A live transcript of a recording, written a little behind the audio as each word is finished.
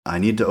I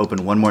need to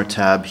open one more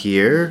tab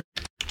here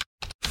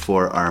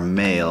for our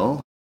mail.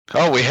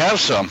 Oh, we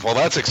have some. Well,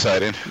 that's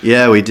exciting.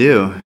 Yeah, we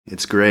do.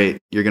 It's great.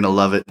 You're going to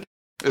love it.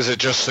 Is it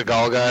just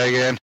Seagal guy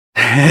again?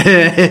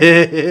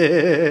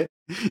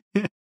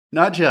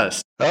 Not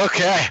just.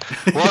 Okay.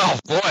 Well,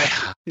 boy,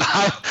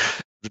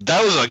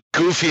 that was a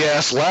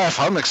goofy-ass laugh.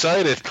 I'm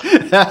excited.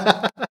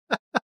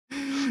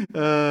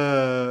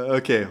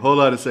 Okay, hold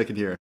on a second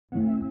here.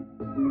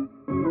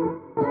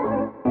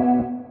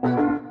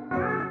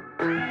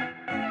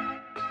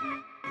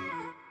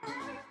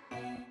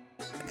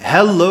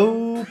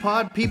 Hello,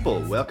 pod people.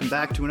 Welcome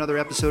back to another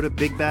episode of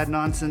Big Bad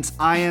Nonsense.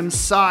 I am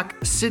Sock,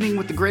 sitting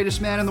with the greatest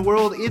man in the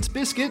world. It's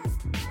Biscuit.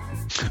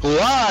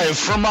 Live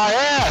from my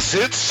ass,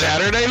 it's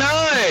Saturday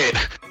night.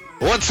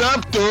 What's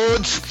up,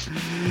 dudes?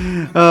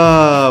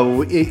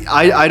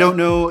 I don't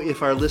know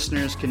if our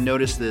listeners can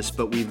notice this,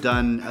 but we've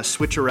done a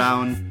switch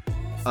around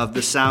of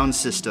the sound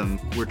system.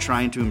 We're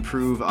trying to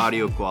improve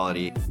audio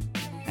quality,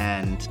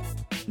 and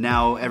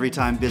now every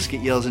time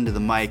Biscuit yells into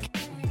the mic,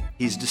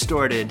 he's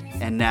distorted,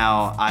 and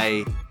now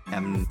I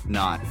am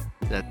not.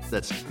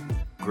 That's a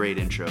great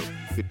intro.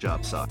 Good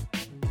job, Sock.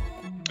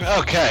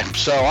 Okay,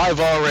 so I've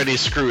already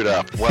screwed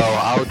up. Well,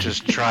 I'll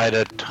just try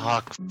to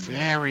talk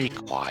very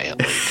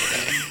quietly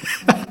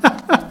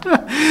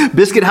today.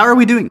 Biscuit, how are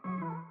we doing?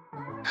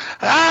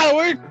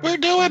 We're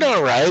doing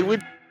all right.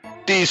 We're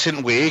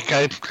decent week.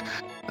 I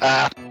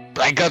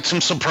got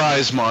some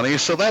surprise money,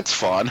 so that's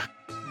fun.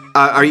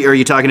 Are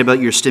you talking about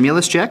your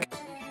stimulus check?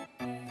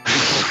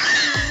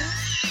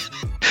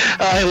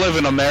 I live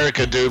in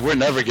America, dude. We're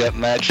never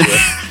getting that shit.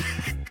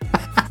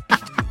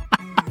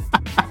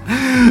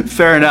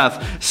 Fair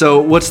enough. So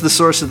what's the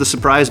source of the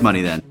surprise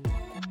money then?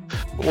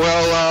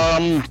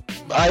 Well,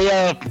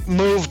 I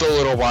moved a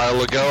little while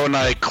ago, and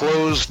I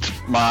closed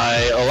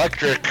my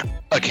electric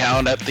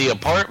account at the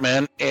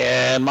apartment,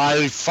 and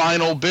my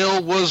final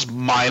bill was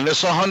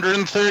minus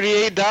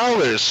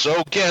 $138.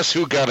 So guess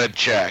who got a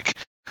check?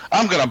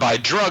 I'm going to buy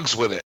drugs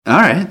with it.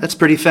 All right. That's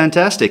pretty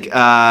fantastic.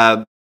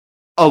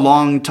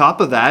 Along top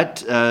of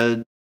that,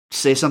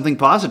 say something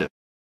positive.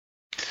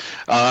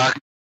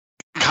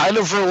 Kind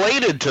of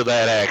related to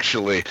that,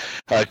 actually.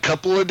 A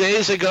couple of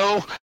days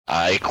ago,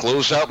 I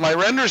closed out my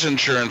renter's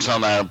insurance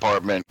on that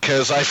apartment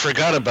because I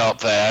forgot about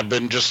that. I've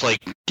been just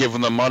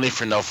giving them money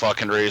for no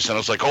fucking reason. I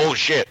was like, oh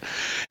shit.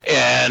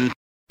 And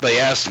they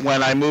asked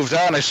when I moved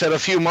out. I said a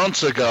few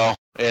months ago,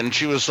 and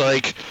she was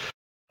like,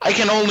 I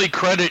can only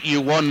credit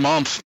you 1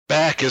 month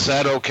back. Is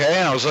that okay?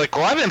 And I was like,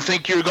 well, I didn't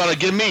think you were going to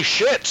give me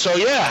shit. So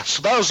yeah,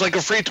 so that was like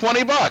a free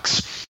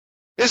 $20.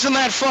 Isn't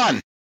that fun?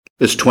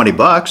 It's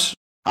 $20.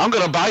 I'm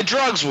going to buy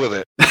drugs with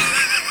it.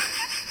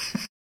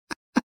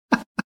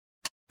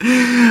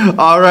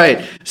 All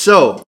right.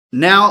 So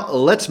now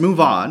let's move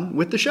on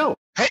with the show.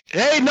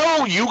 Hey,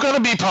 no, you got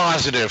to be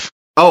positive.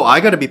 Oh,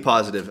 I got to be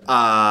positive.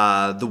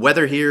 The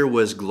weather here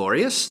was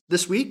glorious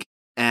this week,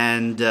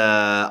 and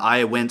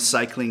I went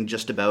cycling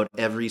just about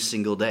every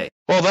single day.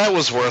 Well, that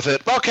was worth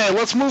it. Okay,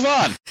 let's move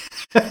on.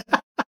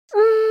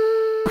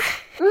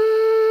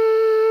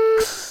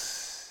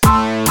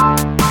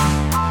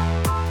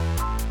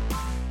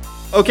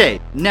 Okay,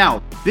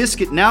 now,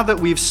 Biscuit, now that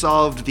we've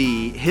solved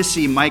the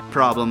hissy mic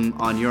problem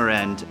on your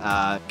end,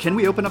 can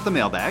we open up the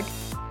mailbag?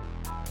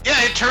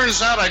 Yeah, it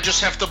turns out I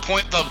just have to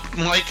point the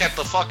mic at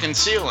the fucking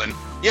ceiling.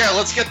 Yeah,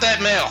 let's get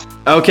that mail.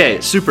 Okay,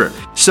 super.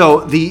 So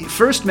the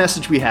first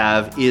message we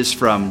have is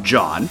from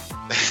John.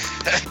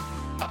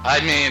 I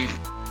mean,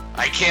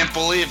 I can't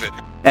believe it.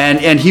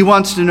 And he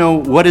wants to know,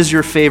 what is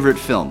your favorite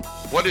film?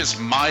 What is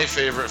my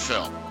favorite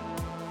film?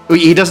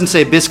 He doesn't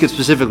say Biscuit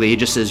specifically, he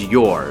just says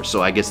your,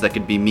 so I guess that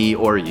could be me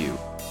or you.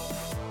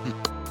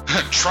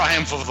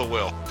 Triumph of the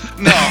Will.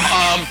 No,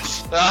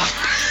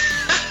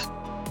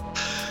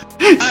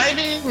 I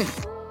mean,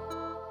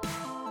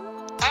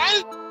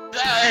 I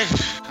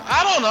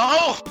don't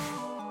know.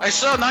 I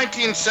saw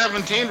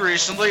 1917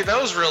 recently. That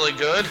was really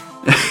good.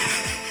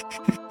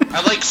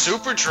 I like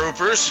Super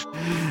Troopers.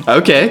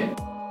 Okay.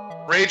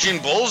 Raging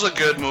Bull's a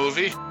good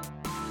movie.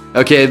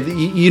 Okay,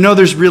 you know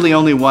there's really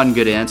only one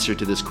good answer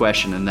to this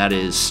question, and that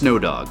is Snow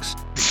Dogs.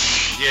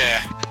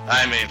 Yeah,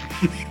 I mean,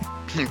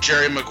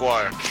 Jerry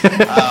Maguire.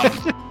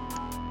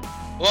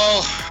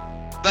 Well,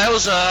 that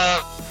was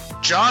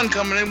John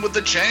coming in with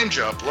the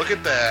change-up. Look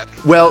at that.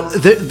 Well,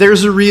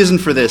 there's a reason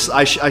for this.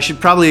 I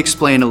should probably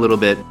explain a little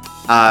bit.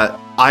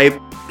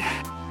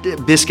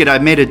 Biscuit, I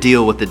made a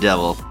deal with the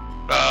devil.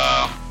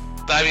 I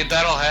mean,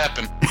 that'll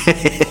happen.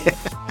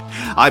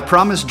 I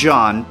promised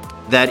John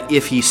that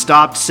if he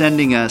stopped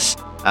sending us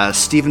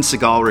Steven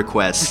Seagal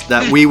requests,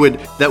 that we would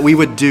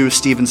do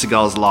Steven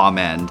Seagal's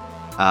Lawman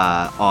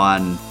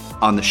on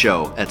the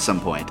show at some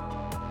point.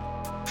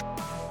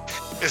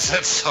 Is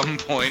at some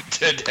point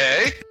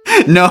today?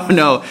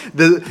 No.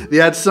 The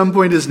at some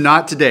point is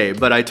not today,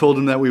 but I told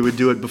him that we would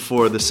do it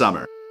before the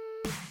summer.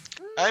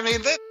 I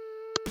mean,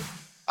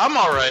 I'm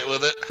all right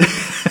with it.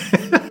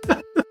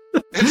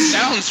 It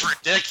sounds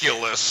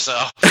ridiculous, so...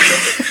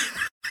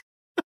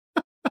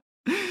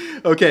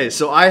 Okay,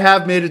 so I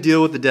have made a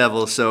deal with the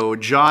devil, so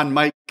John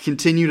might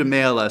continue to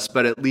mail us,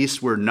 but at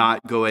least we're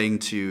not going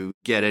to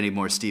get any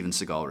more Steven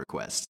Seagal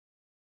requests.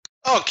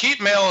 Oh, keep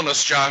mailing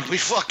us, John. We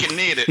fucking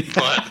need it.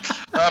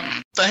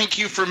 But thank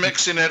you for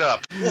mixing it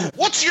up.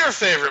 What's your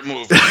favorite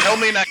movie? Tell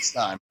me next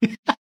time.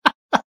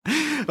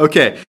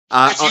 Okay.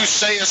 If you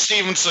say a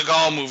Steven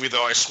Seagal movie,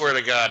 though, I swear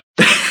to God.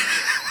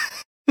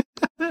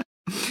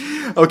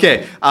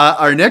 Okay.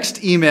 Our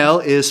next email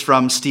is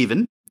from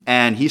Steven,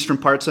 and he's from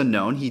Parts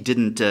Unknown. He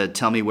didn't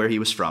tell me where he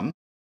was from.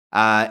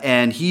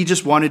 And he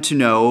just wanted to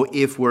know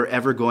if we're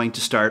ever going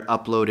to start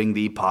uploading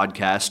the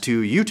podcast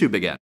to YouTube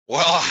again.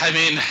 Well, I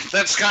mean,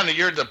 that's kind of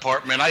your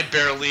department. I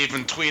barely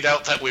even tweet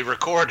out that we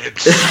recorded.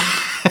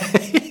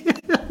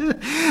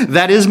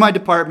 That is my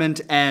department,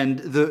 and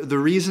the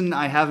reason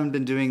I haven't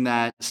been doing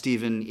that,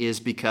 Stephen, is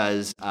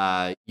because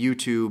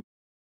YouTube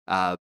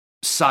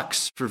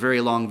sucks for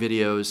very long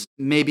videos.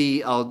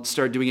 Maybe I'll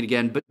start doing it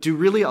again, but do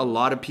really a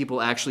lot of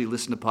people actually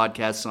listen to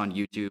podcasts on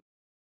YouTube?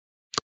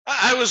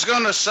 I was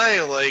going to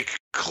say, like,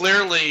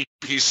 clearly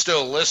he's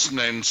still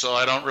listening, so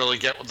I don't really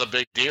get what the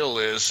big deal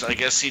is. I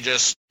guess he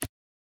just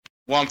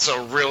wants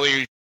a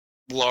really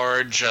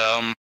large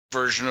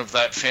version of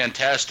that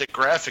fantastic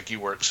graphic you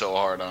worked so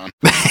hard on.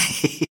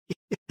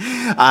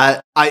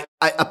 I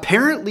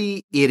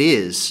apparently it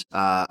is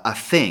a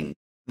thing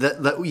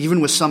that even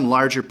with some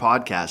larger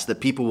podcasts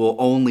that people will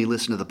only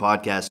listen to the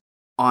podcast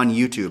on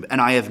YouTube, and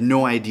I have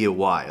no idea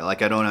why.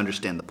 Like, I don't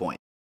understand the point.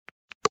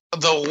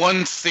 The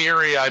one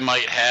theory I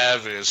might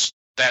have is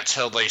that's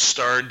how they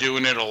started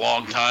doing it a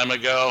long time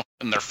ago,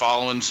 and they're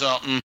following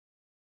something,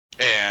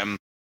 and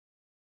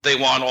they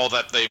want all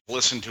that they've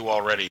listened to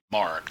already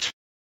marked.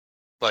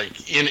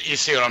 Like, you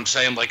see what I'm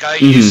saying? Like, I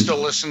used to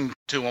listen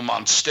to them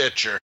on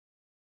Stitcher,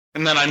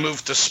 and then I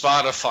moved to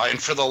Spotify, and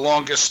for the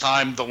longest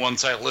time, the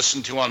ones I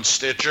listened to on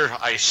Stitcher,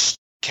 I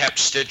kept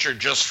Stitcher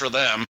just for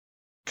them,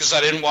 because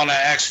I didn't want to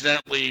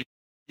accidentally,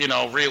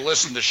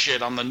 re-listen to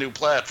shit on the new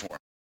platform.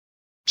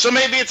 So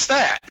maybe it's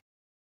that.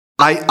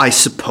 I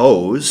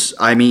suppose.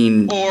 I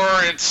mean... Or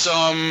it's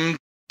some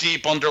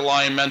deep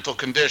underlying mental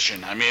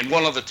condition. I mean,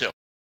 one of the two.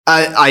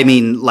 I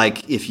mean,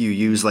 like, if you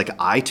use, like,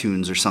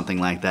 iTunes or something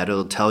like that,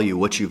 it'll tell you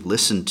what you've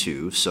listened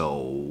to,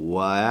 so,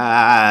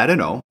 I don't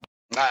know.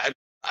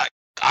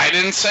 I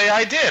didn't say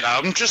I did.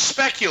 I'm just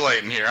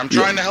speculating here. I'm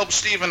trying to help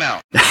Steven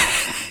out.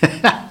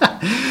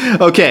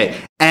 Okay,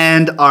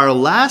 and our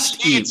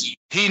last... He needs it.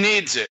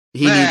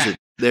 He needs it.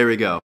 There we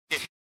go.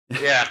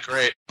 Yeah,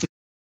 great.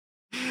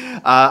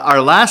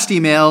 Our last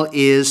email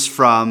is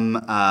from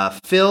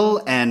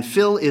Phil, and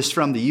Phil is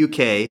from the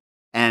UK,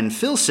 and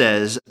Phil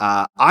says,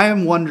 I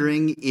am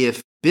wondering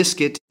if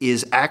Biscuit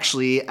is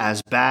actually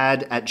as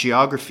bad at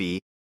geography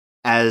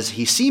as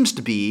he seems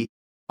to be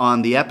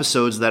on the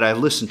episodes that I've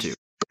listened to.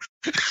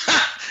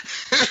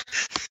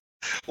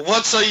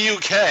 What's a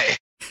UK?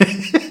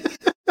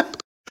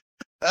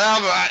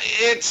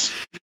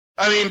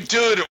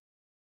 Dude,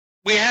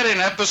 we had an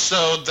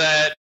episode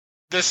that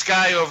this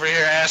guy over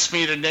here asked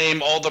me to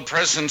name all the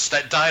presidents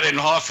that died in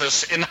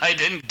office, and I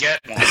didn't get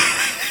one.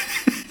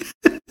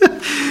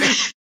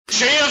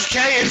 JFK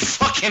and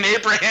fucking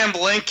Abraham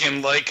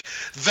Lincoln, like,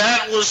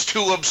 that was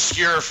too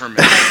obscure for me.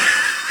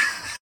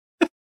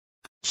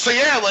 So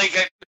yeah,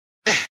 like,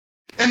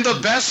 and the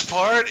best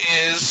part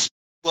is,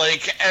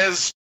 like,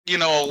 as, a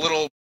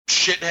little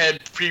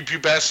shithead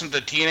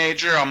prepubescent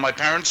teenager on my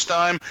parents'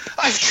 time,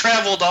 I've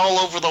traveled all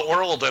over the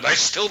world, and I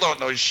still don't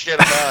know shit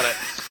about it.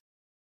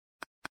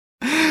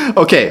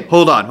 Okay,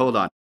 hold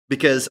on.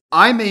 Because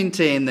I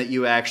maintain that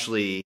you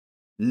actually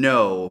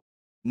know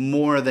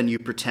more than you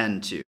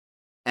pretend to.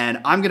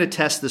 And I'm going to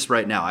test this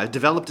right now. I've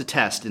developed a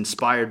test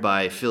inspired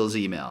by Phil's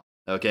email,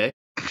 okay?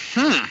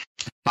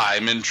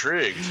 I'm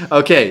intrigued.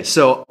 Okay,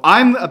 so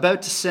I'm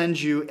about to send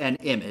you an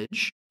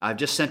image. I've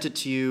just sent it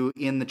to you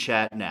in the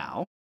chat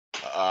now.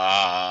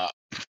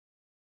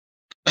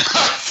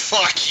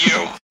 Fuck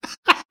you.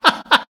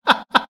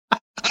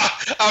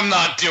 I'm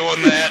not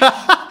doing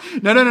that.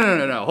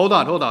 No. Hold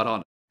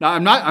on. No,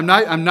 I'm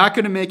not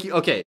going to make you.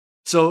 Okay.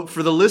 So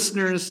for the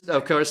listeners,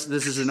 of course,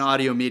 this is an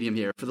audio medium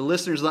here. For the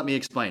listeners, let me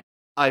explain.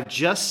 I've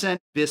just sent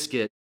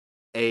Biscuit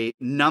a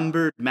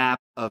numbered map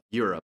of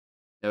Europe.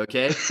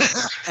 Okay?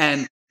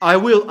 And I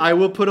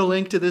will put a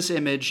link to this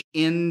image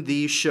in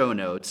the show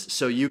notes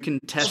so you can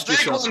test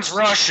yourself. The big one's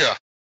Russia.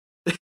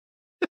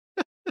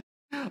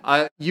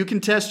 You can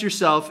test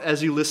yourself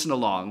as you listen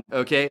along,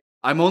 okay?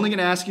 I'm only going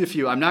to ask you a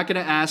few. I'm not going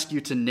to ask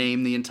you to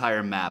name the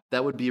entire map.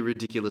 That would be a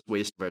ridiculous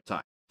waste of our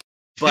time.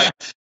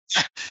 But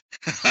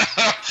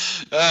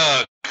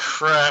oh,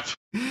 crap.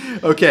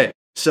 Okay,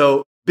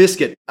 so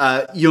Biscuit,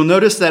 you'll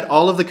notice that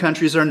all of the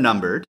countries are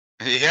numbered.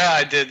 Yeah,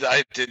 I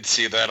did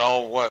see that.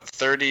 All,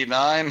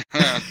 39?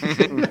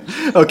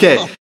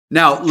 Okay,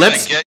 now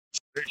let's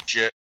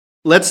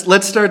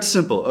Let's start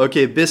simple.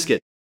 Okay,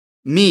 Biscuit,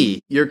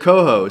 me, your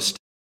co-host,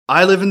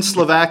 I live in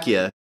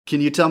Slovakia.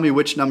 Can you tell me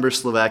which number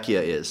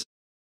Slovakia is?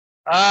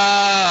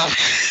 I'm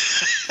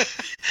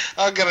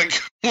gonna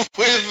go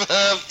with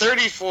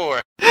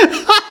 34.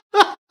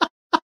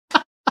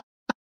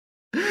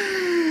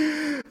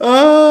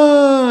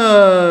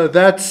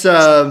 That's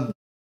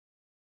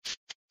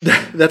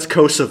That's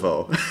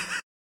Kosovo.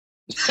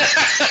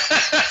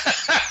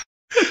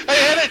 I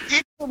had a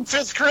teacher in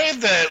 5th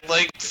grade that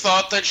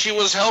thought that she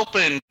was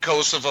helping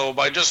Kosovo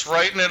by just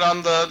writing it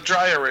on the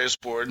dry erase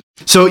board.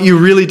 So you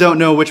really don't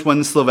know which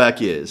one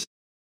Slovakia is?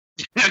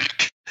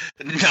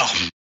 No.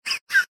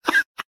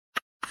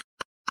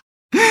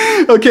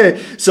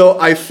 Okay, so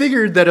I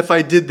figured that if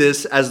I did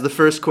this as the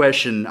first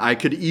question, I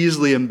could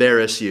easily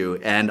embarrass you,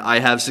 and I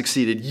have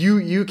succeeded.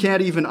 You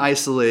can't even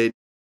isolate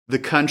the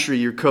country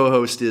your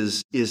co-host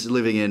is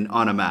living in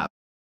on a map.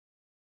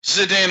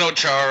 Zdeno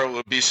Chara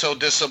would be so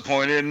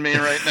disappointed in me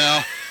right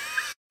now.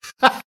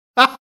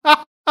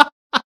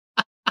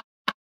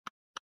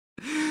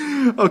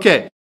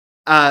 Okay.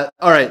 All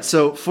right,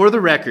 so for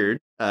the record,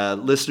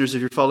 listeners,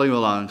 if you're following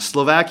along,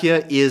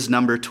 Slovakia is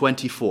number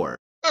 24.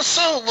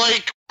 So,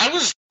 I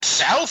was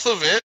south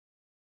of it.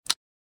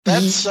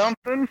 That's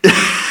something.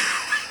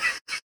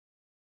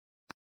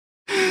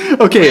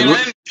 Okay. I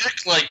didn't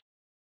pick,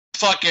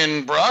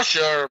 fucking Russia,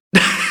 or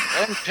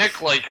I didn't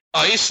pick,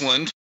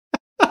 Iceland.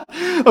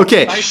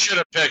 Okay. I should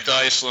have picked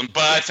Iceland,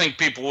 but I think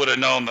people would have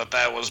known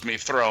that was me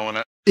throwing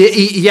it.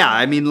 Yeah,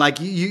 I mean,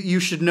 you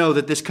should know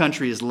that this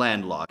country is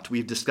landlocked.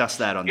 We've discussed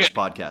that on this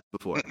podcast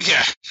before.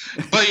 Yeah,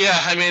 but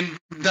I mean,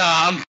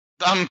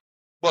 I'm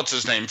what's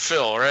his name?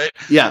 Phil, right?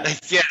 Yeah.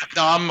 Yeah,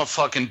 no, I'm a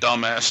fucking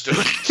dumbass, dude.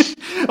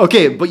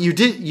 Okay, but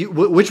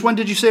which one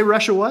did you say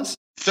Russia was?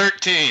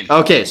 13.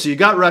 Okay, so you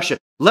got Russia.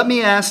 Let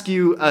me ask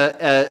you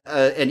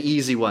an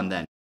easy one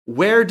then.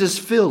 Where does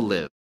Phil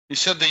live? You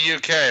said the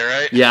UK,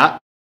 right? Yeah.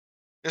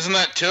 Isn't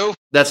that 2?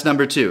 That's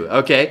number 2.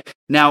 Okay.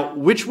 Now,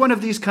 which one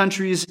of these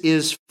countries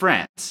is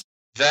France?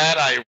 That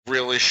I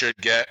really should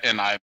get, and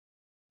I'm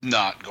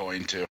not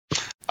going to.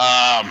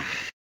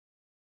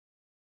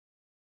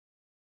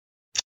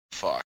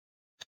 Fuck.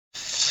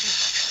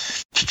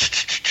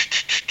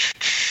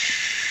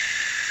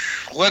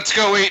 Let's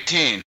go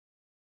 18.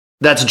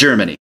 That's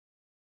Germany.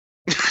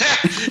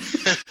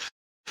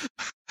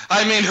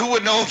 I mean, who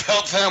would know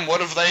about them? What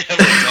have they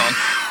ever done?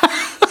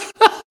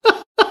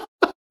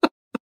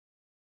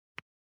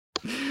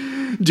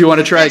 Do you want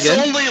to try again?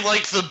 It's only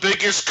the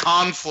biggest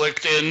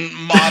conflict in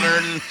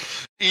modern,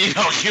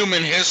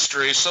 human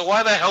history. So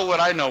why the hell would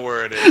I know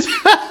where it is?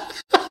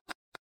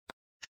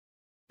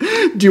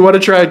 Do you want to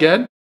try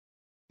again?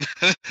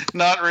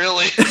 Not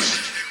really.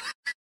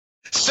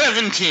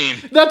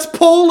 17. That's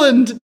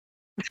Poland.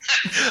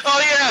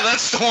 Oh yeah,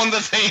 that's the one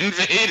that they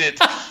invaded.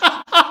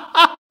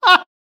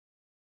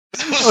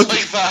 It was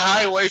like the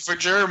highway for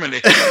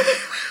Germany.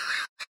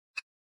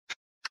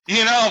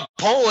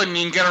 Poland,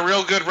 you can get a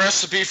real good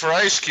recipe for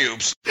ice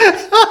cubes.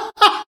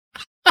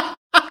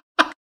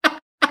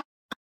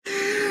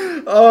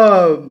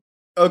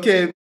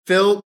 Okay,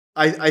 Phil,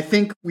 I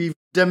think we've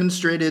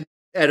demonstrated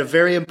at a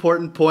very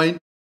important point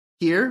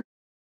here,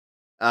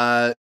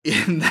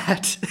 in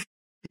that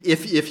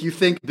if you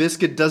think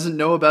Biscuit doesn't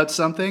know about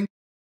something,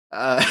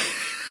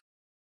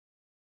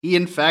 he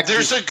in fact...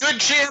 There's a good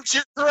chance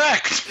you're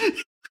correct.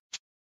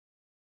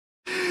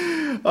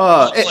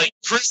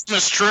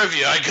 Christmas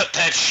trivia, I got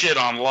that shit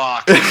on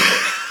lock.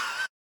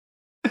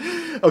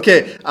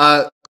 Okay,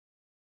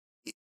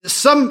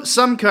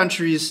 some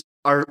countries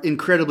are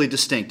incredibly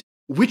distinct.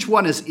 Which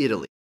one is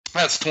Italy?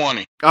 That's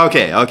 20.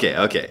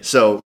 Okay.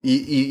 So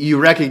you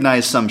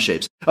recognize some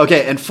shapes.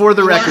 Okay, and for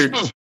the record...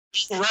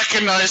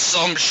 Recognize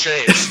some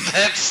shapes.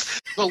 That's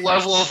the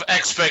level of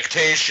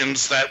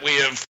expectations that we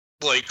have,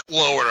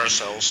 lowered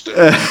ourselves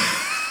to.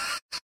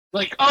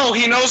 Oh,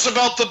 he knows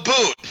about the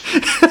boot.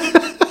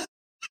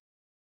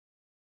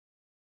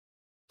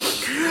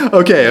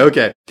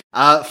 Okay.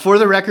 For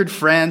the record,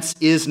 France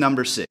is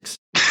number 6.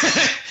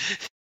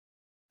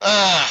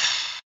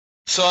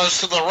 So I was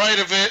to the right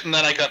of it, and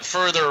then I got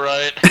further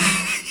right.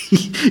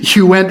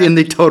 You went in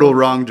the total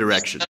wrong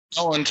direction.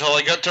 Oh, until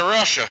I got to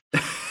Russia.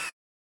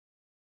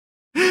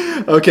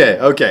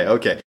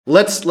 Okay.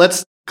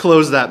 Let's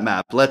close that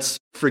map. Let's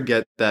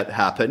forget that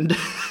happened.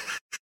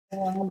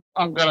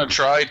 I'm gonna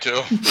try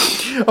to.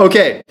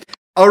 Okay.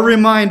 A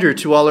reminder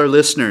to all our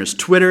listeners,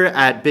 Twitter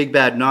at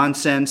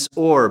BigBadNonsense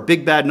or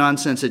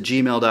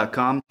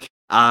BigBadNonsense@gmail.com.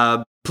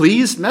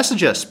 Please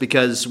message us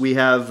because we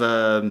have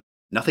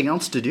nothing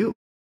else to do.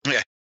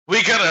 Yeah,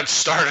 we gotta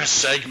start a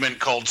segment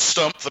called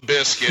Stump the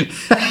Biscuit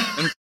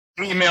and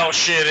email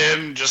shit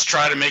in, just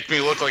try to make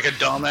me look like a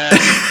dumbass.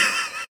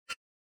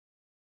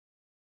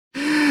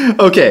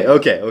 Okay.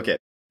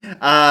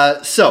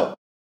 So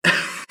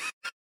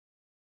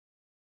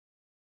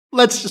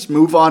let's just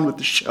move on with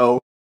the show.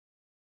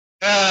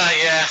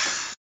 Yeah.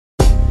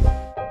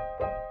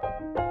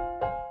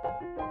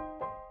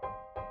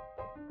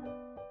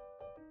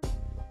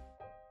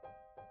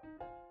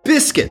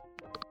 Biscuit.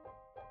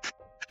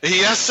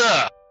 Yes,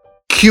 sir.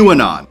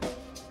 QAnon.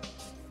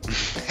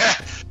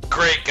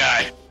 Great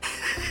guy.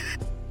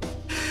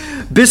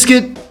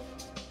 Biscuit,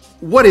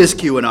 what is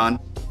QAnon?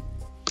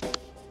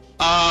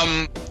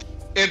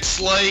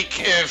 It's like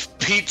if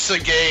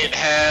Pizzagate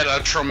had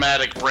a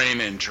traumatic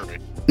brain injury.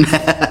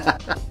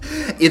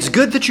 It's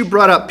good that you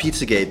brought up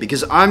Pizzagate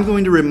because I'm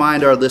going to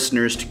remind our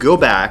listeners to go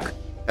back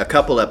a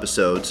couple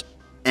episodes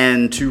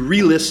and to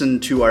re-listen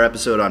to our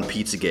episode on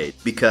Pizzagate,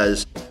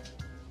 because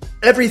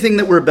everything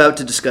that we're about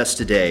to discuss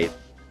today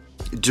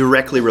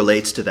directly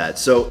relates to that.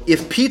 So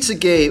if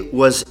Pizzagate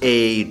was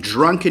a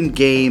drunken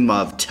game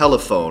of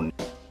telephone,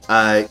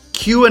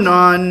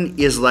 QAnon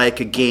is like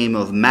a game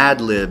of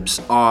Mad Libs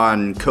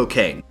on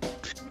cocaine.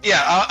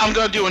 Yeah, I'm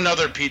going to do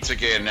another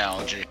Pizzagate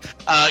analogy.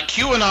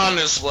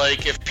 QAnon is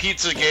like if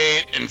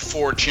Pizzagate and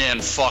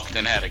 4chan fucked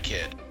and had a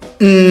kid.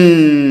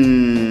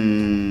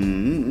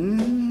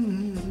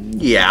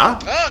 Yeah.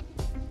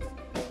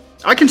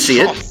 I can see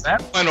it.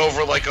 That went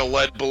over like a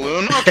lead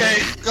balloon. Okay,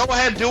 go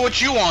ahead, do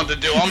what you want to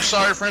do. I'm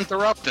sorry for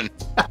interrupting.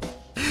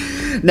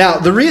 Now,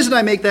 the reason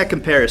I make that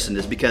comparison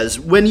is because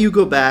when you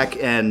go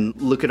back and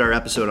look at our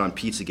episode on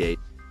Pizzagate,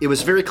 it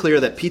was very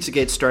clear that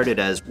Pizzagate started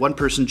as one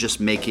person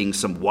just making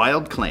some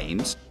wild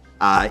claims.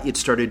 It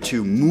started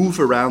to move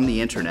around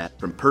the internet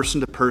from person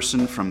to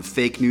person, from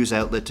fake news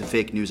outlet to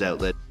fake news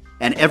outlet,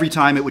 and every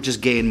time it would just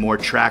gain more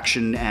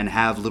traction and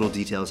have little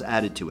details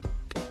added to it.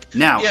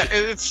 Now, yeah,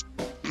 it's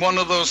one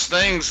of those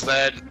things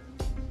that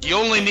you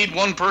only need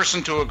one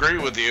person to agree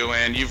with you,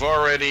 and you've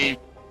already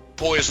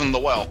poisoned the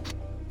well.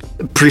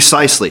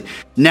 Precisely.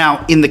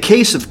 Now, in the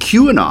case of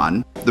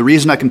QAnon, the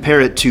reason I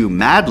compare it to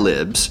Mad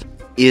Libs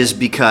is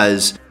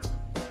because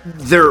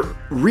there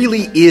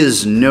really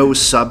is no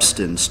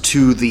substance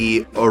to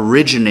the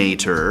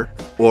originator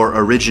or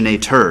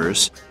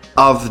originators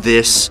of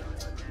this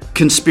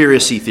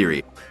conspiracy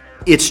theory.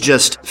 It's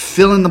just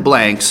fill in the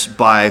blanks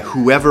by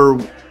whoever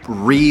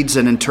reads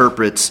and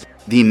interprets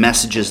the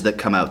messages that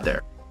come out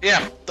there.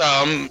 Yeah,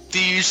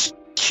 these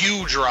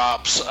Q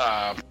drops,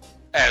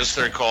 as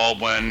they're called,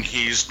 when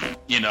he's,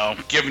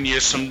 giving you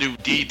some new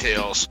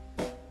details.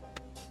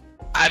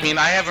 I mean,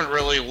 I haven't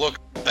really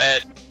looked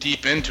that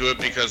deep into it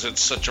because it's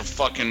such a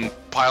fucking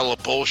pile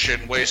of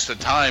bullshit and waste of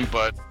time,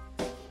 but,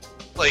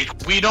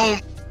 we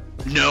don't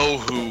know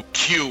who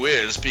Q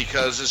is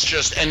because it's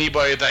just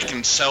anybody that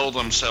can sell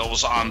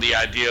themselves on the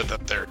idea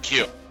that they're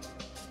Q.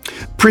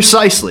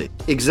 Precisely.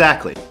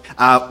 Exactly.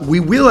 We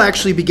will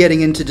actually be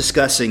getting into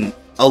discussing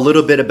a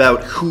little bit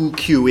about who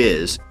Q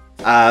is,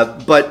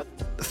 but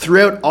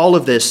throughout all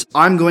of this,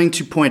 I'm going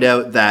to point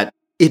out that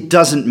it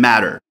doesn't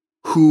matter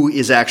who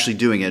is actually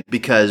doing it,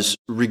 because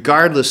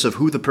regardless of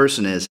who the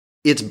person is,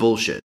 it's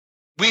bullshit.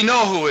 We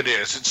know who it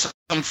is. It's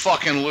some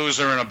fucking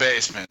loser in a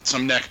basement,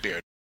 some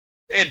neckbeard.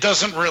 It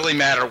doesn't really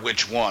matter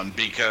which one,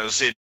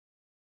 because it's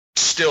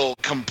still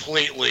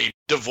completely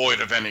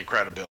devoid of any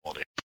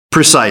credibility.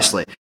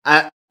 Precisely.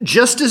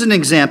 Just as an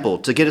example,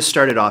 to get us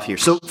started off here,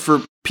 so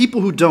for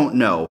people who don't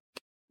know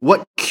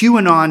what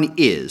QAnon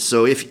is,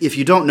 so if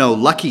you don't know,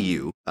 lucky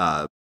you,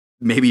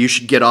 maybe you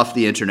should get off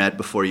the internet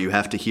before you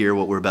have to hear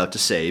what we're about to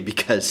say,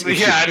 because...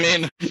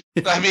 Yeah,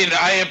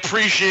 I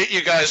appreciate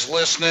you guys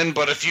listening,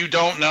 but if you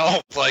don't know,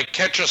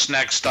 catch us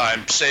next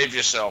time. Save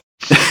yourself.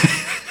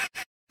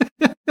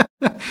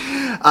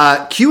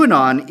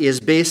 QAnon is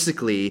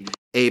basically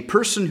a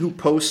person who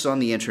posts on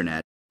the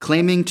internet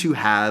claiming to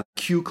have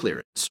Q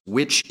clearance,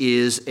 which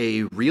is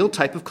a real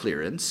type of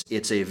clearance.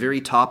 It's a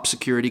very top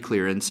security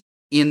clearance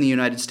in the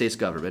United States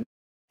government,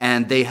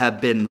 and they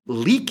have been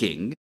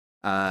leaking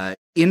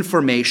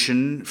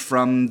information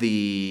from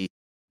the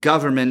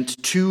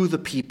government to the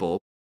people,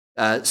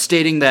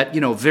 stating that,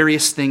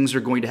 various things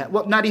are going to happen.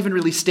 Well, not even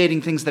really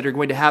stating things that are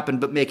going to happen,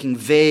 but making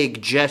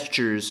vague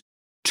gestures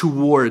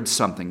towards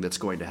something that's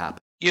going to happen.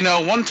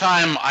 One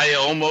time I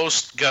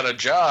almost got a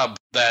job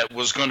that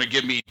was going to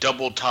give me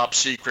double top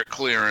secret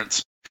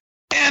clearance.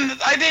 And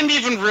I didn't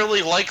even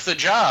really like the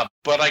job,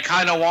 but I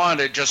kind of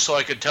wanted it just so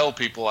I could tell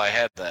people I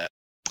had that.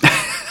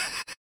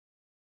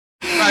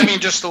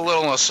 Just a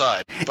little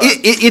aside. But.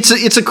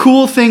 It's a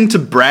cool thing to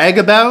brag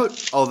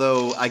about,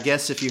 although I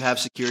guess if you have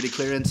security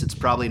clearance, it's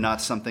probably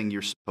not something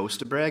you're supposed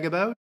to brag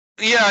about.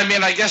 Yeah,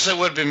 I guess I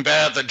would have been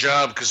bad at the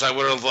job because I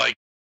would have,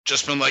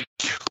 just been look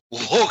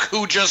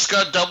who just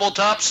got double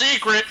top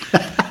secret.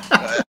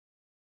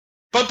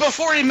 But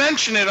before he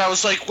mentioned it, I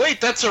was like,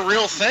 wait, that's a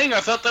real thing? I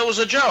thought that was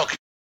a joke.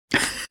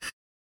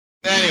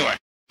 Anyway.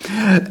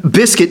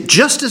 Biscuit,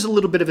 just as a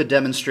little bit of a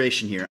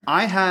demonstration here,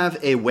 I have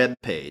a web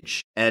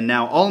page, and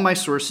now all my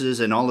sources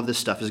and all of this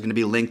stuff is going to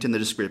be linked in the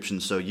description,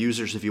 so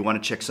users, if you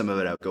want to check some of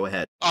it out, go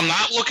ahead. I'm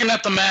not looking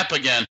at the map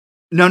again.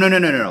 No,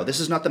 this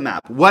is not the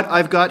map. What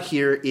I've got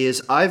here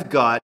is I've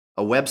got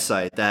a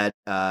website that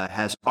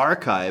has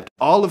archived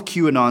all of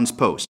QAnon's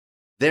posts.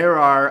 There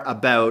are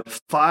about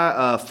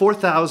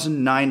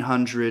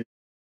 4,900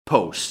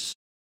 posts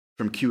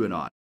from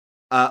QAnon.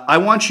 I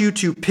want you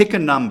to pick a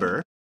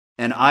number,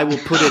 and I will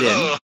put it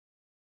in.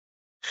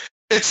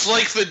 It's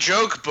like the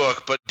joke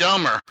book, but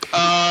dumber.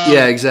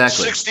 Yeah,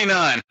 exactly.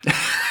 69.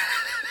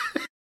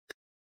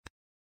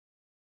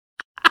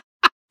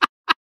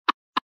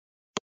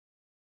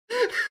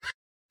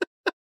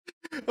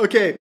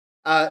 Okay,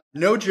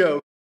 no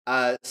joke.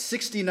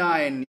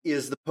 69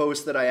 is the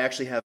post that I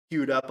actually have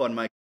queued up on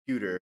my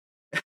computer.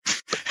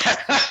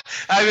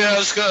 I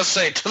was going to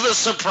say, to the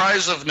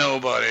surprise of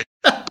nobody.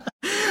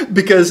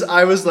 Because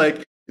I was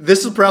like,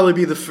 This will probably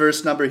be the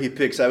first number he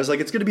picks. I was like,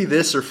 it's going to be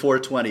this or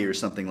 420 or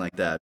something like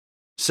that.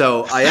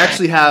 So I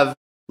actually have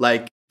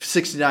like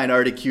 69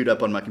 already queued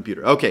up on my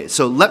computer. Okay,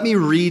 so let me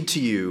read to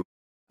you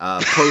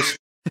post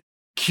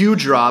Q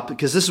drop,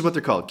 because this is what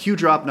they're called. Q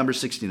drop number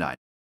 69.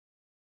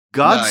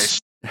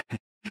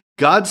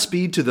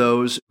 Godspeed to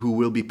those who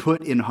will be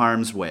put in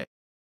harm's way.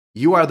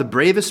 You are the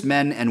bravest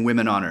men and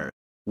women on earth.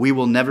 We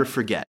will never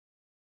forget.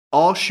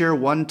 All share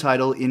one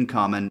title in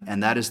common,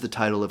 and that is the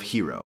title of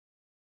hero.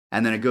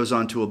 And then it goes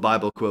on to a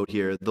Bible quote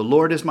here. The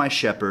Lord is my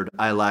shepherd,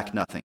 I lack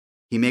nothing.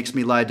 He makes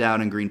me lie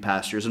down in green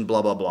pastures, and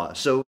blah, blah, blah.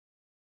 So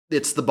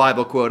it's the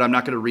Bible quote. I'm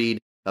not going to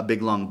read a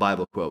big, long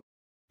Bible quote.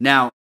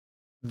 Now,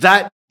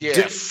 that...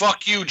 Yeah,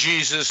 fuck you,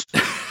 Jesus.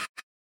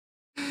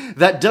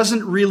 That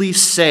doesn't really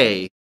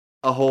say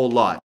a whole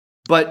lot.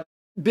 But,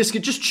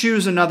 Biscuit, just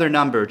choose another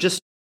number.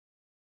 Just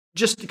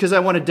because I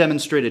want to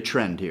demonstrate a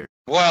trend here.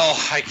 Well,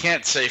 I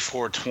can't say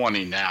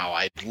 420 now.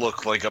 I'd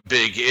look like a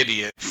big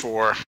idiot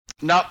for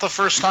not the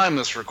first time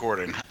this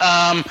recording.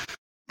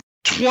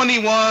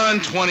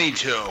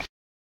 2122.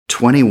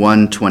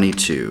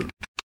 2122.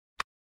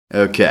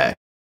 Okay.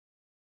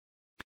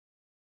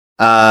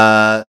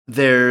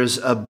 There's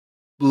a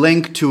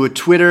link to a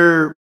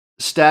Twitter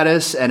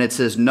status, and it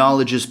says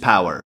knowledge is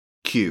power.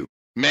 Q.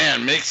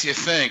 Man, makes you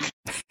think.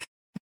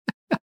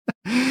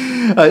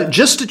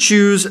 Just to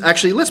choose,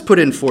 actually, let's put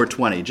in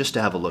 420 just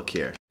to have a look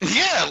here.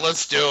 Yeah,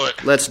 let's do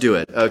it. Let's do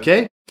it,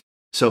 okay?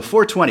 So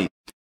 420.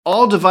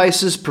 All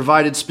devices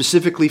provided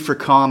specifically for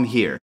comm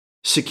here.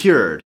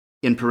 Secured,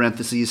 in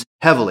parentheses,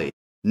 heavily.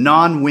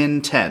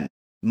 Non-win 10.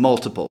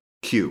 Multiple.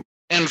 Q.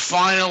 And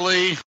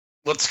finally,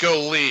 let's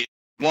go lead.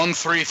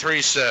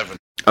 1337.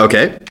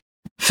 Okay.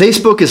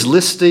 Facebook is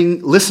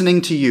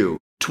listening to you.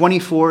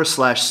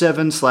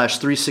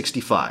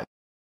 24/7/365.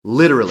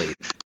 Literally.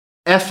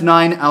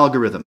 F9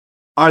 algorithm.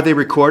 Are they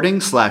recording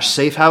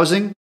 /safe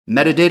housing?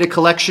 Metadata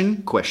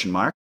collection? ?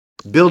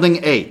 Building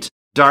 8.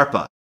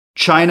 DARPA.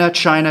 China,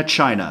 China,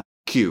 China.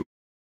 Q.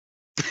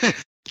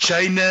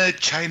 China,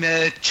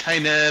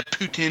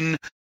 Putin.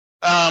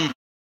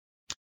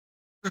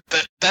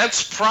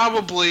 That's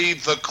probably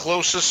the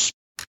closest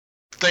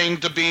thing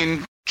to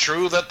being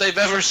true that they've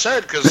ever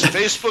said, because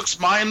Facebook's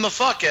mind the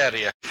fuck out of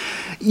you.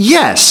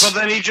 Yes. But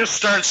then he just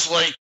starts,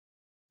 like,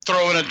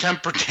 throwing a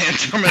temper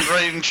tantrum and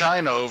writing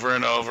China over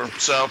and over.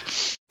 So,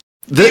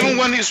 even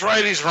when he's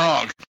right, he's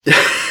wrong.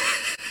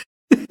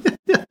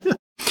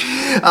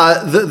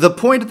 The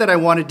point that I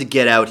wanted to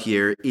get out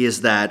here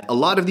is that a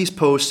lot of these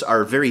posts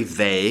are very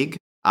vague.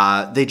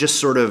 They just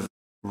sort of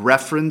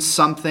reference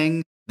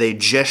something. They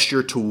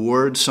gesture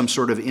towards some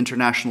sort of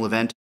international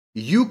event.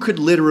 You could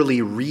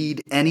literally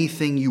read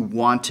anything you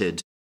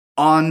wanted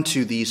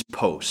onto these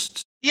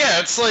posts. Yeah,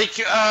 it's like,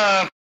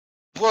 I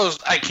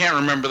can't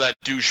remember that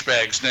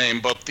douchebag's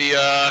name, but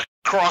the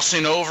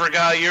crossing over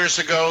guy years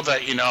ago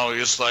that, he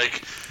was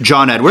like...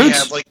 John Edwards? He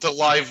had, like,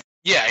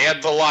 he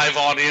had the live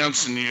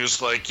audience, and he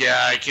was like,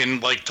 yeah, I can,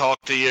 like, talk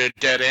to you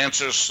dead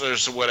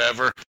ancestors or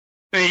whatever.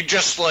 And he'd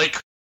just, like,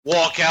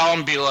 walk out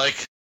and be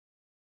like,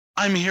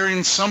 I'm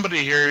hearing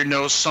somebody here who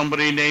knows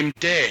somebody named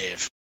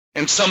Dave.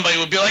 And somebody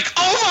would be like,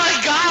 oh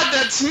my god,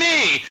 that's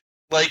me!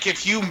 Like,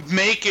 if you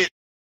make it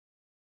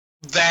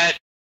that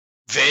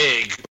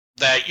vague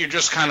that you're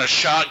just kind of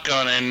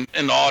shotgunning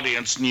an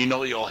audience and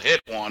you'll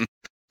hit one,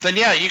 then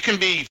yeah, you can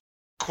be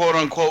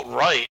quote-unquote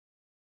right.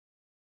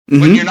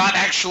 But you're not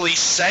actually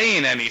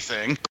saying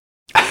anything.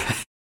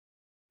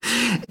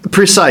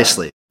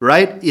 Precisely,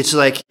 right? It's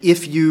like,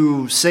 if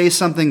you say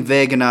something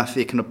vague enough,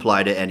 it can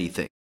apply to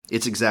anything.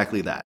 It's exactly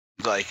that.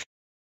 Like,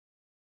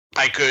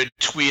 I could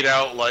tweet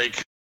out,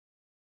 like,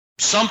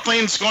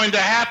 something's going to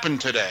happen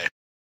today.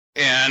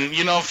 And,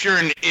 if you're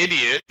an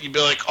idiot, you'd be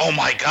like, oh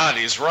my god,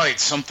 he's right,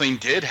 something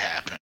did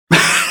happen.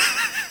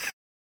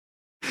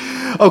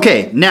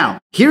 Okay, now,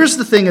 here's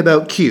the thing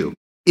about Q.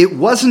 It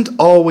wasn't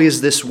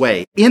always this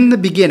way. In the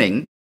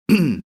beginning,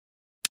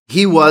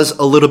 he was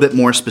a little bit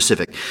more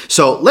specific.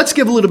 So let's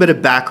give a little bit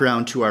of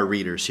background to our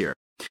readers here.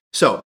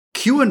 So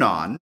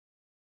QAnon,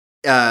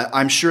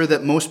 I'm sure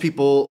that most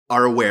people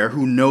are aware,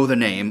 who know the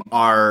name,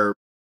 are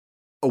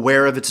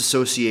aware of its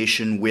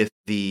association with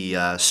the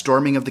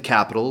storming of the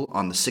Capitol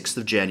on the 6th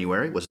of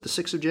January. Was it the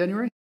 6th of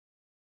January?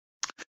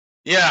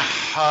 Yeah,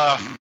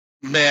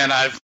 man,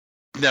 I've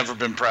never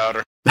been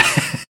prouder.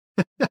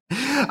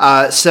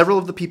 Several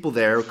of the people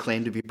there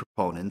claim to be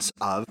proponents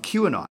of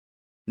QAnon.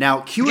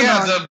 Now, QAnon...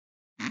 Yeah,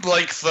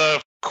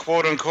 the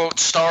quote-unquote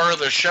star of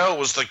the show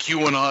was the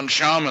QAnon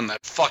shaman,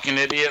 that fucking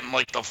idiot in,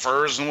 like, the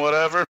furs and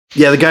whatever.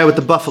 Yeah, the guy with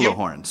the buffalo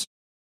horns.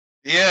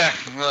 Yeah,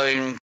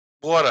 like,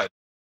 what a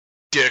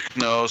dick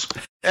nose.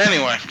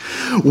 Anyway.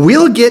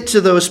 We'll get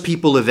to those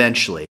people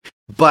eventually,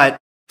 but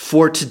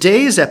for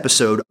today's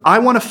episode, I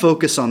want to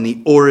focus on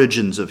the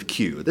origins of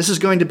Q. This is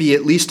going to be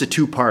at least a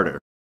two-parter.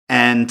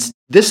 And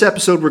this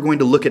episode, we're going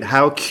to look at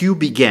how Q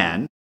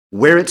began,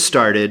 where it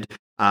started,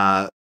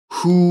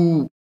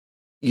 who,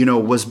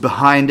 was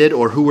behind it,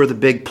 or who were the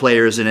big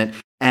players in it,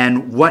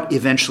 and what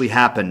eventually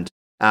happened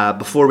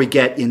before we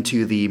get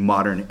into the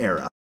modern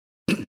era.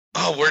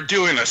 Oh, we're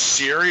doing a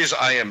series?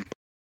 I am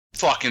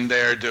fucking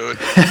there, dude.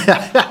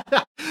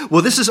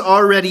 Well, this is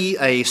already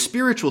a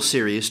spiritual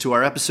series to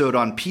our episode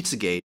on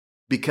Pizzagate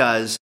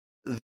because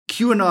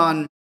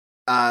QAnon,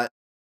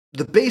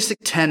 the basic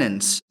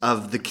tenets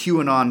of the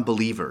QAnon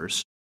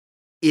believers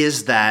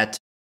is that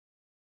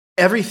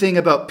everything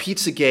about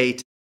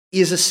Pizzagate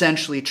is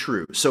essentially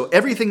true. So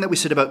everything that we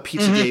said about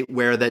Pizzagate,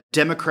 where that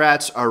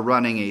Democrats are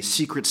running a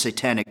secret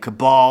satanic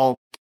cabal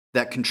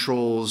that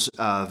controls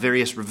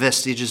various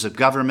vestiges of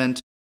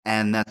government,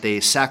 and that they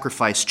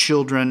sacrifice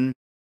children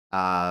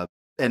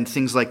and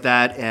things like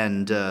that,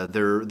 and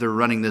they're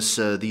running these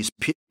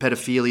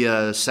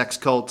pedophilia sex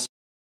cults.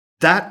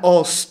 That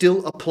all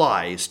still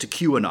applies to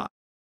QAnon.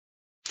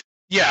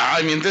 Yeah,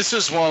 I mean, this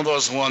is one of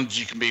those ones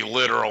you can be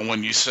literal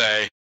when you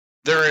say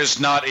there is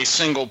not a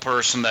single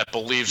person that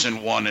believes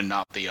in one and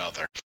not the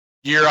other.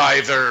 You're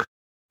either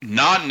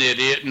not an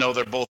idiot, no,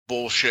 they're both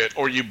bullshit,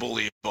 or you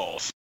believe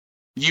both.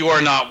 You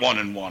are not one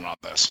and one on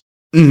this.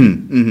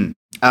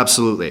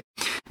 Absolutely.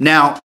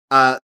 Now,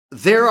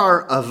 there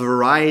are a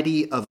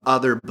variety of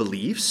other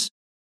beliefs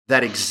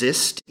that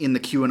exist in the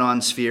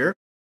QAnon sphere,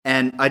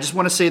 and I just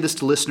want to say this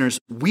to listeners,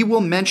 we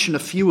will mention a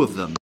few of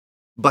them,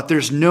 but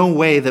there's no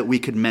way that we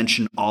could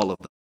mention all of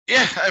them.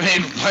 Yeah, I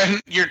mean, when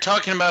you're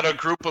talking about a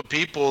group of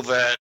people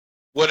that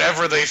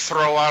whatever they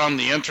throw out on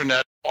the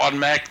internet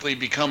automatically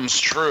becomes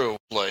true,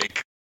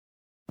 like,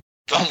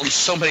 only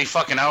so many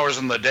fucking hours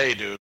in the day,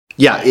 dude.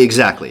 Yeah,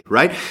 exactly,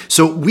 right?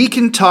 So we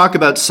can talk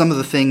about some of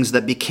the things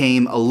that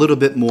became a little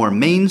bit more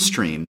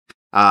mainstream,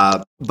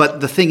 but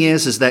the thing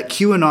is that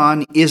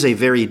QAnon is a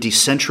very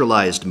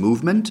decentralized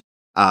movement.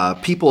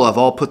 People have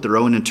all put their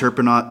own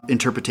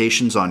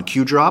interpretations on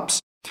Q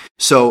drops.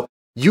 So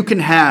you can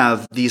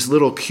have these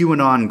little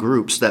QAnon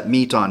groups that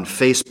meet on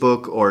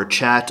Facebook or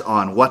chat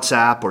on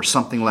WhatsApp or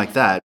something like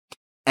that,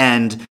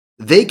 and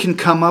they can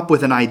come up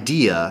with an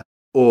idea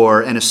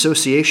or an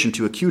association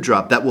to a Q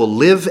drop that will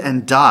live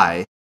and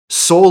die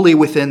solely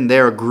within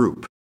their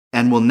group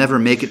and will never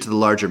make it to the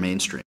larger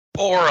mainstream.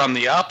 Or on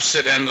the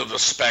opposite end of the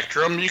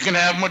spectrum, you can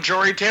have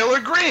Marjorie Taylor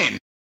Greene,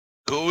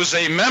 who's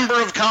a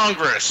member of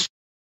Congress.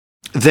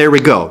 There we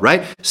go,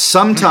 right?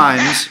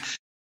 Sometimes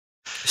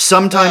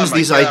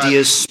these God.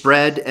 ideas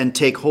spread and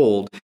take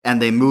hold,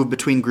 and they move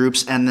between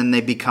groups, and then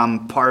they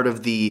become part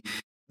of the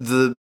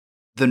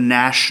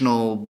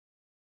national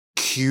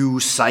Q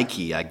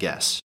psyche, I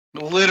guess.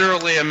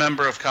 Literally a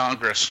member of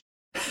Congress.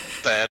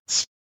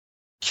 That's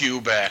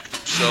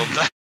Q-backed. So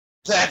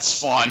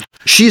that's fun.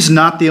 She's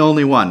not the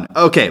only one.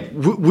 Okay,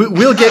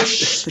 we'll get...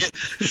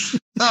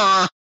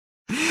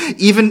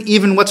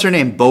 Even what's her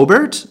name?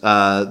 Boebert?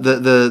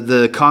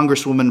 The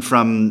congresswoman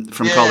from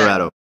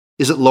Colorado.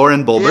 Is it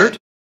Lauren Boebert?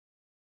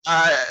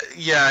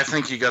 Yeah, I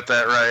think you got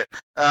that right.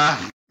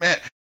 Man,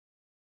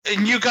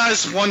 and you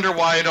guys wonder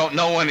why I don't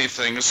know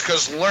anything. It's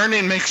because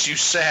learning makes you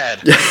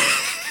sad.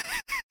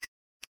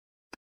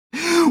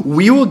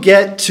 We will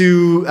get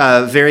to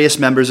various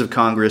members of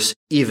Congress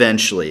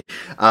eventually.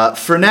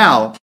 For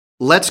now,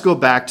 let's go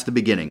back to the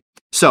beginning.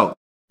 So,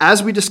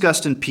 as we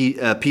discussed in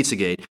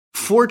Pizzagate,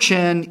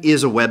 4chan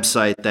is a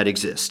website that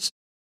exists.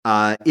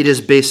 It is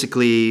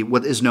basically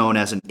what is known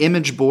as an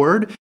image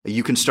board.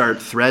 You can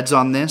start threads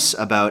on this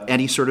about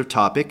any sort of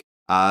topic,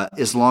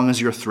 as long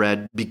as your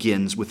thread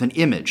begins with an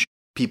image.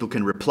 People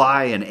can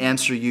reply and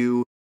answer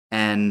you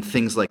and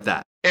things like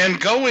that.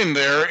 And going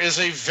there is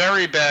a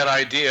very bad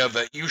idea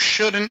that you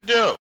shouldn't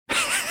do.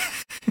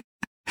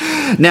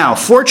 Now,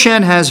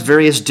 4chan has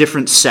various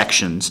different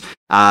sections,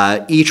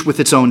 each with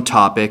its own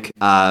topic.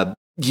 To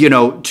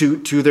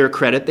their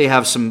credit, they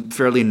have some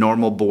fairly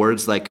normal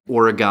boards like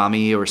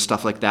origami or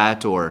stuff like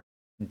that, or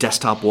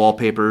desktop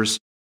wallpapers.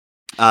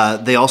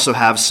 They also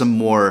have some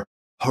more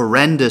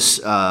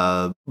horrendous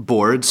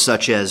boards,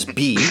 such as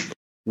B,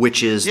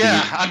 which is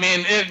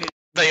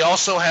they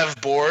also have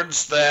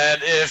boards that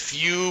if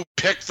you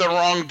pick the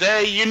wrong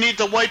day, you need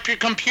to wipe your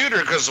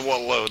computer because of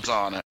what loads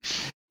on it.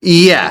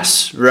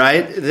 Yes,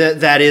 right?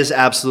 That is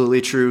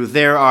absolutely true.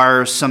 There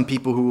are some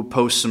people who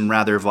post some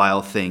rather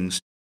vile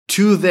things.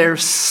 To their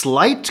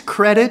slight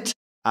credit,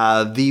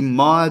 the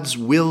mods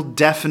will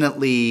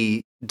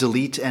definitely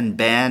delete and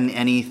ban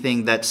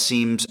anything that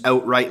seems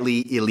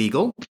outrightly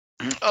illegal.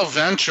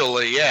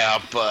 Eventually,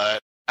 yeah,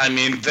 but I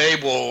mean, they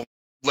will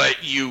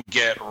let you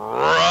get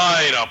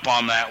right up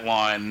on that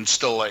line and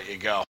still let you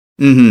go.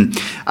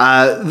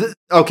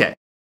 Okay,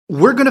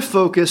 we're going to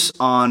focus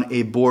on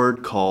a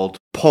board called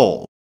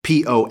Poll,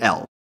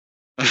 P-O-L.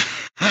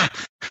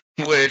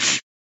 Which,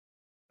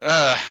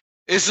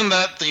 isn't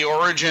that the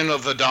origin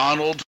of the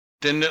Donald?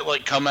 Didn't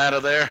it, come out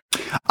of there?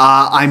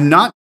 I'm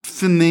not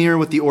familiar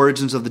with the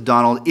origins of the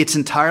Donald. It's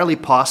entirely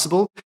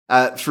possible.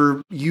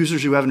 For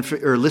users who haven't,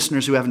 or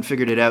listeners who haven't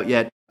figured it out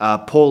yet,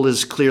 Poll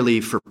is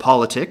clearly for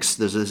politics.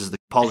 This is the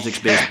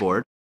politics-based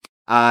board.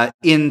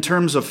 In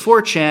terms of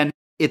 4chan,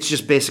 it's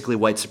just basically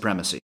white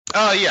supremacy.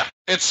 Yeah.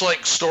 It's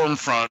like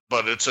Stormfront,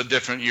 but it's a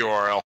different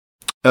URL.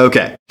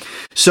 Okay.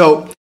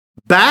 So,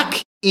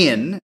 back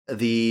in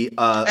the...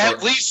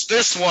 At least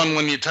this one,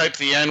 when you type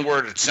the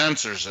N-word, it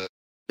censors it.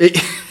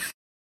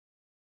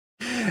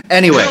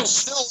 Anyway. It'll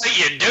still let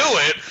you do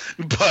it,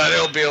 but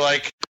it'll be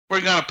like,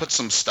 we're going to put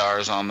some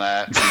stars on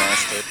that.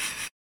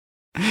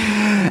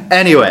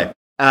 Anyway,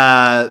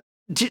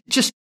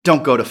 just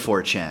don't go to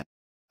 4chan.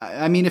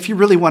 I mean, if you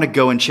really want to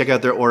go and check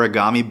out their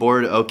origami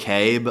board,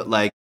 okay, but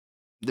like,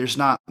 there's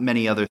not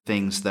many other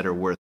things that are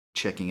worth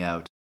checking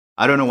out.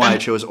 I don't know why I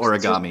chose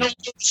origami. Don't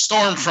do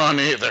Stormfront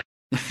either.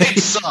 It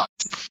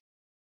sucks.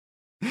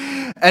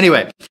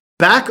 Anyway,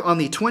 back on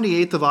the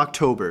 28th of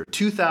October,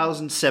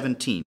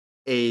 2017,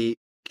 a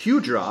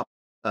Q drop,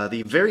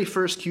 the very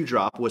first Q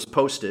drop, was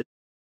posted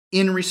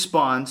in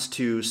response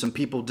to some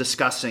people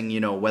discussing,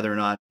 whether or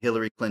not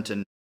Hillary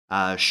Clinton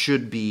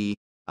should be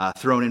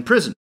thrown in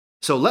prison.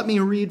 So let me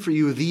read for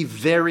you the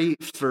very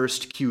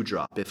first Q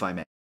drop, if I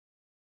may.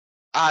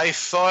 I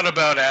thought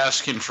about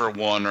asking for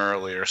one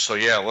earlier, so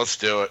yeah, let's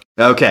do it.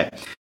 Okay.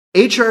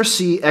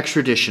 HRC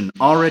extradition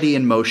already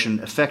in motion,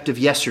 effective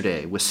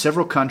yesterday, with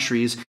several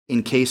countries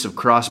in case of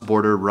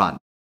cross-border run.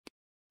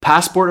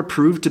 Passport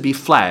approved to be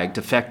flagged,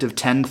 effective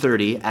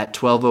 10:30 at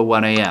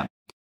 12:01 a.m.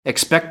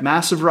 Expect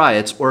massive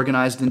riots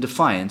organized in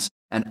defiance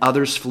and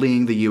others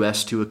fleeing the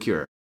U.S. to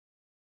occur.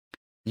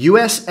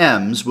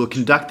 USMs will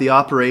conduct the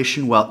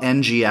operation while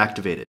NG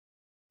activated.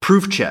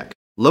 Proof check.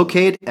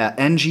 Locate a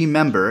NG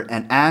member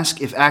and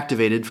ask if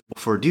activated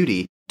for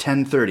duty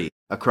 10:30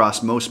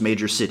 across most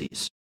major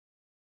cities.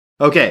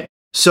 Okay,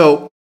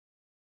 so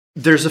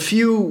there's a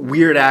few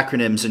weird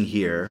acronyms in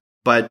here,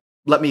 but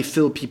let me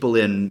fill people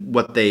in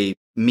what they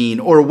mean,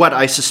 or what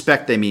I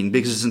suspect they mean,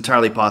 because it's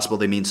entirely possible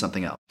they mean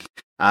something else.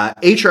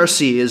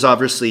 HRC is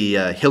obviously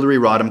Hillary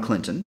Rodham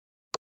Clinton.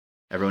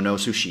 Everyone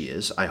knows who she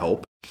is, I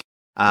hope.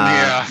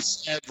 Yeah,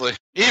 sadly.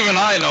 Even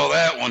I know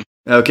that one.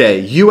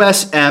 Okay,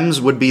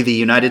 USMs would be the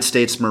United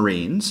States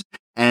Marines,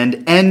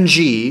 and NG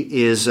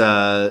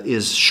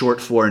is short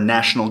for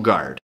National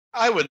Guard.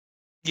 I would,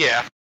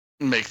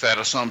 make that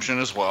assumption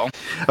as well.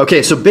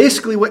 Okay, so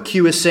basically what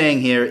Q is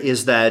saying here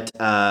is that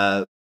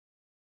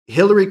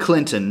Hillary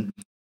Clinton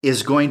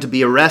is going to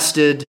be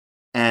arrested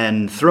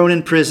and thrown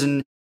in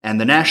prison, and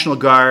the National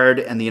Guard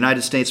and the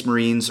United States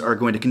Marines are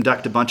going to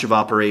conduct a bunch of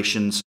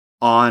operations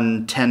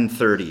on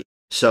 10:30.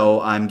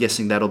 So I'm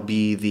guessing that'll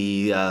be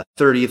the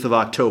 30th of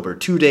October,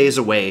 2 days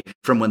away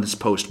from when this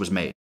post was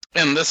made.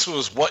 And this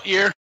was what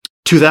year?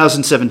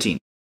 2017.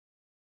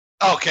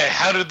 Okay,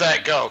 how did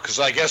that go? Because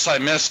I guess I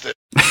missed it.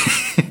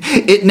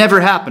 It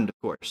never happened, of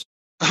course.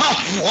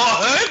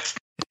 What?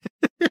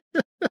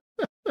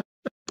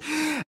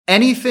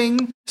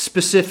 Anything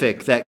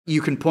specific that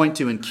you can point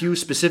to, and Q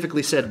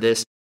specifically said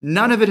this,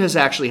 none of it has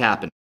actually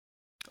happened.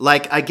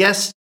 Like, I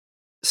guess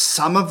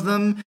some of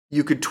them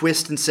you could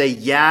twist and say,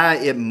 yeah,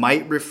 it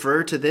might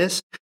refer to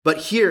this. But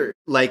here,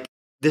 like,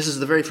 this is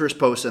the very first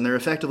post, and they're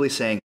effectively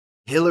saying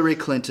Hillary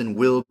Clinton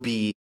will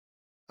be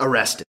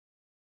arrested.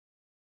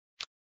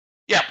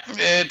 Yeah,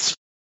 it's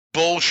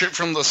bullshit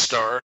from the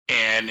start,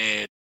 and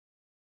it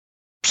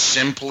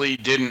simply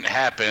didn't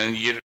happen.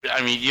 You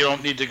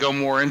don't need to go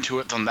more into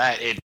it than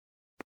that. It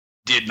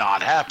did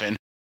not happen.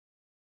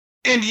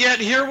 And yet,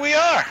 here we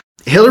are.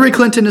 Hillary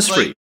Clinton is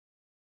free.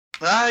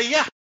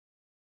 Yeah.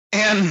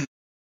 And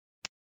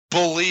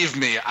believe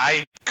me,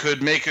 I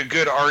could make a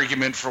good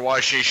argument for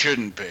why she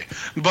shouldn't be.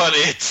 But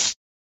it's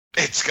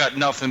got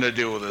nothing to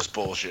do with this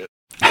bullshit.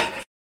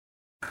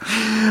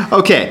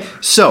 Okay,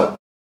 so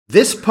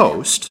this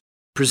post,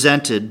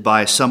 presented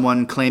by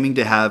someone claiming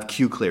to have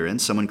Q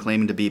clearance, someone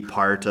claiming to be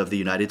part of the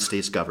United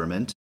States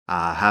government,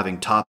 having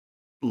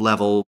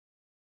top-level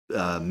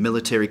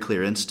military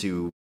clearance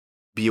to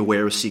be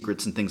aware of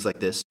secrets and things like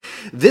this.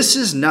 This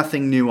is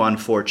nothing new on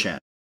 4chan.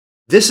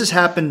 This has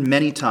happened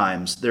many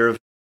times. There have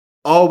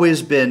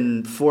always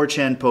been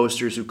 4chan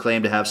posters who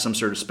claim to have some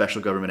sort of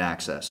special government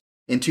access.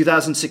 In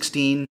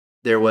 2016,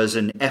 there was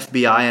an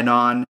FBI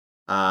anon,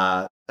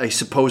 a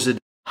supposed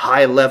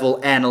high-level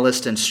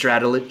analyst and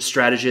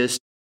strategist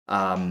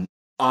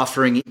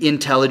offering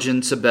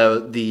intelligence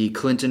about the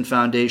Clinton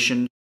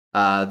Foundation.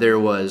 There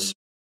was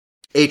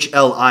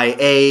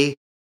HLIA,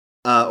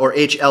 or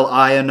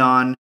HLI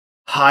anon,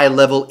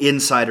 high-level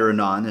insider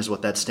anon is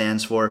what that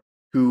stands for,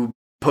 who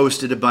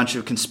posted a bunch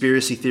of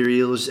conspiracy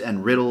theories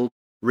and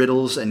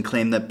riddles and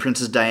claimed that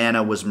Princess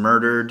Diana was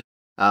murdered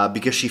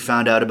because she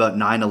found out about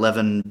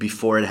 9/11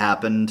 before it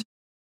happened.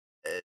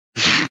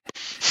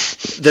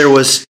 There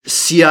was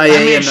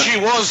CIA... she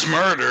was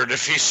murdered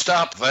if he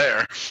stopped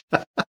there.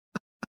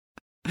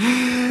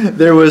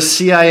 There was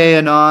CIA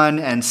anon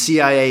and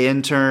CIA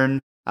intern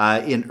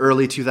in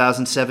early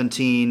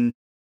 2017,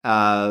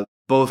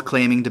 both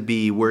claiming to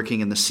be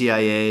working in the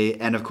CIA.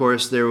 And of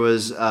course, there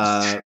was...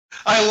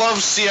 I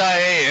love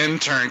CIA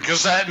intern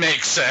because that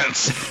makes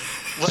sense.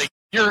 Like,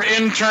 you're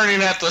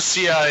interning at the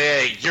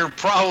CIA. You're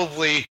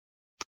probably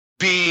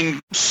being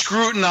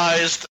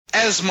scrutinized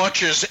as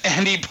much as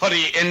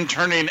anybody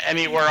interning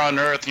anywhere on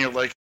Earth. And you're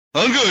like,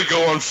 I'm going to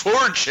go on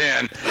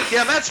 4chan.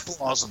 Yeah, that's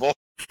plausible.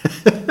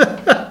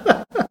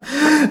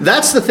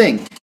 That's the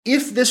thing.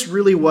 If this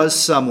really was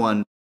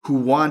someone who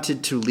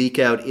wanted to leak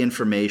out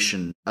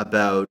information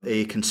about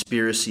a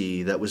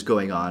conspiracy that was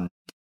going on,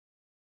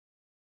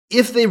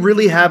 if they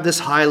really have this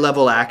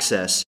high-level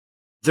access,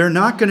 they're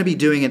not going to be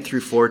doing it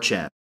through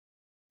 4chan.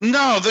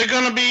 No, they're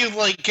going to be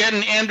like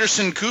getting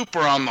Anderson Cooper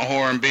on the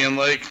horn being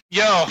like,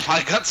 yo,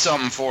 I got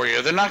something for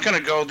you. They're not going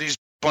to go these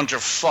bunch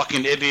of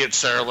fucking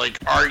idiots that are like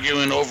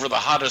arguing over the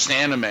hottest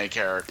anime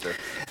character.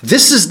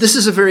 This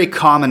is a very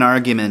common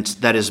argument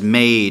that is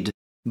made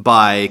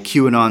by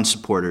QAnon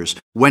supporters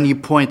when you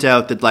point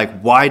out that,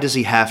 like, why does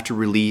he have to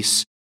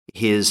release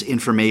his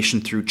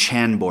information through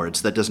Chan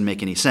boards? That doesn't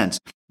make any sense.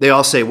 They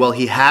all say, well,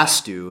 he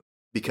has to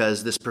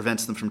because this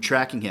prevents them from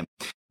tracking him.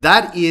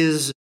 That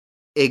is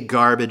a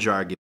garbage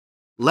argument.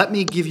 Let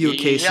me give you a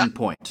case in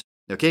point.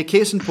 Okay,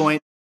 case in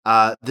point,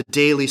 the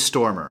Daily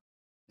Stormer,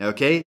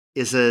 okay,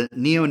 is a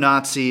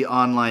neo-Nazi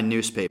online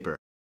newspaper.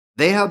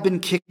 They have been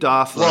kicked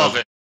off Love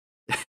it.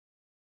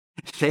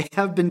 They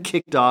have been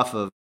kicked off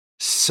of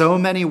so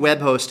many web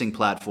hosting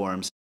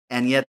platforms,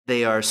 and yet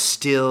they are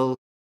still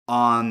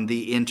on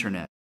the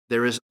internet.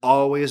 There is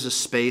always a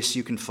space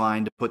you can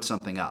find to put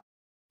something up.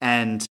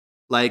 And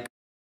like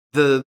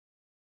the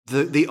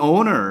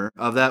owner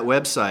of that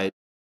website,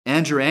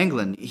 Andrew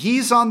Anglin,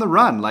 he's on the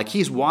run. Like,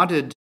 he's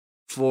wanted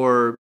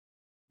to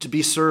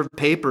be served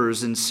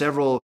papers in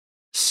several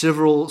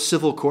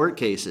civil court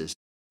cases.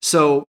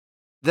 So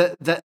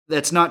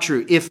that's not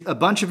true. If a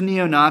bunch of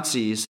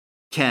neo-Nazis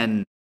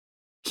can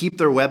keep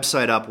their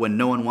website up when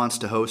no one wants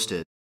to host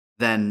it,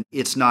 then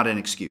it's not an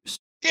excuse.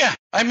 Yeah,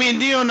 I mean,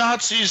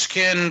 neo-Nazis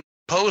can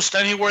post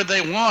anywhere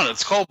they want.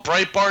 It's called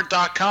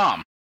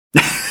Breitbart.com.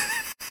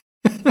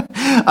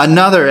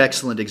 Another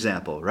excellent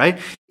example, right?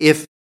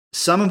 If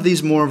some of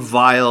these more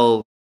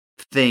vile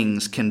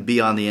things can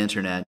be on the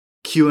internet,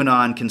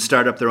 QAnon can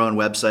start up their own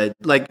website.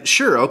 Like,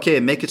 sure,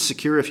 okay, make it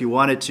secure if you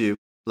wanted to,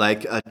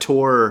 like a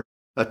Tor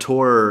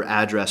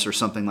address or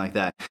something like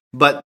that.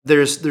 But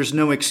there's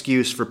no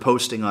excuse for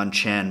posting on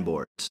Chan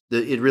boards.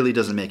 It really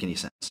doesn't make any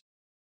sense.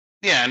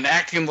 Yeah, and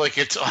acting like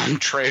it's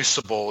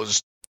untraceable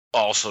is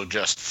also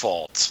just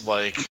false.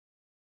 Like,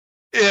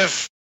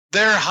 if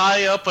they're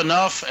high up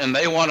enough and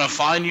they want to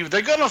find you,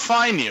 they're going to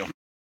find you.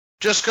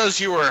 Just because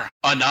you were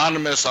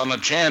anonymous on a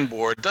Chan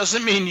board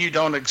doesn't mean you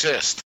don't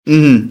exist.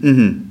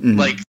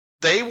 Like,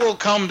 they will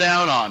come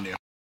down on you.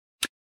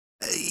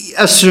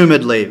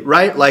 Assumedly,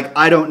 right? Like,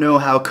 I don't know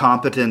how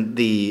competent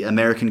the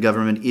American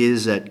government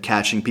is at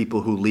catching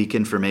people who leak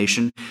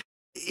information.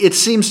 It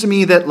seems to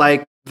me that,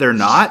 like, they're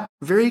not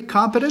very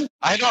competent.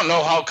 I don't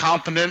know how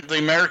competent the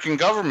American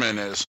government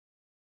is.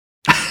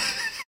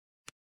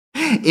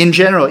 In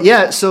general,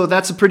 yeah, so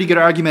that's a pretty good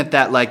argument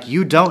that, like,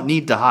 you don't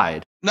need to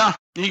hide. No,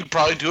 you can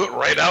probably do it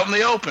right out in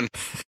the open.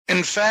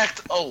 In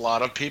fact, a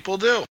lot of people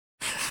do.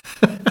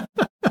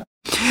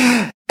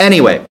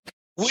 Anyway.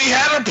 We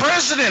had a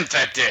president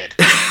that did.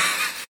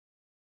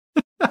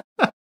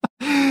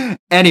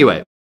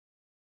 Anyway,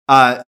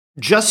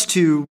 just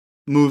to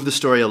move the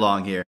story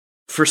along here,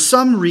 for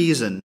some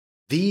reason,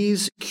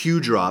 these Q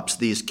drops,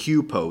 these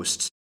Q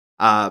posts,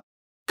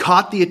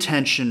 caught the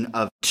attention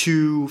of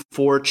two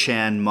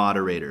 4chan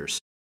moderators.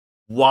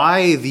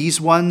 Why these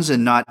ones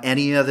and not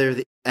any of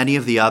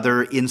the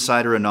other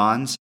insider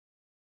anons?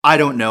 I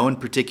don't know in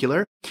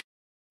particular.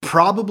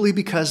 Probably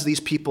because these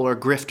people are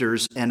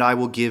grifters, and I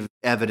will give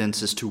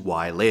evidence as to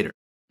why later.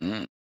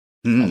 I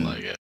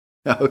like it.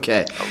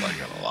 Okay. I like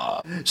it a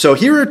lot. So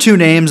here are two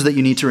names that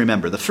you need to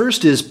remember. The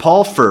first is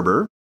Paul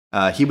Ferber.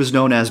 He was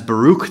known as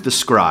Baruch the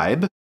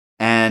Scribe.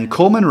 And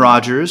Coleman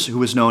Rogers, who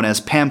was known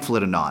as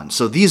Pamphlet Anon.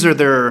 So these are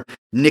their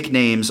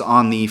nicknames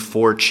on the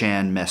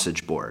 4chan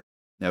message board.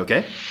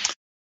 Okay?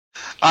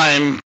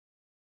 I'm,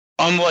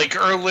 unlike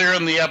earlier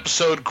in the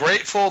episode,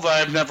 grateful that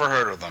I've never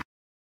heard of them.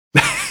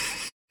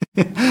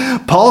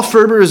 Paul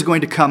Ferber is going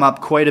to come up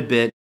quite a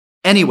bit.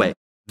 Anyway,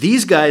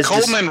 these guys...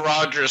 Coleman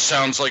Rogers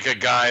sounds like a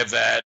guy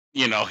that,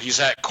 you know, he's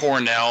at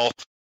Cornell.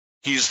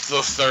 He's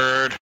the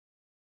third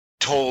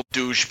total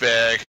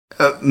douchebag.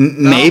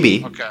 Maybe.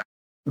 No? Okay.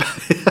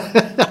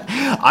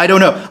 I don't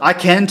know. I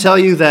can tell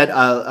you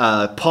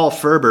that Paul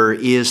Ferber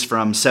is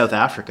from South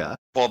Africa.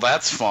 Well,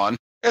 that's fun.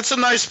 It's a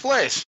nice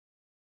place.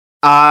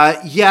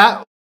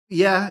 Yeah,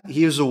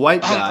 he was a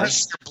white guy.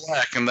 Unless you're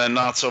black, and then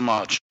not so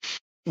much.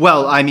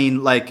 Well, I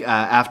mean, like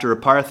after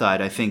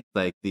apartheid, I think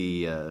like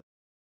the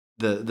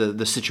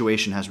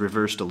situation has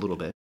reversed a little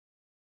bit.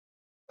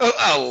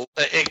 Oh,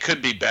 it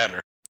could be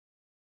better.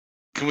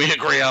 Can we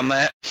agree on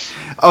that?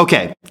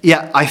 Okay.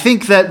 Yeah, I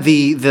think that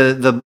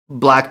the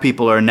black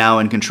people are now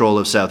in control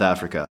of South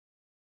Africa.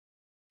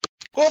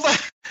 Well,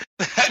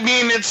 I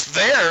mean, it's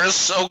theirs,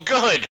 so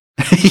good.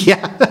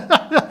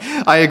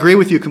 Yeah, I agree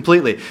with you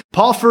completely.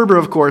 Paul Ferber,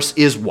 of course,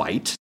 is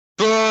white.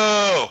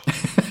 Boo!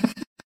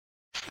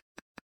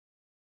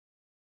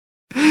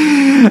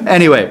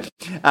 Anyway,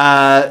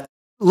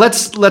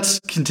 let's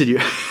continue.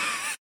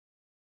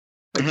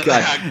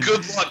 God.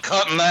 Good luck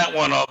cutting that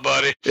one up,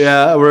 buddy.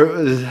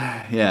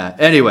 Yeah.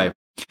 Anyway,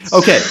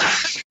 okay.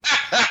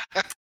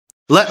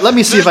 Let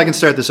me see if I can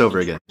start this over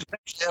again.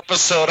 Next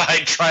episode, I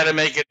try to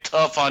make it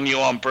tough on you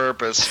on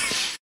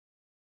purpose.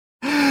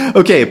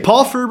 Okay,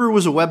 Paul Ferber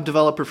was a web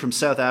developer from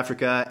South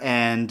Africa,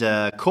 and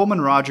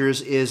Coleman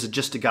Rogers is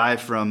just a guy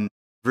from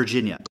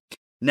Virginia.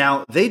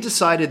 Now, they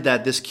decided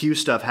that this Q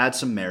stuff had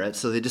some merit,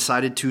 so they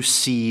decided to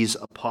seize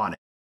upon it.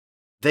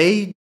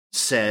 They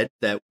said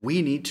that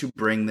we need to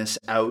bring this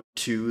out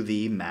to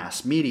the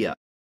mass media.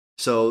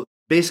 So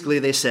basically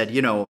they said,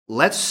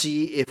 let's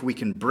see if we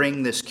can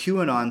bring this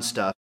QAnon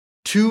stuff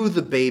to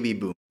the baby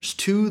boomers,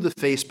 to the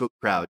Facebook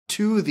crowd,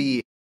 to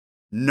the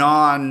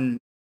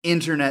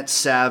non-internet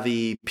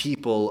savvy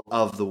people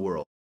of the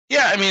world.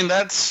 Yeah, I mean,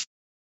 that's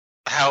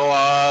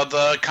how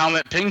the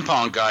Comet Ping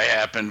Pong guy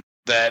happened.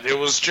 That it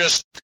was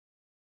just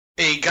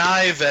a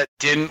guy that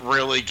didn't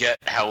really get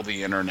how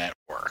the internet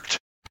worked.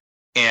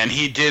 And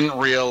he didn't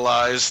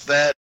realize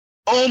that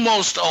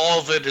almost all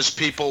of it is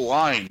people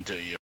lying to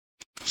you.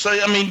 So,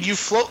 I mean, you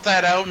float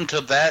that out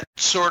into that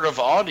sort of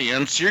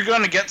audience, you're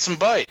going to get some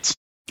bites.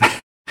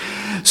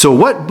 So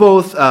what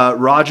both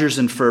Rogers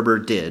and Ferber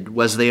did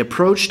was they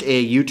approached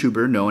a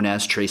YouTuber known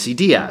as Tracy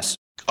Diaz.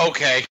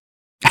 Okay.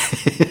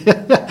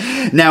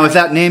 Now, if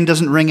that name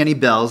doesn't ring any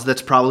bells,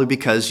 that's probably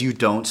because you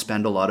don't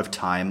spend a lot of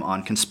time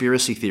on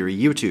conspiracy theory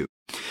YouTube.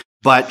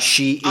 But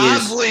she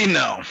is... Oddly,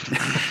 no.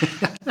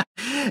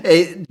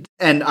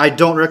 And I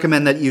don't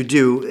recommend that you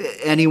do.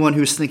 Anyone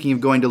who's thinking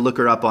of going to look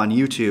her up on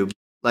YouTube,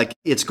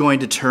 it's going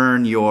to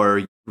turn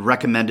your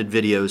recommended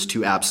videos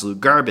to absolute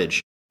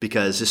garbage.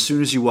 Because as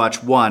soon as you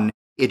watch one,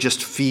 it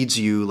just feeds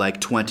you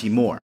 20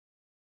 more.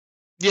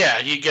 Yeah,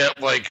 you get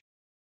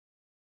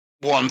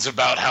ones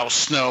about how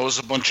Snow's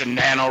a bunch of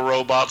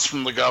nanorobots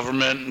from the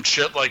government and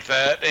shit like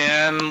that,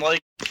 and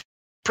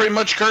pretty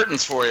much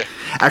curtains for you.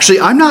 Actually,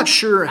 I'm not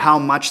sure how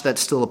much that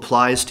still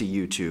applies to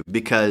YouTube,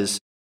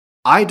 because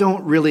I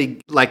don't really,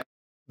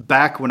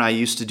 back when I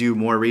used to do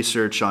more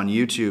research on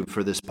YouTube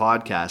for this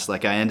podcast,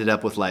 I ended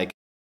up with 1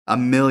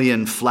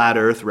 million flat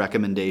earth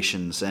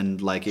recommendations,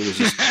 and it was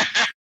just,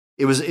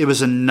 it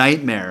was a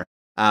nightmare.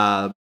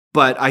 But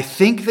I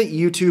think that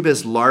YouTube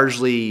has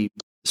largely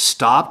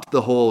stopped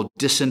the whole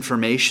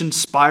disinformation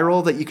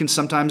spiral that you can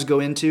sometimes go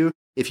into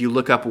if you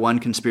look up one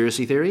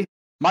conspiracy theory.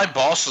 My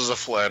boss is a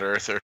flat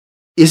earther.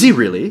 Is he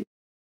really?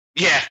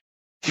 Yeah.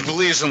 He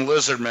believes in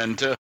lizard men,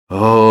 too.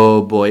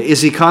 Oh, boy.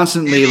 Is he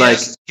constantly,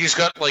 He's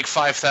got,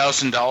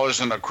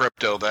 $5,000 in a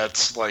crypto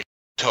that's,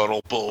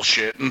 total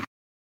bullshit and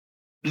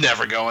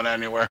never going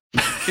anywhere.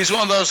 He's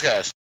one of those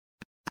guys.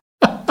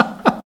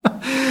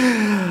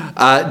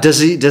 Does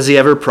he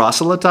ever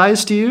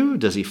proselytize to you?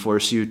 Does he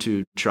force you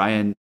to try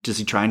and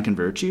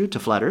convert you to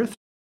flat Earth?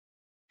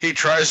 He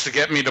tries to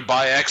get me to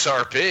buy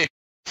XRP.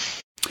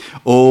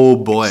 Oh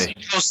boy!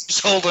 He's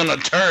holding a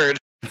turd.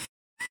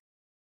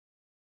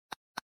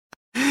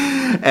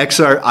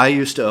 I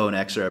used to own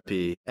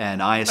XRP,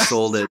 and I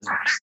sold it.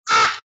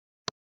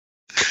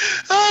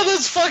 Oh,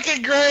 that's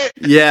fucking great.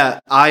 Yeah,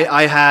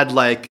 I had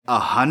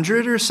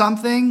 100 or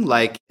something.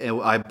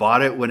 I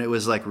bought it when it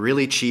was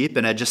really cheap,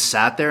 and I just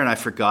sat there and I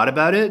forgot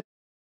about it.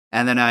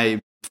 And then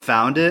I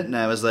found it and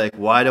I was like,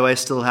 why do I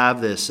still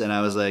have this? And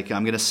I was like,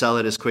 I'm going to sell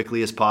it as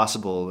quickly as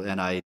possible.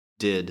 And I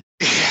did.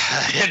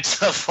 Yeah,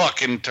 it's a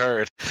fucking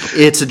turd.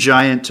 It's a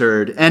giant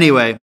turd.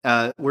 Anyway,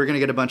 we're going to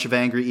get a bunch of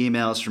angry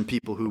emails from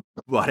people who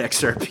bought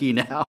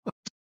XRP now.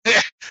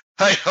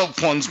 I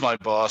hope one's my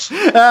boss.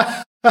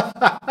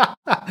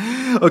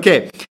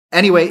 Okay.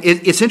 Anyway,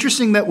 it's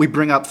interesting that we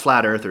bring up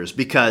flat earthers,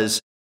 because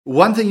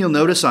one thing you'll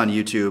notice on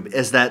YouTube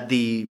is that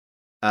the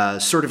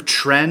sort of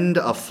trend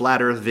of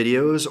flat earth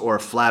videos or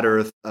flat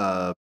earth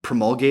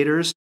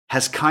promulgators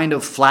has kind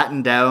of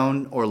flattened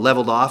down or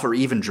leveled off or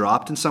even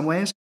dropped in some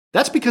ways.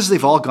 That's because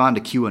they've all gone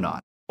to QAnon.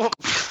 Well,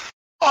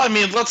 I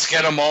mean, let's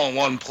get them all in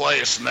one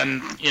place, and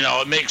then,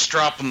 it makes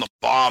dropping the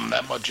bomb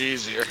that much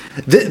easier.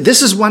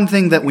 This is one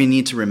thing that we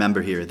need to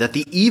remember here, that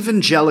the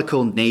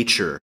evangelical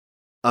nature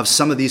of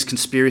some of these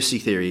conspiracy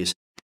theories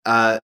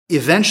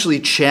eventually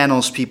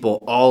channels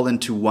people all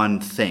into one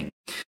thing.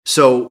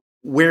 So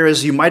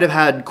whereas you might have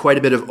had quite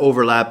a bit of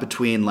overlap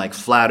between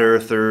flat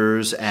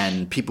earthers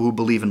and people who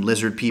believe in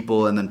lizard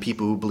people and then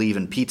people who believe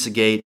in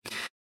Pizzagate,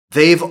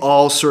 they've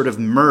all sort of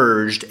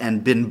merged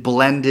and been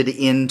blended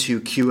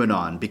into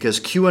QAnon, because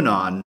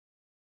QAnon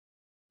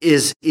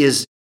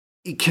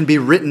it can be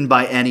written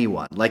by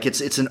anyone.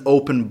 It's an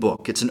open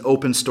book. It's an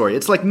open story.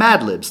 It's like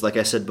Mad Libs, like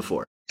I said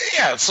before.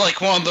 Yeah, it's like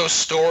one of those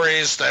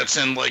stories that's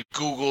in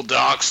Google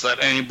Docs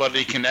that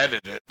anybody can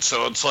edit it.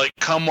 So it's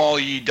come all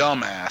ye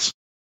dumbass.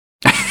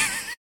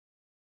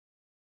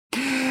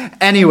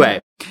 Anyway,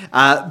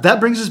 that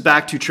brings us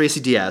back to Tracy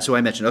Diaz, who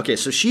I mentioned. Okay,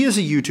 so she is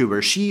a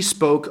YouTuber. She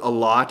spoke a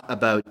lot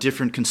about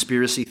different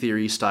conspiracy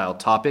theory style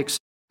topics.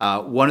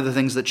 One of the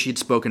things that she'd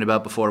spoken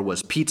about before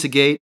was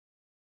Pizzagate.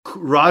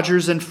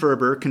 Rogers and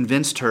Ferber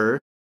convinced her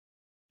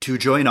to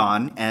join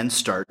on and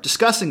start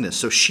discussing this.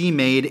 So she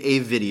made a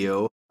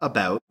video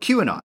about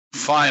QAnon.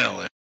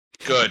 Finally.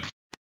 Good.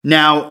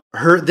 Now,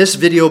 this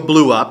video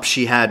blew up.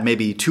 She had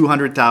maybe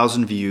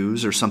 200,000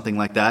 views or something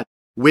like that,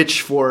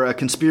 which for a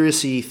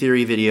conspiracy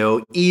theory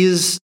video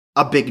is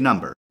a big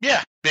number.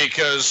 Yeah,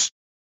 because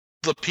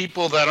the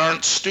people that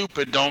aren't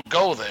stupid don't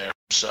go there.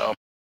 So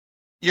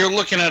you're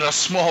looking at a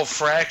small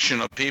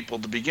fraction of people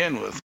to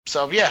begin with.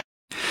 So yeah.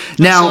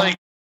 Now,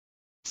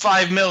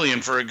 $5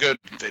 million for a good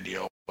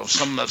video of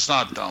something that's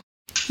not dumb.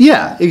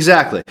 Yeah,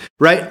 exactly.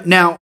 Right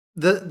now,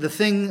 the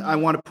thing I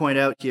want to point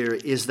out here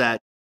is that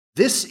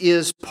this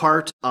is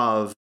part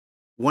of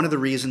one of the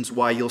reasons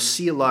why you'll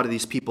see a lot of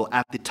these people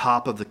at the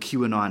top of the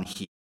QAnon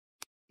heap,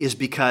 is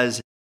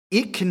because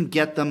it can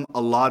get them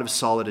a lot of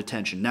solid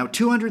attention. Now,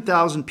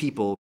 200,000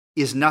 people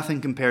is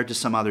nothing compared to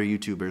some other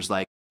YouTubers.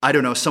 Like, I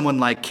don't know, someone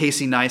like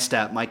Casey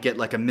Neistat might get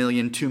like 1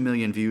 million, 2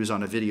 million views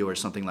on a video or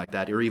something like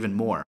that, or even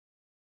more.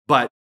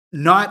 But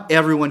not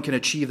everyone can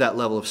achieve that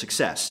level of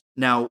success.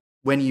 Now,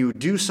 when you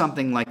do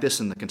something like this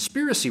in the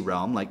conspiracy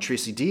realm, like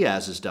Tracy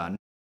Diaz has done,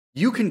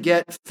 you can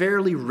get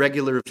fairly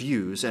regular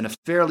views and a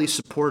fairly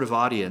supportive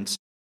audience,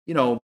 you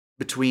know,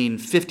 between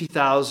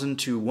 50,000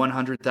 to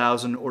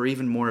 100,000 or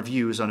even more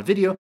views on a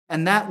video,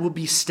 and that will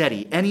be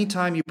steady.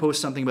 Anytime you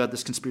post something about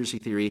this conspiracy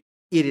theory,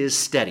 it is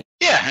steady.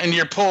 Yeah, and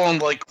you're pulling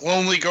like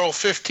Lonely Girl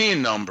 15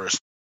 numbers.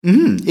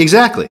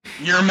 Exactly.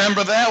 You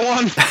remember that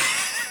one?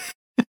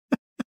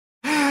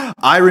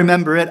 I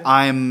remember it.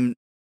 I'm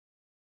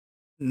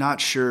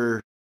not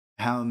sure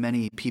how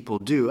many people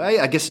do.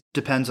 I guess it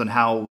depends on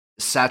how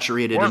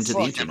saturated We're into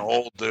the internet.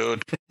 Old,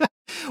 dude.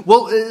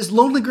 Well, is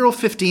Lonely Girl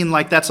 15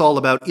 like that's all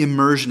about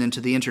immersion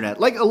into the internet?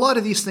 Like a lot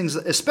of these things,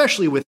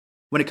 especially when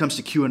it comes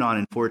to QAnon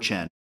and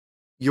 4chan,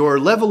 your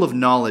level of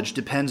knowledge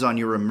depends on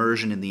your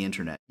immersion in the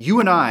internet. You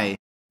and I,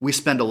 we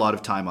spend a lot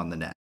of time on the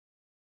net.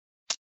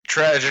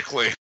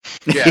 Tragically,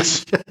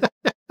 yes.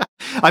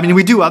 I mean,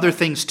 we do other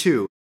things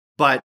too,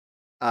 but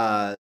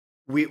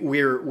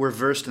we're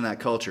versed in that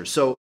culture.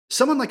 So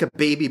someone like a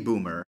baby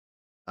boomer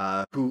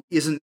who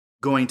isn't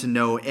going to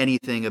know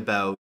anything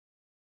about,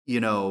 you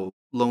know,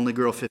 Lonely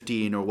Girl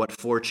 15 or what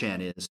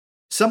 4chan is,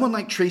 someone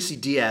like Tracy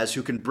Diaz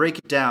who can break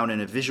it down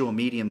in a visual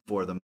medium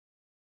for them,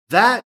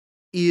 that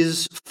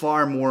is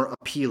far more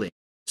appealing.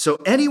 So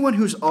anyone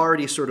who's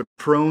already sort of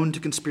prone to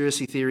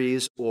conspiracy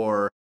theories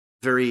or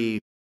very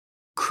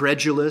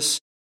credulous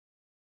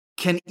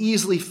can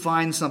easily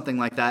find something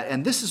like that,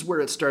 and this is where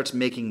it starts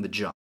making the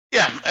jump.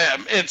 Yeah,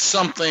 it's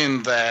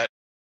something that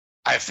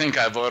I think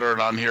I've uttered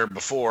on here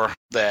before,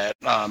 that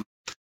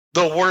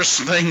the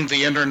worst thing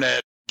the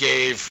internet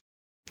gave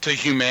to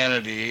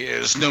humanity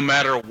is no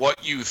matter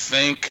what you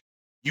think,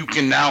 you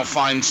can now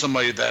find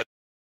somebody that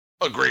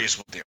agrees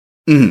with you.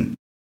 Mm-hmm.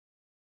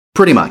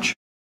 Pretty much.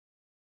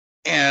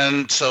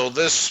 And so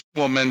this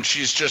woman,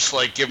 she's just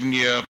like giving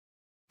you,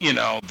 you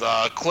know,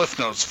 the Cliff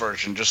Notes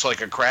version, just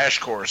like a crash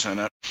course in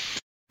it.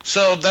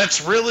 So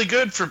that's really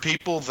good for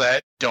people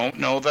that don't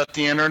know that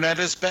the internet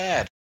is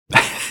bad.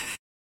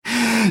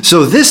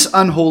 So this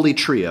unholy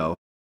trio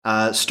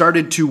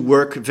started to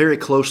work very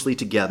closely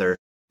together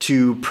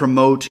to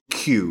promote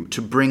Q,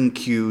 to bring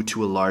Q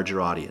to a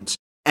larger audience.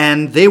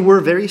 And they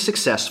were very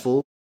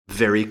successful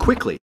very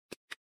quickly.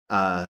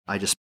 I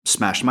just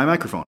smashed my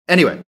microphone.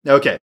 Anyway,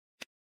 okay.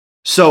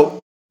 So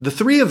the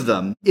three of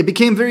them, it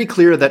became very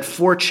clear that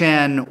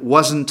 4chan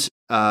wasn't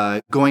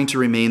going to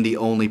remain the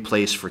only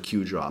place for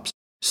Q drops.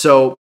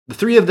 So the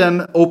three of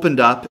them opened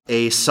up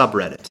a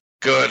subreddit.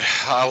 Good.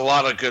 A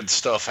lot of good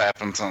stuff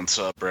happens on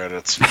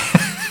subreddits.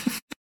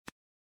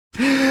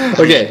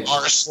 Okay.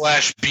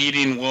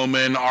 r/beating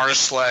woman,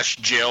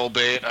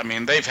 r/jailbait. I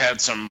mean, they've had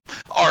some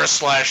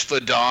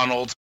r/the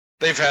Donald.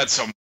 They've had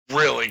some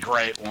really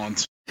great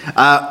ones.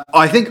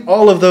 I think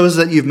all of those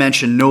that you've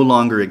mentioned no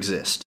longer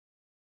exist.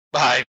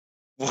 I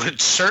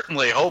would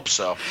certainly hope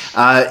so.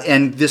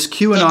 And this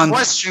QAnon... The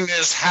question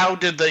is, how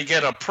did they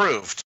get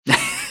approved?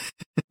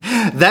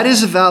 That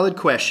is a valid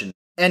question.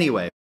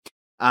 Anyway,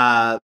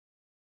 they're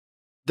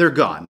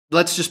gone.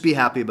 Let's just be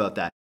happy about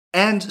that.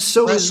 And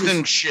so is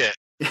this... shit.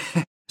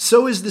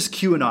 So is this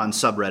QAnon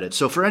subreddit.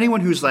 So for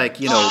anyone who's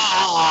like, you know...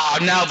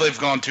 now they've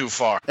gone too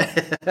far.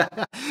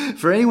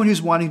 For anyone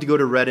who's wanting to go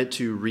to Reddit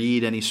to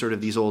read any sort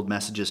of these old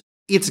messages,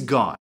 it's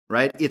gone,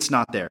 right? It's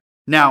not there.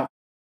 Now,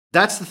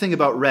 that's the thing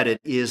about Reddit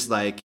is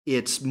like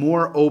it's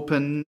more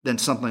open than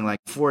something like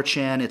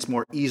 4chan. It's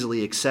more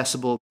easily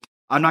accessible.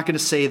 I'm not going to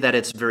say that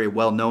it's very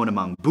well known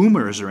among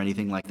boomers or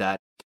anything like that,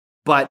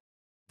 but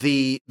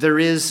there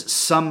is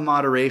some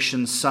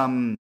moderation,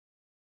 some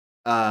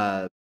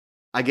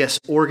I guess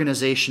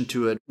organization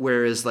to it,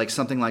 whereas like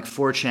something like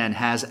 4chan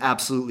has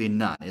absolutely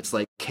none. It's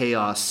like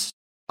chaos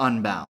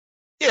unbound.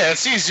 Yeah,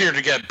 it's easier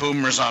to get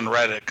boomers on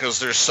Reddit because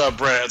there's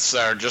subreddits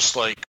that are just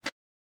like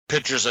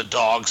pictures of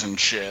dogs and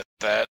shit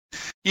that,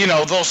 you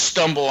know, they'll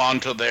stumble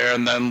onto there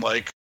and then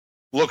like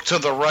look to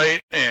the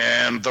right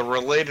and the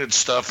related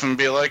stuff and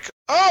be like,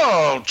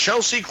 oh,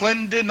 Chelsea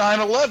Clinton did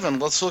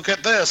 9/11. Let's look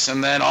at this.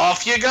 And then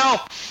off you go.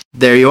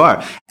 There you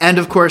are. And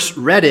of course,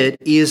 Reddit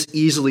is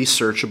easily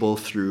searchable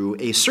through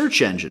a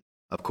search engine,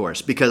 of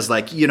course, because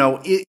like, you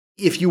know,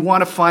 if you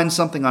want to find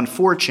something on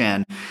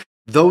 4chan,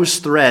 those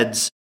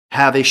threads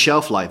have a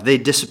shelf life. They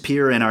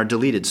disappear and are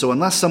deleted. So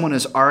unless someone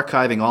is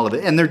archiving all of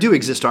it, and there do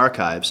exist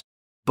archives,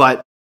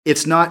 but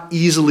it's not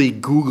easily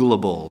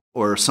Googleable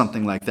or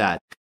something like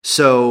that.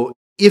 So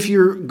if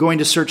you're going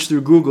to search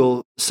through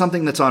Google,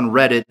 something that's on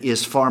Reddit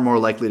is far more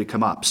likely to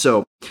come up.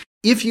 So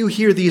if you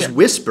hear these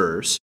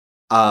whispers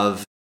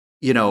of,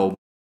 you know,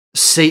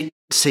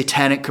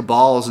 satanic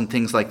cabals and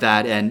things like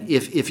that. And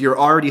if you're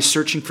already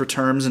searching for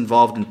terms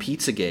involved in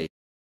Pizzagate,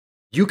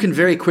 you can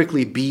very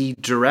quickly be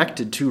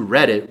directed to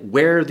Reddit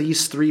where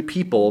these three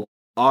people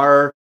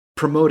are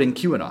promoting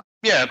QAnon.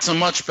 Yeah, it's a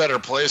much better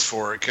place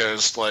for it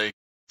because, like,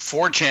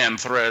 4chan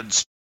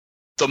threads,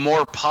 the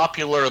more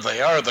popular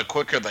they are, the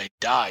quicker they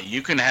die.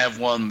 You can have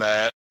one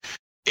that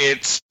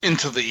it's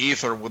into the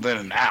ether within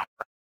an hour,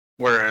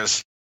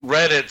 whereas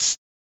Reddit's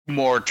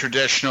more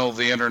traditional,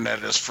 the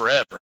internet is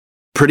forever.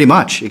 Pretty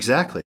much,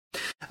 exactly.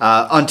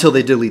 Until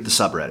they delete the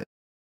subreddit.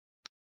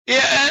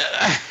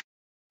 Yeah,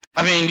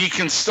 I mean, you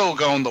can still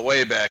go in the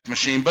Wayback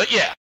Machine, but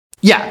yeah.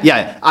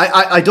 Yeah.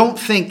 I don't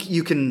think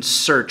you can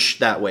search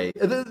that way.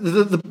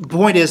 The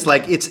point is,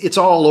 like, it's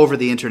all over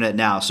the internet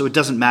now, so it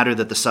doesn't matter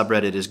that the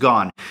subreddit is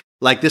gone.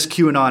 Like, this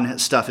QAnon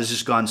stuff has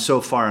just gone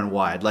so far and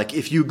wide. Like,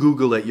 if you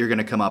Google it, you're going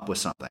to come up with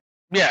something.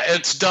 Yeah,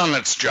 it's done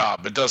its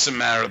job. It doesn't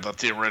matter that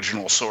the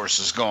original source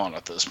is gone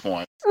at this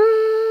point.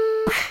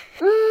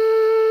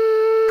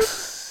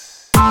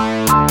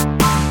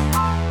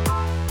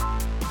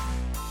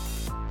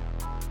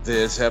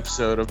 This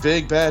episode of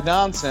Big Bad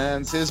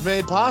Nonsense is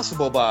made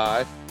possible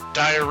by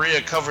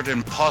diarrhea covered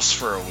in pus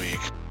for a week.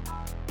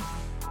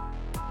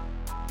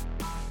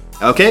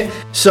 Okay,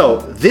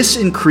 so this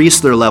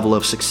increased their level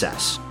of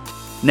success.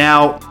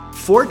 Now,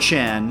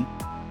 4chan,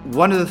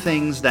 one of the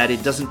things that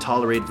it doesn't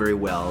tolerate very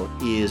well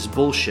is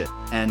bullshit,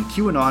 and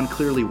QAnon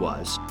clearly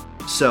was.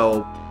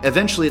 So,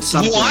 eventually at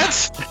some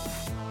point...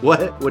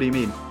 What? What do you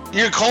mean?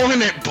 You're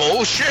calling it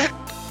bullshit?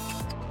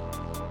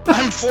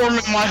 I'm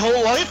forming my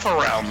whole life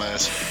around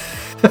this.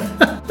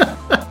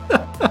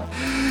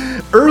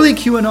 Early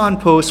QAnon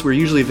posts were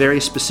usually very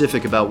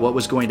specific about what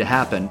was going to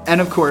happen,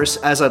 and of course,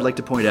 as I'd like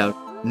to point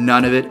out,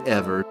 none of it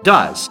ever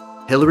does.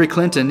 Hillary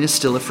Clinton is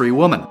still a free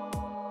woman.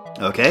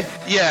 Okay?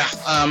 Yeah,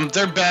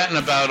 they're batting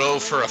about 0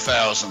 for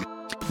 1,000.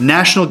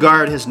 National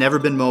Guard has never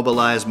been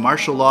mobilized,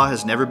 martial law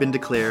has never been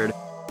declared,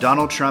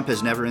 Donald Trump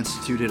has never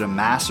instituted a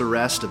mass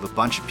arrest of a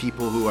bunch of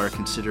people who are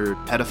considered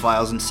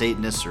pedophiles and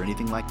Satanists or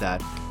anything like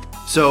that.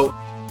 So,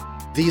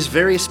 these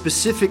very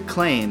specific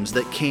claims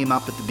that came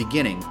up at the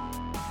beginning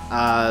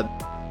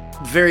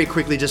very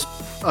quickly just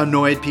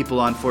annoyed people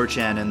on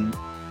 4chan, and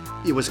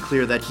it was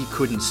clear that he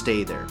couldn't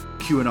stay there.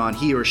 QAnon,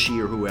 he or she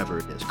or whoever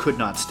it is, could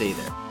not stay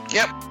there.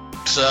 Yep.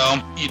 So,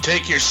 you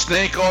take your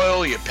snake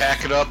oil, you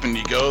pack it up, and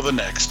you go to the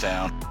next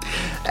town.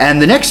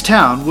 And the next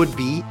town would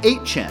be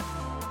 8chan.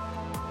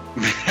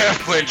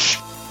 Which,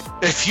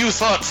 if you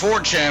thought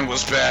 4chan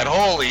was bad,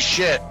 holy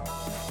shit.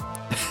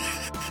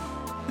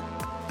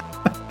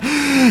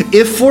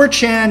 If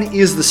 4chan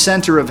is the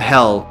center of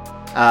hell,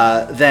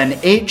 then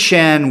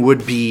 8chan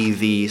would be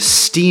the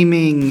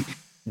steaming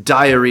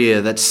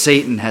diarrhea that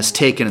Satan has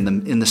taken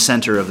in the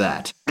center of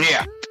that.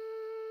 Yeah.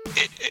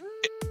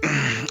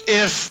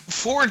 If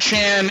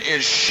 4chan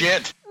is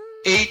shit,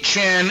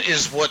 8chan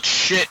is what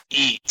shit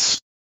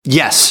eats.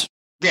 Yes.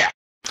 Yeah.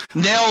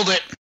 Nailed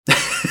it.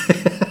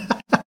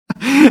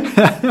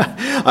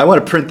 I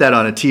want to print that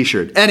on a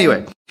t-shirt.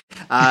 Anyway.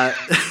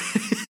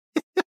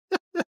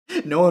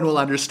 No one will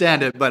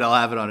understand it, but I'll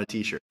have it on a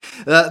t-shirt.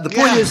 The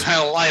point is...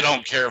 Hell, I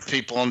don't care if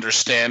people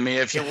understand me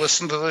if you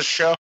listen to this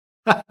show.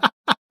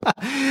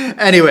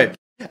 Anyway,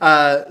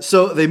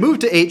 so they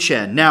moved to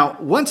 8chan. Now,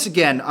 once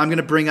again, I'm going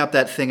to bring up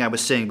that thing I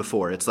was saying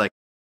before. It's like,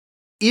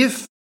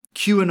 if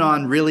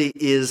QAnon really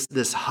is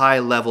this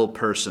high-level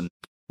person,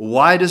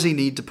 why does he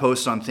need to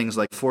post on things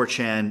like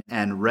 4chan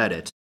and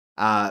Reddit?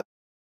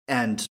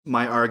 And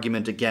my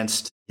argument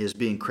against his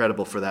being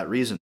credible for that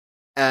reason.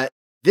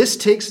 This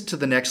takes it to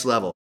the next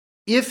level.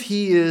 If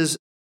he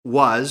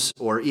was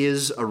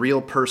a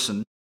real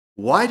person,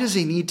 why does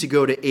he need to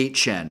go to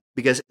 8chan?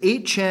 Because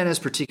 8chan is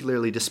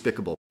particularly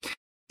despicable.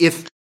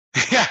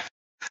 Yeah,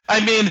 I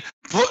mean,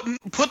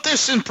 put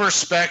this in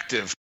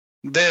perspective.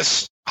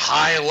 This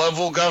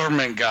high-level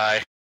government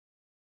guy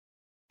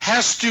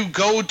has to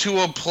go to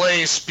a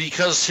place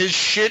because his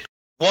shit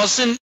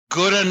wasn't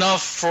good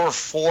enough for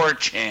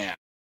 4chan.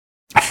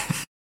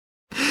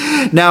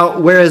 Now,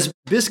 whereas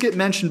Biscuit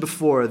mentioned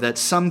before that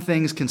some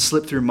things can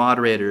slip through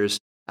moderators,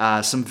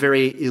 some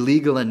very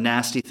illegal and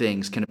nasty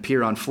things can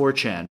appear on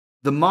 4chan,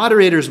 the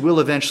moderators will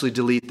eventually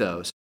delete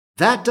those.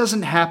 That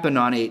doesn't happen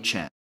on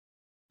 8chan.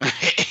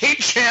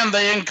 8chan,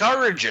 they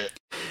encourage it.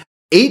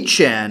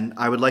 8chan,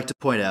 I would like to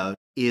point out,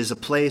 is a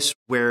place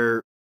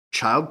where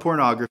child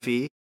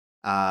pornography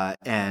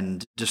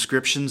and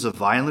descriptions of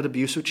violent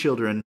abuse of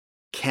children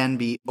can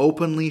be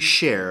openly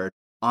shared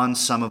on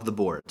some of the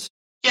boards.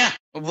 Yeah,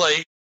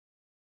 like,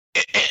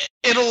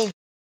 it'll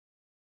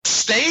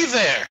stay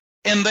there.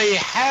 And they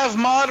have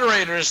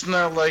moderators, and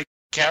they're like,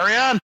 carry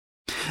on.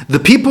 The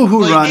people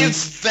who run...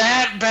 It's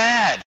that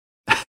bad.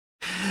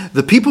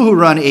 The people who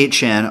run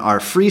 8chan are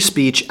free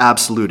speech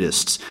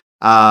absolutists,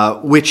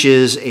 which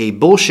is a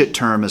bullshit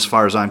term as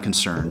far as I'm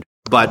concerned.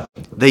 But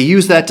they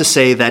use that to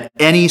say that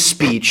any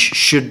speech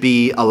should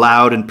be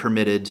allowed and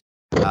permitted,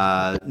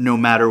 no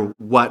matter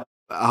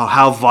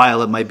how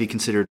vile it might be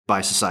considered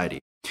by society.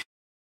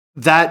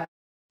 That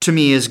to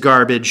me is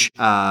garbage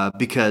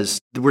because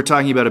we're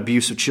talking about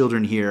abuse of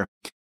children here.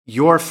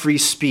 Your free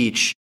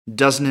speech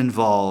doesn't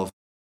involve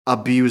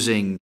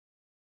abusing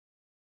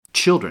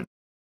children.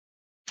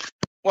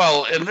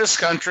 Well, in this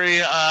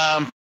country,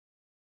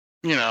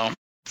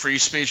 free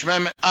speech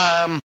amendment,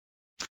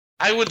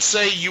 I would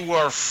say you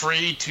are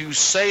free to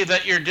say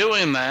that you're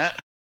doing that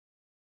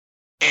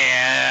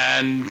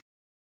and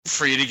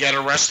free to get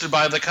arrested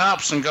by the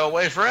cops and go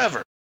away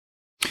forever.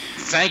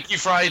 Thank you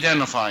for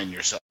identifying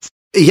yourself.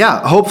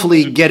 Yeah,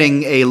 hopefully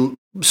getting a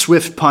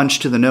swift punch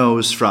to the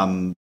nose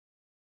from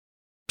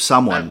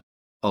someone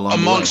along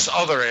amongst the way.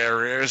 Other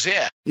areas,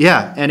 yeah.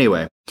 Yeah,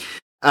 anyway.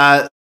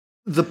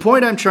 The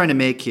point I'm trying to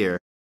make here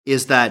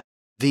is that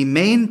the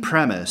main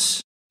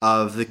premise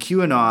of the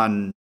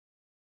QAnon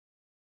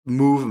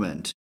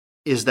movement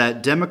is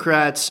that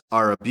Democrats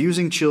are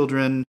abusing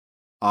children,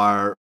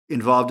 are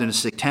involved in a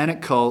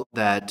satanic cult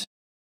that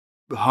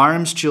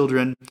harms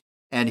children,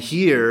 and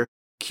here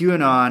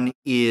QAnon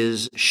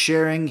is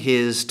sharing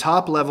his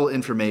top-level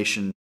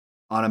information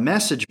on a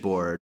message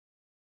board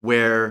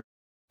where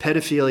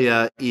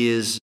pedophilia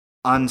is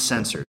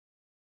uncensored.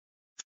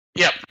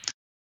 Yep.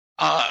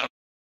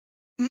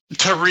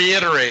 To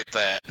reiterate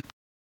that,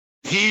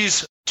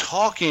 he's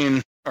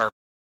talking,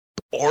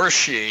 or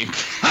she,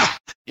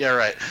 yeah,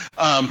 right,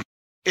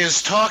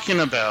 is talking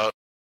about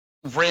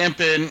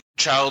rampant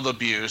child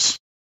abuse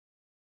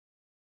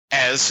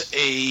as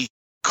a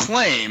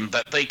claim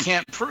that they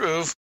can't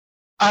prove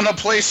on a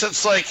place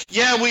that's like,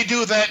 yeah, we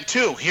do that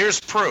too. Here's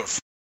proof.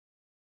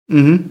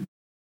 Mm-hmm.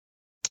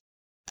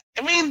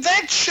 I mean,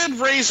 that should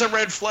raise a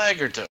red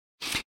flag or two.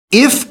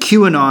 If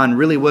QAnon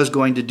really was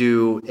going to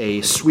do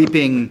a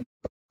sweeping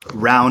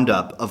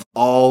roundup of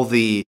all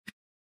the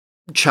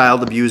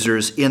child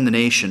abusers in the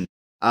nation,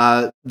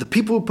 the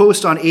people who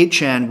post on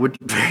 8chan would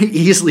very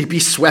easily be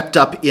swept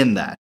up in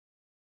that.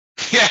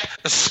 Yeah,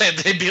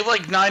 they'd be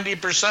like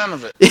 90%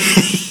 of it.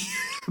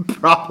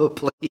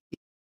 Probably.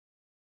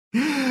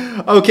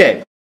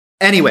 Okay.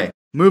 Anyway,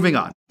 moving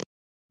on.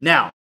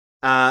 Now,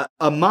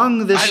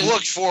 among this... I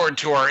look forward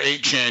to our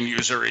 8chan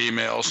user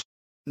emails.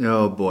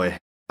 Oh, boy.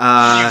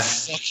 You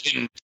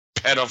fucking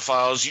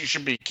pedophiles, you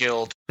should be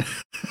killed.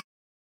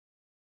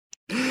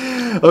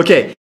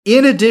 Okay,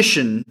 in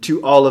addition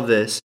to all of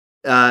this,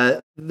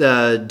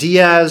 the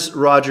Diaz,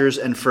 Rogers,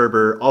 and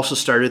Ferber also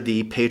started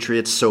the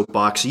Patriots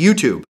Soapbox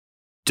YouTube.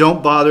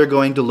 Don't bother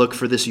going to look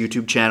for this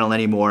YouTube channel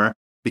anymore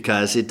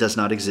because it does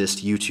not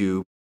exist.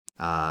 YouTube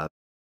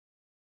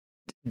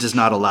does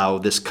not allow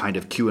this kind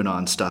of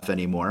QAnon stuff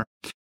anymore.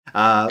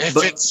 If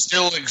it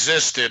still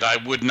existed, I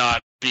would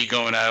not be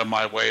going out of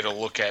my way to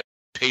look at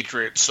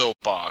Patriot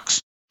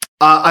Soapbox.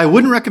 I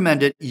wouldn't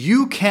recommend it.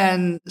 You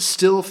can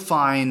still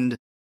find,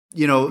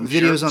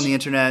 videos on the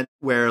internet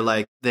where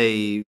like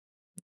they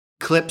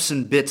clips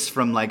and bits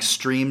from like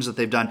streams that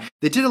they've done.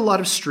 They did a lot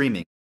of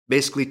streaming,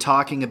 basically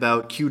talking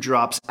about Q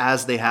drops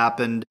as they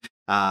happened,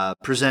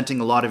 presenting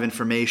a lot of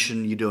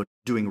information,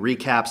 doing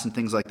recaps and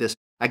things like this.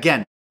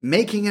 Again,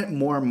 making it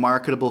more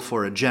marketable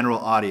for a general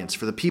audience,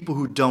 for the people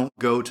who don't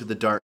go to the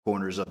dark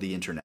corners of the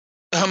internet.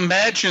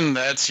 Imagine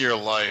that's your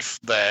life,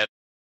 that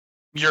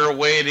you're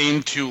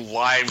waiting to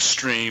live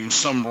stream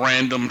some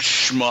random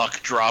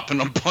schmuck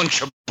dropping a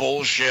bunch of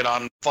bullshit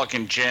on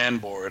fucking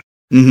Janboard.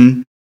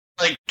 Mm-hmm.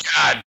 Like,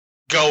 God,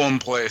 going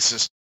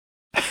places.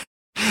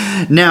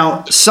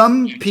 Now,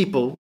 some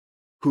people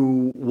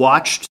who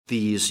watched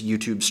these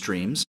YouTube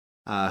streams,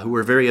 who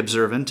were very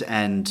observant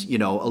and,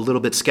 a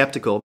little bit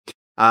skeptical,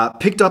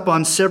 picked up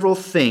on several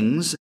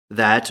things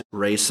that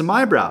raised some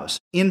eyebrows.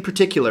 In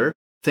particular,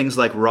 things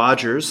like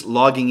Rogers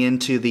logging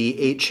into the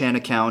 8chan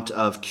account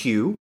of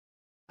Q,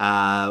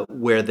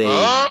 where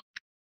they...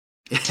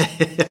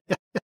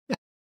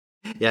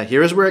 Yeah,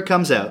 here's where it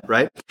comes out,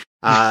 right?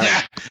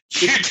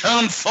 You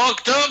done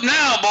fucked up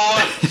now,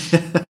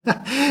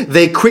 boy!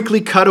 They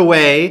quickly cut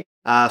away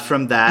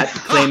from that,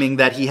 claiming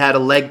that he had a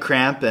leg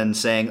cramp and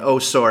saying, oh,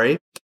 sorry.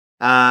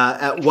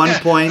 At one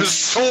point...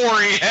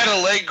 Sorry, had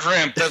a leg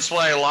cramp. That's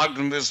why I logged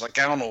in this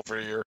account over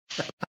here.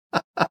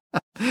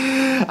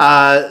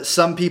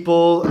 Some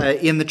people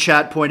in the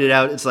chat pointed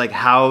out, it's like,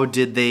 how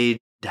did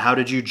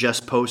you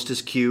just post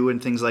as Q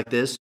and things like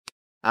this?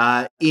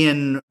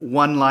 In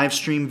one live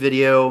stream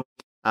video,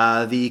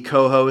 the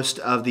co-host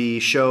of the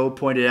show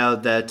pointed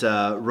out that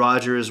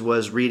Rogers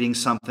was reading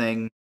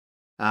something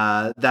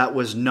that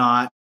was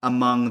not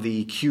among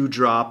the Q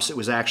drops. It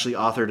was actually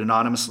authored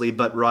anonymously,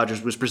 but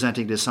Rogers was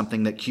presenting it as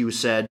something that Q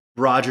said.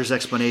 Rogers'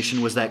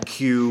 explanation was that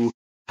Q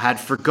had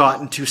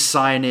forgotten to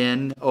sign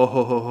in. Oh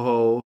ho ho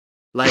ho!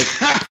 Like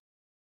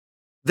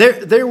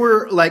there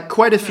were like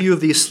quite a few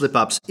of these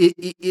slip-ups.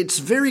 It's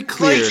very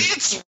clear. Like,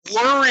 it's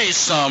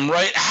worrisome,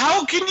 right?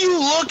 How can you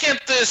look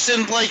at this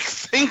and like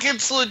think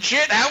it's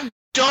legit? How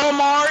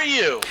dumb are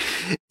you?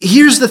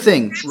 Here's the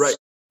thing, it's right?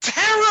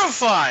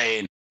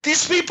 Terrifying.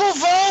 These people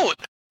vote.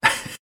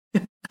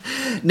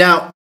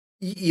 Now,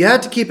 you have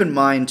to keep in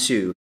mind,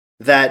 too,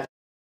 that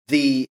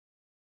the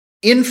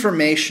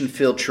information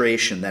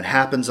filtration that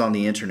happens on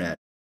the internet.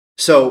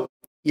 So,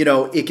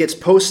 it gets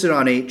posted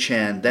on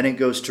 8chan, then it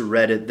goes to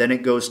Reddit, then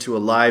it goes to a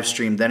live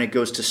stream, then it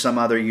goes to some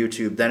other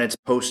YouTube, then it's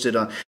posted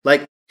on,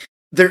 like,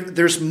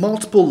 there's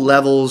multiple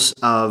levels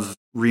of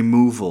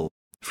removal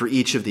for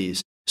each of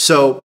these.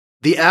 So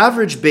the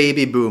average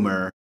baby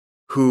boomer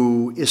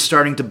who is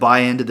starting to buy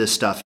into this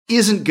stuff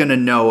isn't going to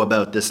know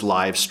about this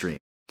live stream.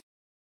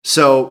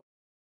 So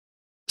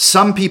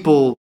some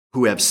people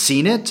who have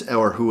seen it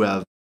or who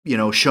have,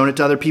 shown it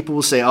to other people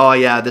will say, oh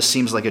yeah, this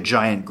seems like a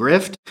giant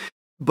grift.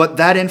 But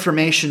that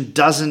information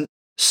doesn't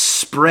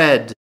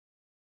spread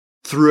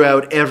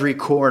throughout every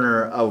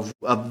corner of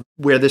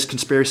where this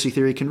conspiracy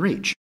theory can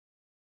reach.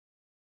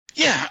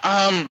 Yeah,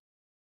 I'm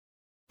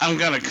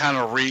going to kind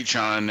of reach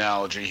on an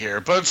analogy here,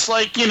 but it's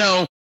like,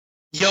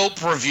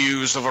 Yelp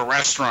reviews of a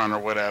restaurant or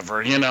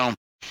whatever,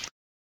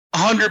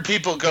 100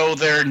 people go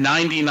there,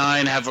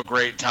 99 have a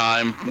great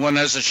time, one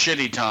has a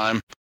shitty time.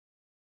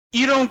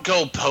 You don't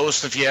go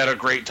post if you had a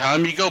great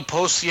time, you go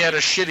post if you had a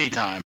shitty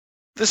time.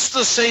 This is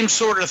the same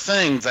sort of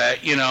thing that,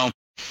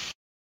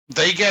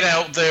 they get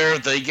out there,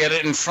 they get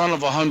it in front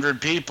of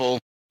 100 people,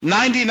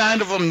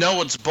 99 of them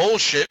know it's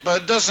bullshit,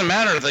 but it doesn't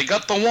matter. They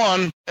got the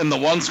one, and the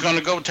one's going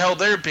to go tell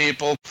their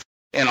people,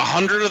 and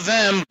 100 of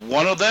them,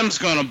 one of them's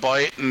going to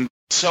bite, and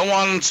so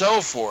on and so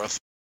forth.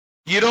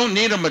 You don't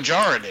need a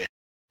majority.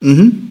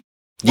 Mm-hmm.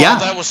 Yeah.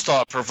 Well, that was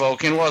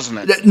thought-provoking,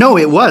 wasn't it? No,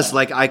 it was.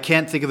 Like, I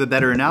can't think of a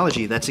better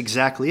analogy. That's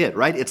exactly it,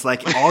 right? It's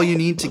like all you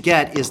need to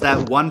get is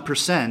that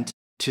 1%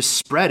 to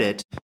spread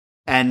it,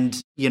 and,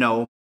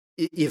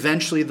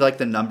 eventually, like,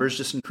 the numbers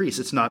just increase.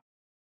 It's not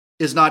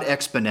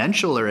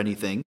exponential or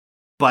anything,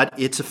 but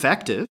it's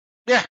effective.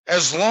 Yeah,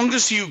 as long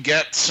as you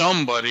get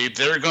somebody,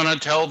 they're going to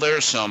tell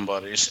their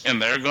somebodies,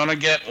 and they're going to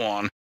get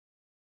one.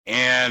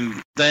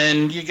 And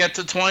then you get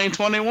to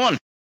 2021.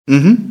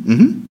 Mm-hmm,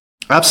 mm-hmm.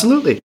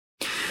 Absolutely.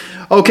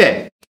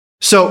 Okay,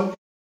 so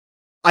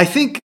I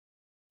think,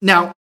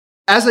 now,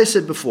 as I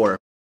said before,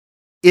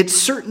 it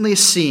certainly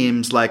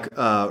seems like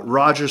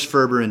Rogers,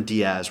 Ferber, and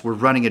Diaz were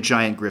running a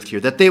giant grift here,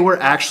 that they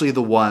were actually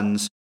the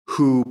ones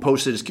who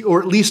posted,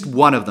 or at least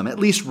one of them, at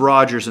least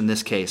Rogers in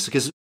this case,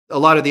 because a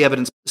lot of the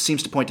evidence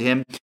seems to point to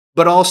him,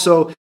 but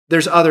also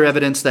there's other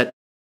evidence that,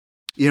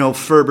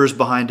 Ferber's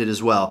behind it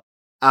as well.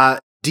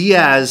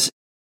 Diaz,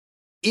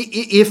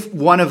 if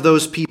one of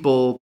those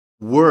people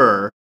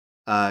were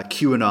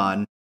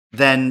QAnon,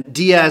 then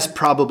Diaz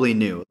probably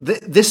knew.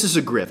 This is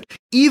a grift.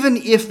 Even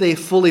if they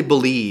fully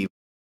believe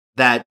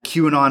that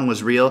QAnon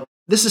was real,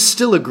 this is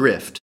still a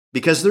grift,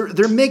 because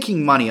they're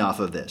making money off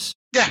of this.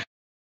 Yeah.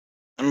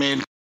 I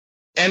mean,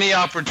 any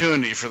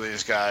opportunity for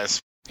these guys.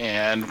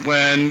 And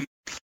when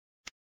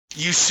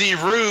you see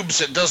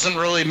rubes, it doesn't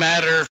really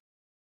matter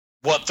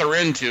what they're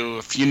into.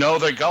 If you know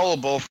they're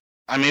gullible.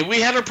 I mean,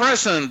 we had a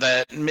president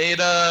that made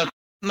a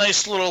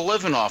nice little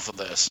living off of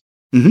this.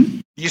 Mm-hmm.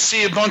 You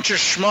see a bunch of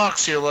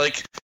schmucks, you're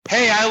like,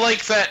 hey, I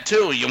like that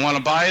too. You want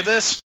to buy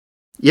this?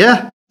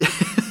 Yeah.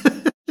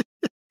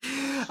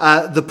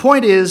 The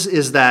point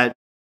is that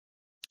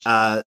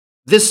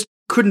this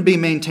couldn't be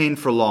maintained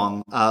for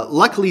long.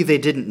 Luckily, they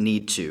didn't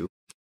need to,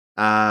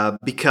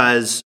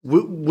 because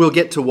we'll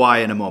get to why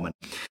in a moment.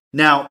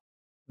 Now,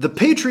 the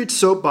Patriot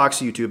Soapbox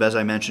YouTube, as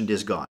I mentioned,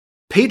 is gone.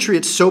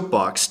 Patriot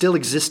Soapbox still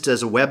exists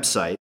as a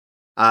website.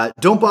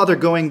 Don't bother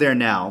going there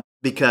now,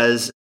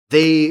 because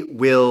they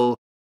will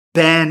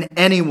ban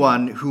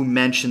anyone who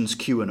mentions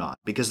QAnon,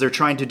 because they're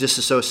trying to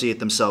disassociate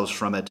themselves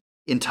from it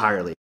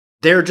entirely.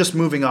 They're just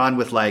moving on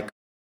with, like,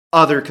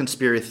 other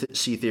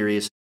conspiracy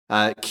theories.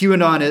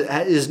 QAnon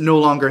is no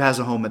longer has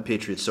a home at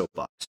Patriot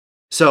Soapbox.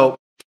 So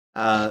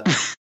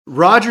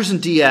Rogers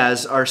and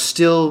Diaz are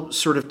still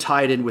sort of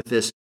tied in with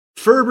this.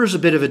 Ferber's a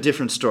bit of a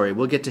different story.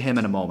 We'll get to him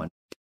in a moment.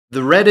 The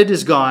Reddit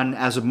is gone.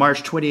 As of March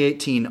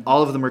 2018,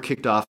 all of them were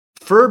kicked off.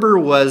 Ferber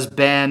was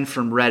banned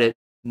from Reddit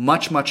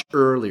much, much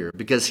earlier,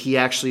 because he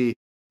actually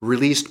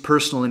released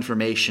personal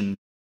information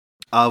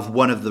of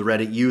one of the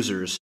Reddit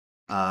users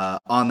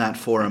on that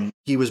forum.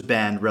 He was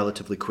banned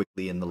relatively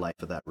quickly in the life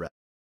of that Reddit.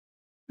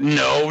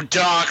 No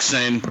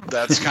doxing.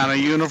 That's kind of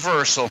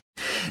universal.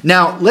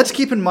 Now, let's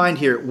keep in mind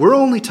here, we're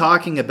only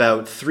talking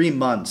about 3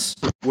 months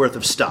worth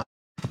of stuff.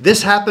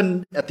 This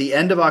happened at the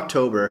end of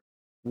October.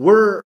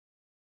 We're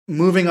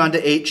moving on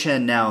to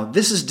 8chan now.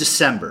 This is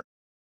December.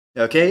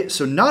 Okay?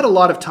 So not a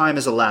lot of time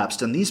has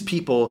elapsed, and these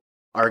people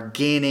are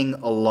gaining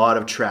a lot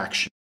of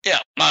traction. Yeah,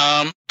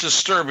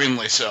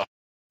 disturbingly so.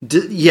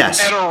 Yes.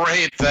 At a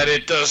rate that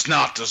it does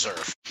not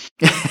deserve.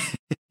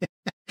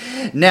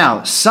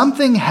 Now,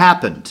 something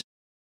happened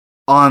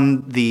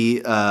on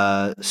the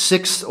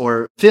 5th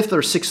or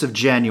 6th of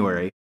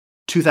January,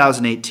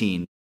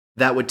 2018,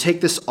 that would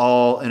take this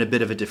all in a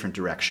bit of a different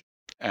direction.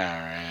 All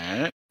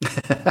right.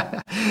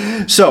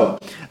 So,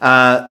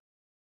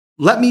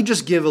 let me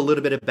just give a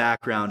little bit of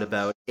background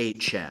about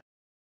 8chan.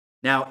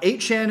 Now,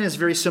 8chan is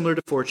very similar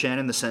to 4chan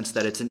in the sense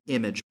that it's an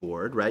image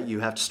board, right? You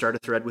have to start a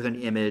thread with an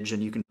image,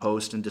 and you can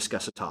post and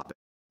discuss a topic.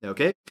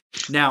 Okay?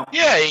 Now,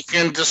 yeah, you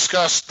can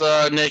discuss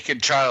the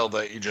naked child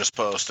that you just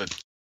posted.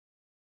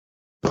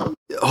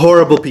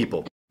 Horrible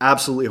people.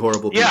 Absolutely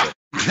horrible people. Yeah,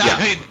 Yeah.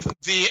 I mean,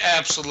 the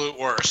absolute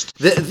worst.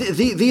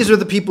 These are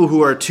the people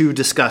who are too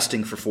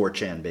disgusting for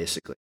 4chan,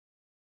 basically.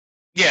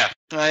 Yeah,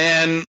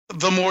 and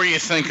the more you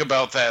think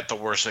about that, the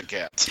worse it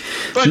gets.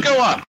 But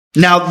go on.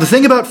 Now, the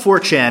thing about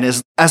 4chan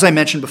is, as I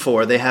mentioned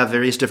before, they have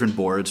various different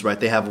boards, right?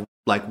 They have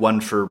like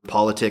one for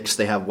politics,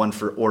 they have one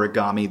for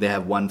origami, they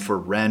have one for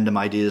random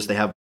ideas, they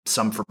have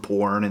some for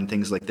porn and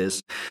things like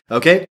this.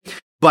 Okay?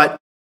 But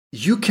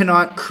you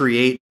cannot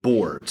create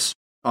boards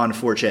on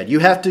 4chan. You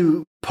have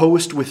to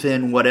post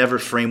within whatever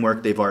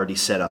framework they've already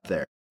set up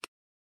there.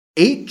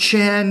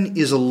 8chan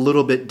is a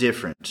little bit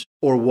different,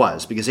 or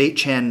was, because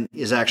 8chan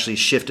is actually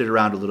shifted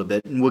around a little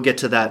bit, and we'll get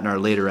to that in our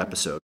later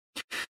episode.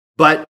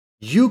 But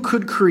you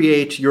could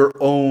create your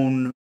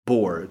own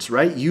boards,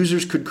 right?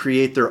 Users could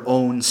create their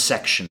own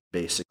section,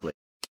 basically.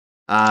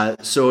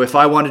 So if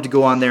I wanted to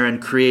go on there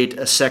and create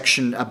a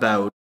section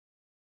about,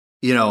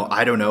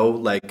 I don't know,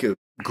 like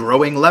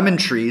growing lemon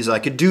trees, I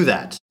could do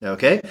that,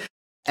 okay?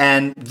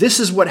 And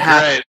this is what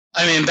happened. Right.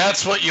 I mean,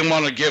 that's what you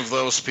want to give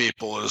those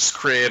people is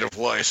creative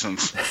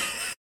license.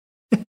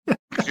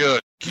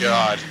 Good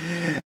God.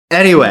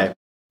 Anyway.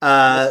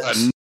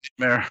 A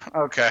nightmare.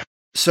 Okay.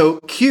 So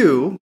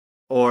Q,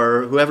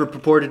 or whoever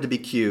purported to be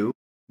Q,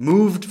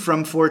 moved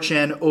from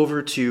 4chan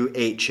over to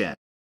 8chan.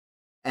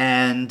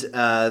 And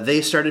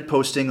they started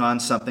posting on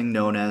something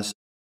known as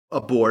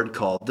a board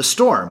called The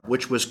Storm,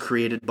 which was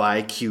created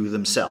by Q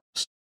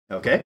themselves.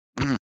 Okay?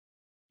 Mm-hmm.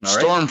 All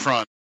right?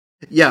 Stormfront.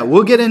 Yeah,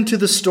 we'll get into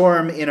the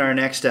storm in our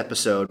next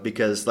episode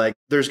because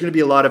there's going to be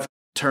a lot of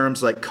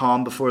terms like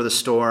calm before the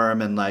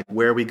storm and like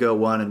where we go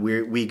one and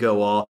where we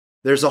go all.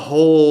 There's a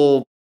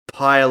whole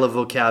pile of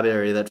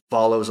vocabulary that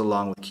follows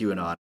along with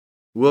QAnon.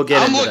 We'll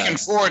get into that. I'm looking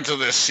forward to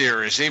this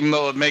series, even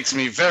though it makes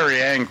me very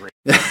angry.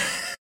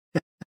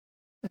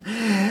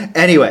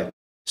 Anyway,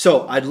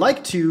 so I'd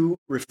like to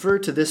refer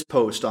to this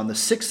post on the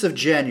 6th of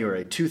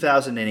January,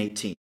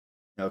 2018.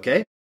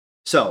 Okay?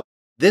 So,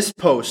 this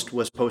post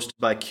was posted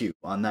by Q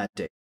on that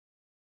date.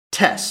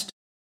 Test.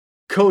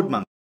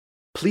 CodeMonkey.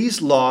 Please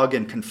log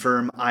and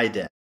confirm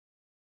ident.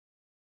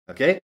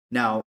 Okay?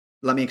 Now,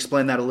 let me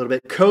explain that a little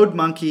bit.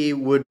 CodeMonkey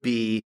would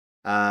be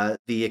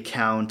the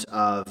account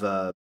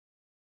of...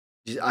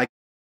 I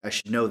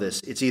should know this.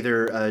 It's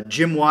either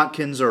Jim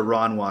Watkins or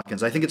Ron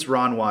Watkins. I think it's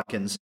Ron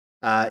Watkins.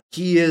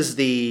 He is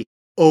the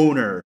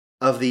owner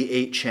of the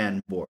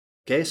 8chan board.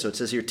 Okay, so it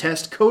says here,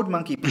 test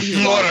CodeMonkey.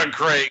 Please what a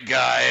great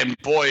guy, and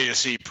boy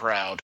is he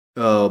proud.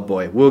 Oh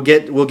boy, we'll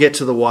get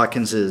to the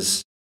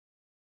Watkinses.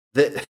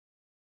 The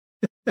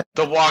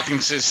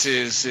Watkins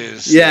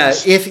is yeah.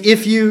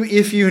 If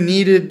you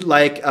needed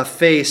like a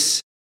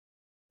face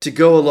to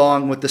go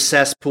along with the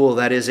cesspool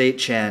that is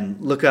 8chan,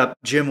 look up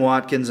Jim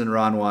Watkins and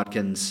Ron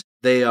Watkins.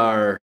 They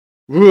are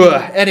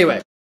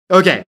anyway.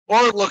 Okay,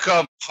 or look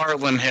up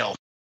Harlan Hill.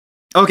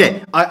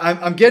 Okay,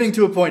 I'm getting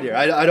to a point here.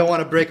 I don't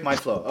want to break my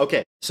flow.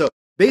 Okay, so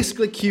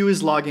basically Q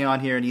is logging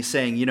on here and he's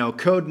saying,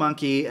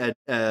 CodeMonkey,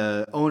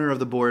 owner of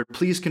the board,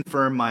 please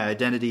confirm my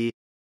identity.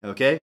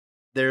 Okay,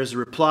 there's a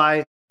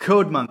reply.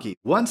 CodeMonkey,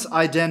 once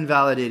ident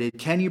validated,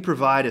 can you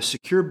provide a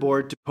secure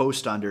board to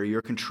post under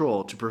your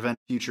control to prevent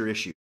future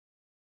issues?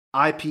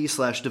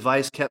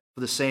 IP/device kept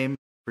for the same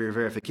for your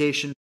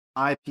verification.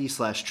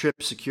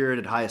 IP/trip secured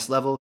at highest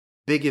level.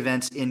 Big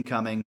events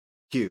incoming.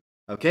 Q.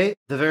 Okay,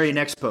 the very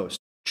next post.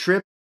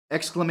 Trip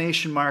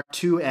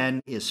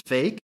 !2n is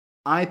fake.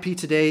 IP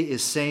today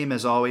is same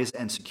as always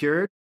and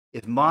secured.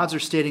 If mods are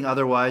stating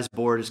otherwise,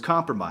 board is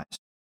compromised.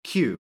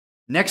 Q.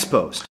 Next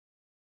post.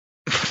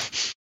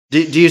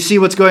 Do you see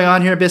what's going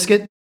on here,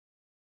 Biscuit?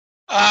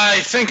 I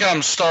think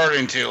I'm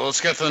starting to.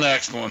 Let's get to the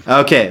next one.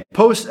 Okay.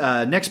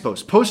 Next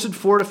post. Posted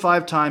 4 to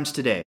 5 times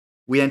today.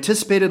 We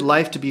anticipated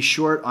life to be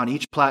short on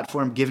each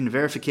platform given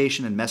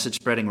verification and message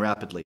spreading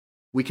rapidly.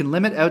 We can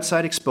limit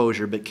outside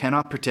exposure but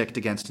cannot protect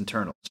against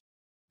internals.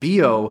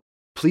 BO,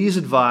 please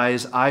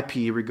advise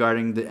IP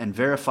regarding and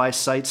verify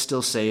site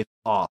still safe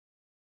off.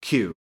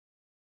 Q.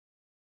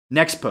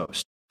 Next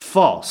post.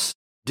 False.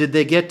 Did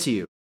they get to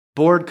you?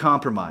 Board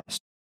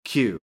compromised.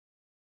 Q.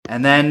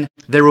 And then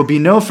there will be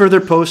no further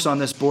posts on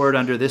this board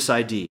under this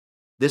ID.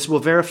 This will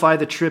verify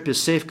the trip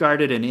is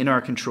safeguarded and in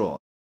our control.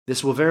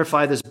 This will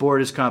verify this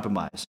board is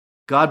compromised.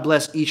 God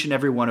bless each and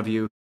every one of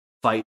you.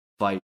 Fight,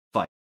 fight,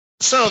 fight.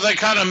 So they're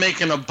kind of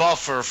making a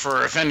buffer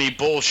for if any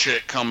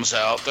bullshit comes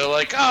out. They're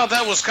like, oh,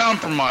 that was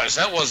compromised.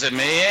 That wasn't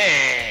me.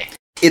 Hey.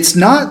 It's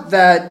not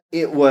that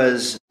it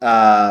was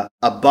a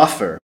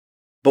buffer,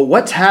 but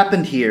what's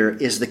happened here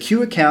is the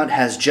Q account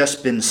has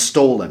just been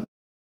stolen.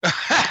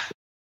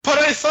 But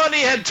I thought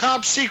he had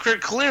top secret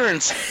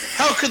clearance.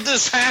 How could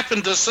this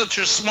happen to such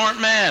a smart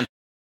man?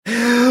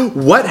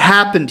 What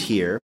happened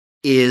here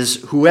is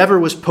whoever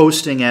was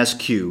posting as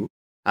Q,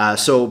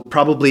 so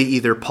probably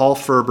either Paul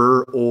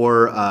Ferber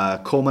or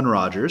Coleman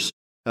Rogers,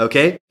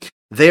 okay?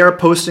 They are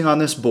posting on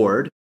this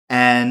board,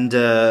 and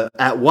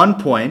at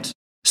one point,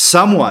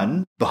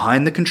 someone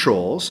behind the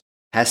controls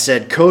has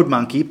said,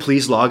 CodeMonkey,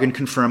 please log and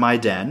confirm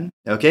ident,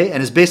 okay?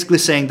 And is basically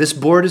saying, this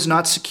board is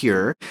not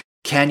secure.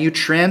 Can you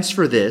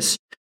transfer this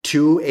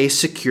to a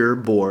secure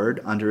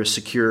board under a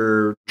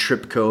secure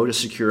trip code, a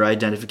secure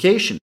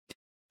identification.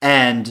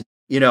 And,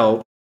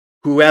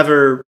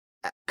 whoever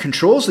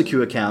controls the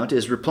Q account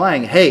is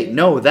replying, hey,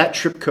 no, that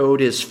trip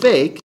code is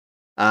fake.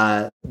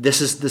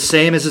 This is the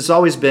same as it's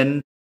always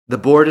been. The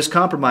board is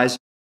compromised.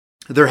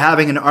 They're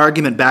having an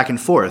argument back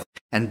and forth.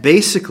 And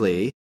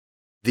basically,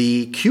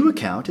 the Q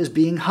account is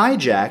being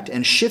hijacked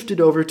and shifted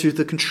over to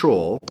the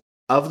control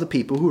of the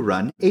people who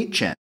run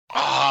 8chan.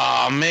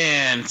 Oh,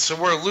 man. So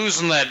we're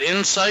losing that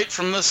insight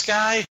from this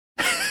guy?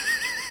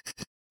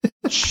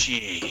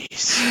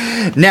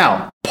 Jeez.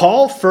 Now,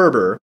 Paul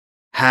Ferber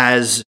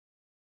has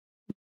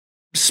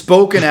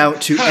spoken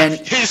out to...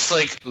 He's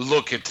like,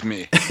 look at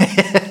me.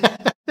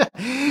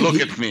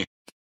 Look at me.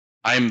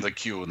 I'm the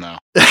Q now.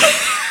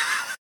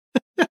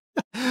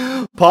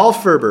 Paul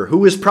Ferber,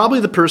 who is probably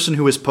the person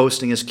who was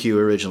posting as Q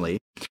originally,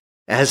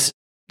 has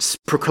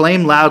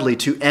proclaimed loudly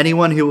to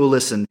anyone who will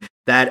listen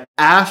that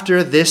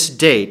after this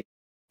date,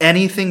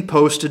 anything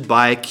posted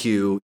by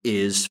Q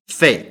is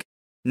fake.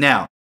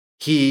 Now,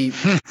 he...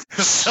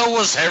 So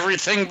was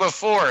everything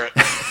before it.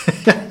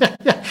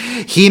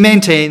 He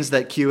maintains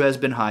that Q has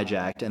been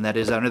hijacked and that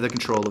is under the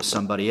control of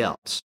somebody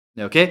else.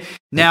 Okay?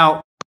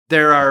 Now,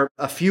 there are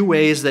a few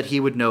ways that he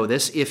would know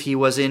this if he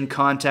was in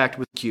contact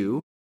with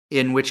Q,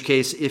 in which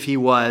case, if he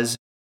was,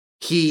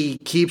 he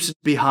keeps it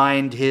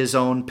behind his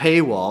own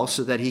paywall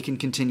so that he can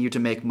continue to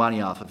make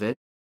money off of it,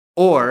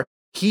 or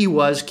he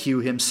was Q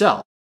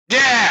himself.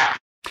 Yeah!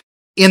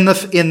 In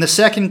the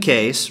second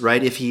case,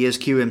 right, if he is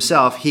Q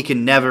himself, he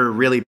can never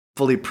really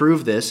fully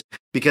prove this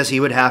because he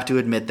would have to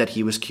admit that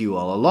he was Q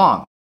all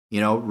along,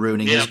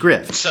 ruining his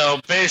grift.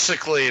 So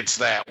basically it's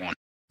that one.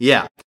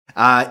 Yeah.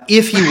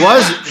 If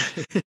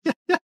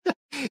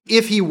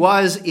he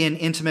was in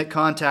intimate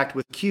contact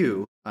with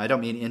Q, I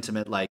don't mean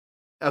intimate like,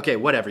 okay,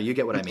 whatever, you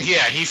get what I mean.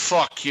 Yeah, he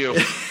fucked you.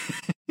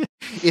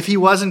 If he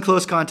was in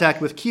close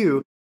contact with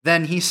Q,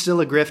 then he's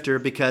still a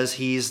grifter because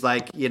he's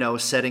like,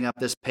 setting up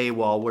this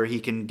paywall where he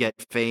can get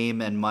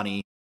fame and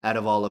money out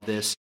of all of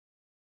this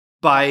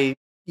by,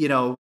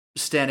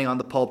 standing on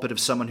the pulpit of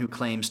someone who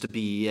claims to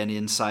be an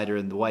insider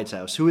in the White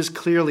House, who is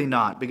clearly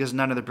not, because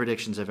none of the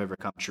predictions have ever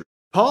come true.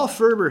 Paul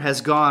Ferber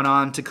has gone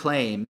on to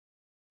claim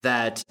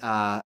that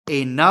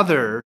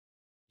another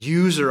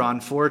user on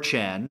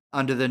 4chan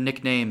under the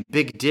nickname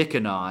Big Dick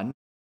Anon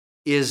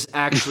is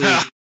actually...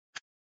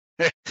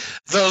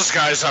 Those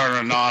guys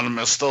aren't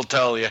anonymous, they'll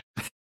tell you.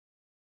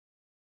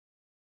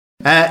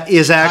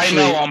 Is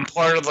actually... I know, I'm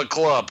part of the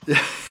club.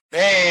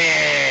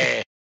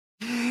 Hey!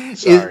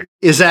 Sorry.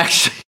 Is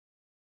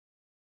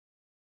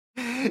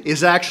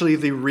actually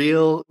the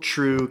real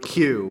true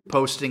Q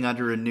posting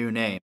under a new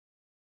name.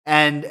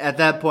 And at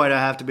that point, I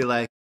have to be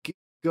like,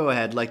 go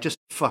ahead, just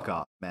fuck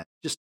off, man.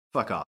 Just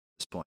fuck off at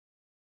this point.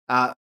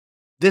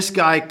 This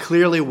guy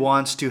clearly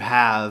wants to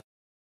have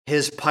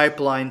his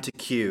pipeline to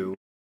Q,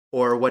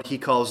 or what he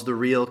calls the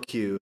real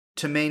Q,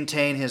 to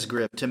maintain his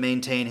grip, to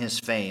maintain his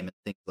fame, and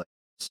things like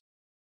this.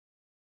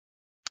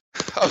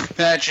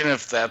 Imagine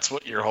if that's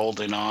what you're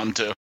holding on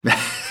to.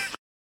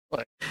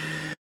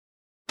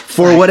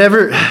 For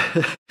whatever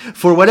the...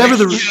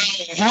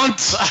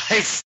 once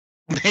I've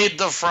made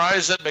the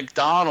fries at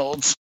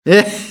McDonald's.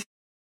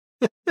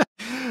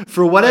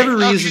 For whatever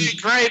reason... Okay,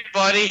 great,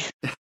 buddy.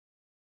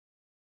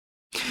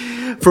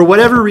 For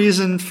whatever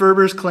reason,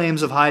 Ferber's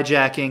claims of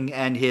hijacking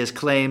and his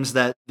claims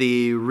that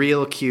the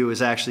real Q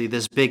is actually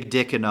this Big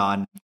Dick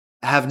Anon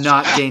have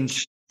not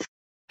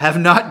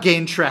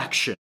gained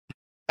traction.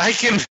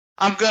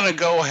 I'm gonna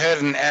go ahead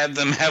and add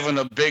them having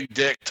a big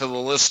dick to the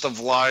list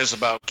of lies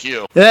about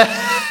Q.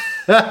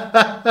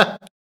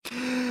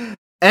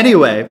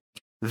 Anyway,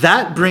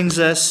 that brings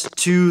us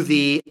to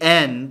the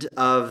end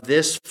of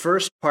this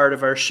first part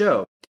of our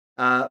show,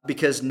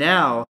 because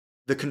now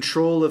the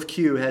control of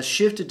Q has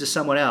shifted to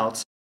someone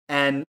else,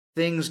 and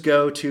things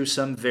go to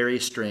some very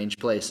strange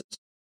places.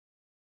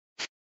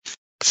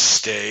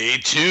 Stay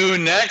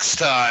tuned next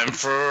time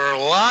for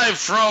Live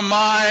from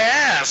My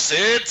Ass.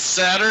 It's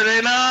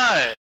Saturday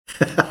night.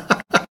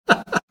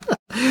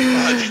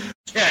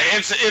 Yeah,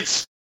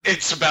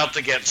 it's about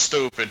to get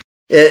stupid.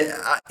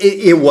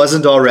 It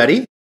wasn't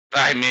already?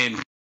 I mean,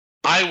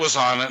 I was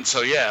on it,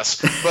 so yes.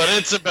 But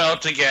it's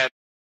about to get,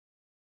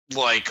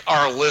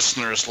 our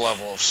listeners'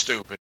 level of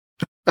stupid.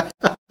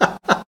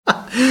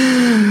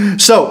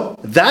 So,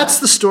 that's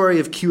the story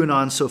of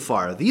QAnon so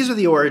far. These are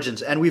the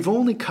origins, and we've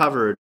only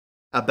covered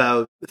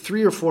about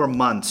 3 or 4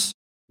 months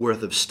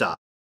worth of stuff.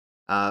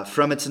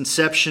 From its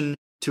inception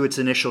to its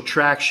initial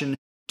traction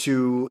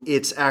to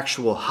its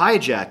actual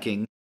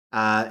hijacking,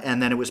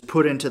 and then it was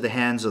put into the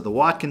hands of the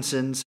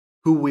Watkinsons,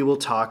 who we will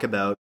talk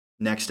about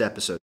next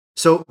episode.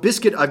 So,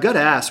 Biscuit, I've got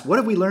to ask, what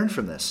have we learned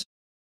from this?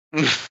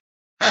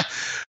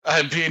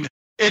 I mean,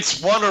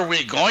 it's what are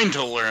we going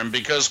to learn?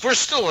 Because we're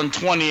still in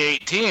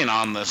 2018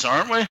 on this,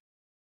 aren't we?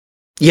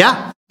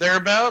 Yeah.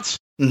 Thereabouts?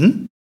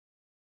 Mm-hmm.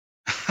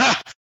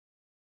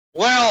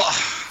 Well,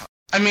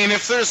 I mean,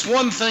 if there's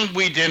one thing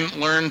we didn't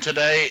learn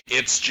today,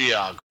 it's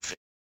geography.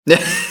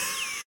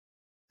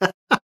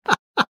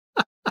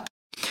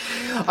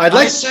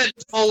 I said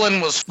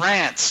Poland was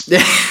France.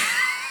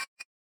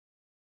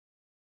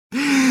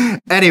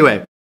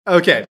 Anyway,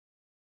 okay.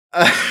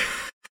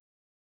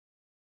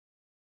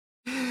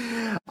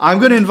 I'm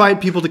going to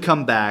invite people to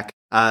come back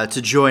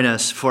to join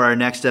us for our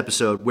next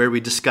episode where we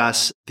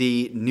discuss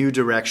the new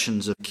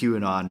directions of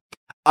QAnon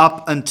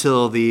up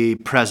until the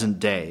present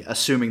day,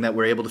 assuming that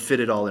we're able to fit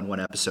it all in one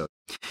episode.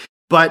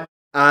 But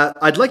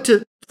I'd like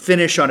to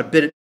finish on a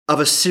bit of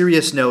a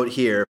serious note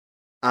here,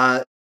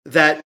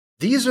 that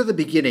these are the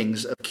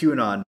beginnings of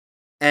QAnon,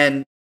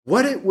 and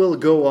what it will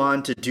go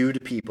on to do to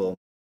people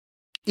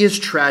is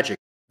tragic.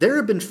 There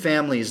have been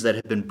families that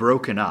have been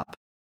broken up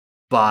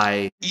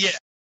by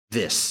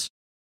this.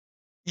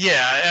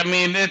 Yeah, I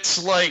mean,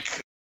 it's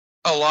like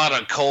a lot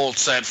of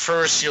cults. At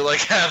first, you're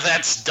like,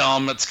 that's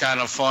dumb, it's kind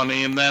of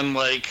funny, and then,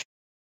 like,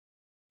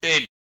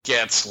 it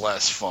gets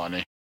less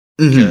funny.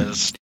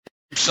 Because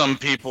some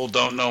people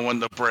don't know when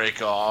to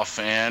break off,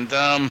 and,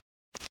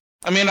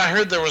 I mean, I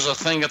heard there was a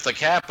thing at the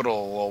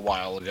Capitol a little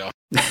while ago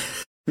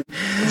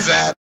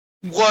that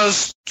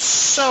was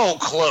so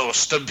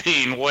close to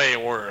being way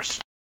worse.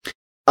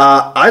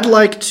 I'd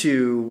like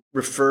to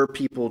refer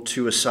people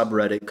to a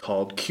subreddit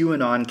called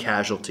QAnon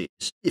Casualties.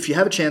 If you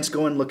have a chance,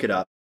 go and look it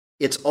up.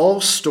 It's all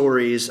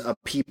stories of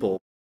people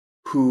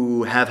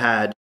who have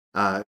had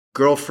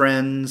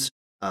girlfriends,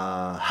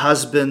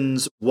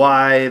 husbands,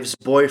 wives,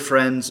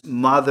 boyfriends,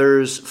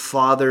 mothers,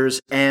 fathers,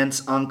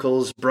 aunts,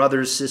 uncles,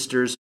 brothers,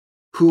 sisters,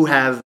 who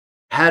have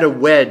had a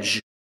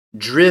wedge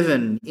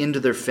driven into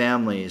their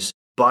families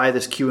by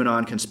this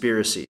QAnon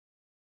conspiracy.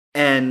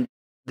 And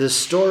the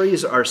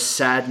stories are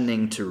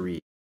saddening to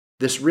read.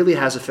 This really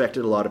has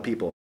affected a lot of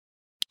people.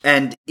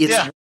 And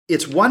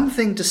it's one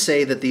thing to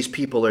say that these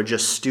people are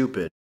just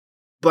stupid,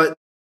 but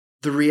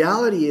the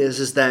reality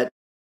is that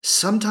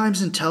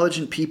sometimes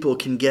intelligent people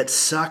can get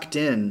sucked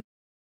in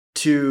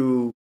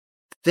to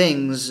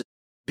things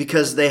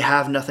because they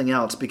have nothing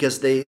else,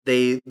 because they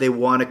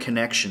want a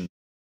connection.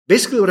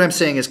 Basically what I'm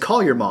saying is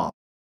call your mom.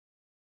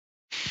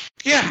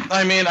 Yeah,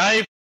 I mean,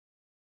 I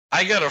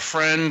got a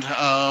friend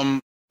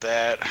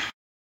that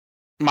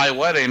my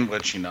wedding,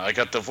 which, I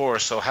got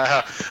divorced, so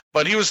haha,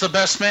 but he was the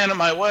best man at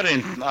my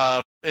wedding.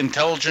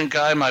 Intelligent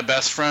guy, my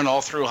best friend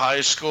all through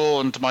high school,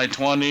 into my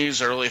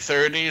 20s, early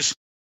 30s,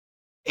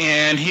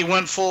 and he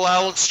went full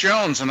Alex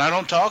Jones, and I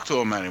don't talk to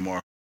him anymore.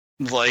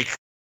 Like,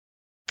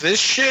 this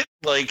shit,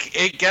 like,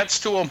 it gets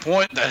to a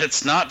point that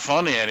it's not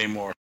funny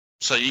anymore,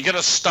 so you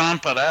gotta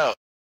stomp it out.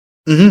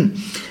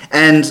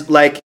 And,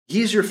 like,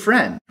 he's your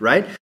friend,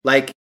 right?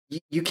 Like,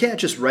 you can't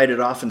just write it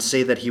off and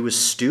say that he was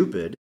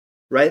stupid,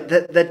 right?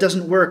 That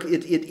doesn't work.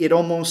 It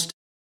almost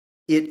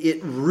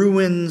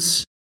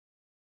ruins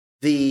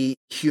the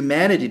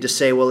humanity to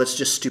say, well, it's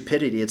just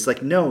stupidity. It's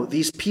like, no,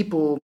 these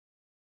people,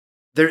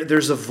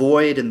 there's a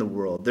void in the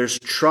world. There's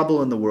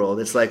trouble in the world.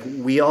 It's like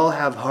we all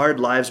have hard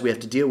lives we have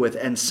to deal with,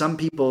 and some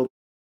people,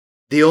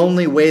 the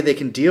only way they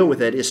can deal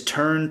with it is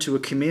turn to a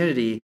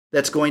community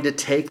that's going to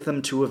take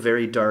them to a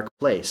very dark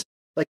place.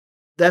 Like,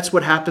 that's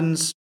what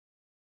happens,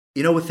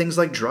 with things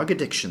like drug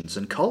addictions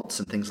and cults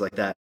and things like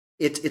that.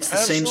 It's the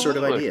same sort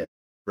of idea,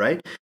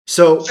 right?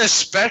 So,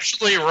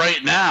 especially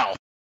right now.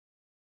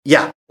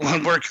 Yeah.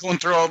 When we're going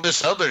through all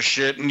this other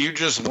shit and you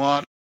just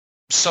want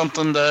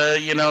something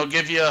to,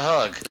 give you a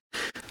hug.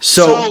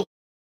 So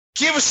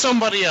give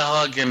somebody a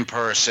hug in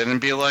person and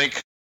be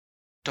like,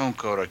 don't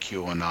go to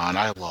QAnon,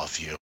 I love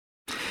you.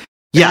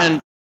 Yeah.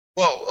 And,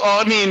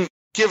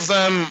 give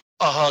them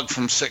a hug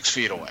from 6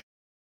 feet away.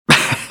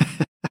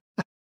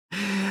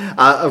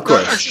 Of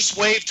course. Or just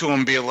wave to them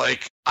and be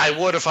like, I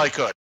would if I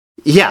could.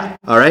 Yeah,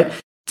 all right.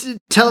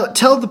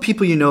 Tell the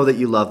people you know that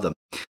you love them.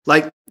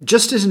 Like,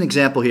 just as an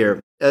example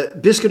here,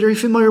 Biscuit, are you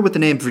familiar with the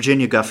name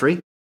Virginia Giuffre?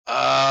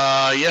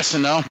 Yes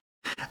and no.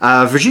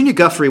 Virginia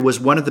Giuffre was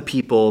one of the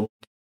people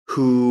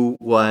who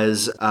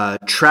was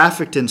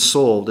trafficked and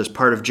sold as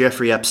part of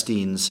Jeffrey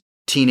Epstein's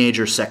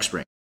teenager sex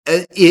ring.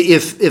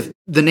 If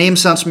the name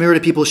sounds familiar to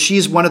people,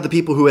 she's one of the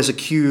people who has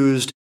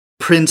accused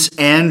Prince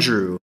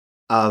Andrew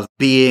of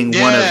being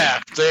there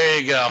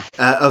you go.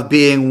 Of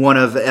being one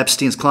of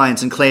Epstein's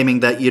clients, and claiming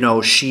that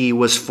she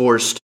was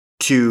forced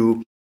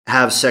to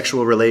have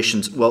sexual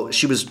relations. Well,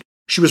 she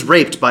was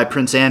raped by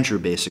Prince Andrew,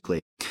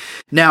 basically.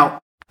 Now,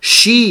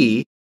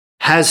 she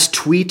has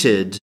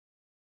tweeted.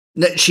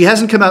 She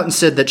hasn't come out and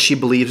said that she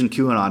believes in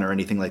QAnon or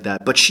anything like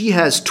that, but she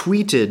has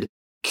tweeted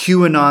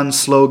QAnon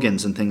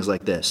slogans and things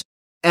like this.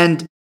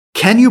 And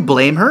can you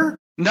blame her?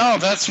 No,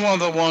 that's one of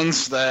the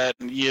ones that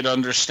you'd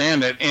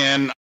understand it.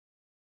 And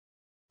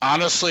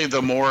honestly,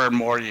 the more and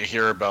more you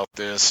hear about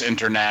this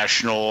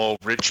international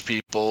rich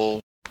people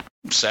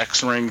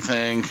sex ring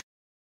thing,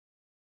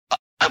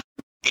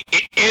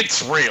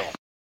 it's real.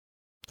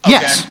 Okay?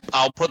 Yes.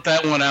 I'll put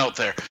that one out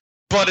there.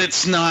 But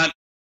it's not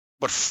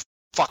what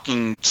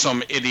fucking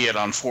some idiot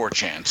on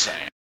 4chan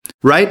saying.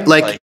 Right?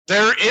 Like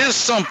there is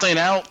something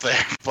out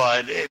there,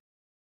 but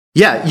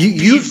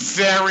you be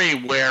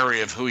very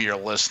wary of who you're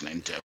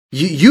listening to.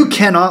 You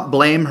cannot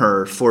blame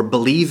her for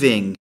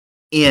believing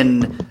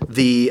in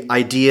the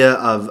idea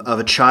of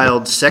a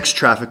child sex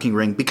trafficking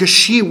ring because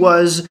she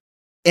was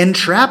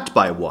entrapped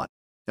by one.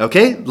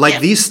 Okay? Like,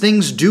 these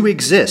things do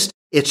exist.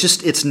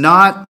 It's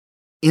not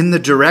in the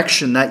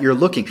direction that you're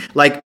looking.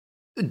 Like,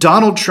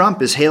 Donald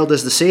Trump is hailed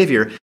as the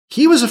savior.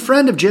 He was a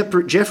friend of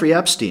Jeffrey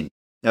Epstein.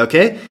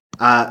 Okay?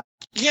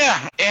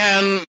 Yeah,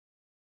 and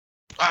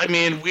I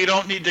mean, we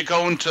don't need to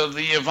go into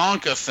the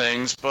Ivanka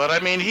things, but I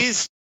mean,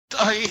 he's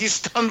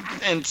done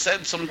and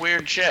said some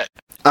weird shit.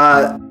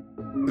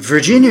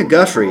 Virginia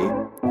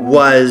Giuffre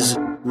was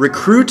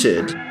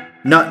recruited,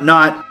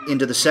 not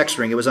into the sex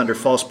ring, it was under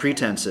false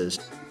pretenses,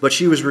 but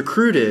she was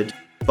recruited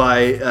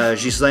by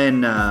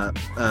Ghislaine,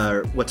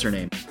 what's her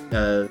name?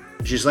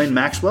 Ghislaine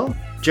Maxwell?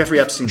 Jeffrey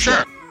Epstein's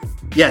wife.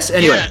 Yes,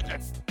 anyway. Yeah.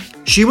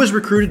 She was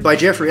recruited by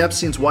Jeffrey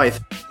Epstein's wife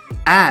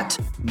at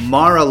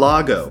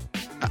Mar-a-Lago.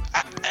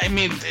 I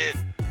mean,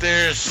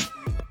 there's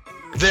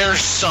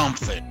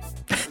something.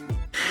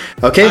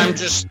 Okay. I'm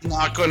just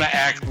not going to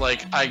act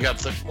like I got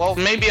the... Well,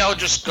 maybe I'll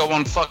just go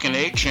on fucking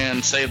 8chan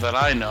and say that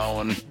I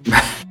know and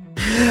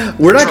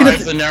we're not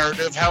drive the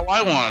narrative how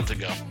I want it to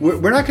go.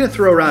 We're not going to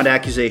throw around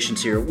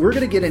accusations here. We're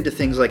going to get into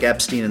things like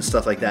Epstein and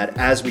stuff like that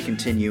as we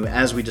continue,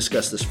 as we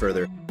discuss this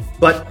further.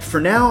 But for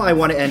now, I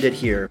want to end it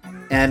here.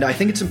 And I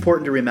think it's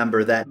important to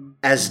remember that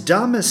as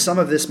dumb as some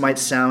of this might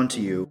sound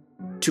to you,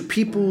 to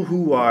people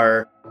who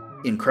are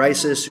in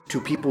crisis, to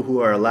people who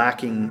are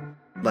lacking,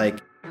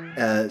 like,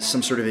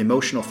 some sort of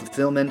emotional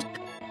fulfillment,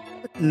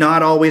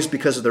 not always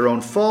because of their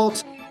own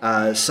fault,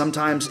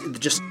 sometimes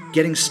just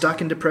getting stuck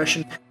in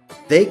depression,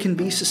 they can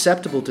be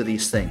susceptible to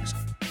these things.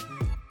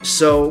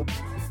 So,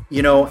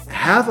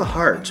 have a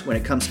heart when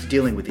it comes to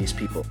dealing with these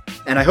people.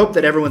 And I hope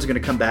that everyone's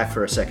going to come back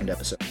for a second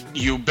episode.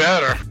 You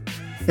better.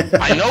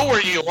 I know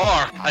where you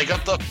are. I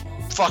got the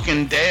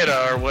fucking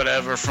data or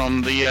whatever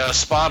from the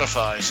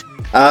Spotify's.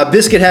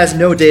 Biscuit has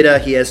no data.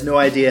 He has no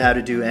idea how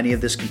to do any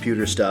of this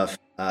computer stuff.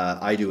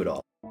 I do it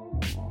all.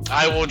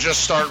 I will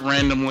just start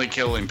randomly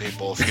killing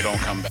people if you don't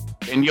come back.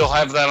 And you'll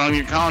have that on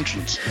your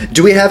conscience.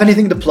 Do we have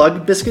anything to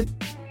plug, Biscuit?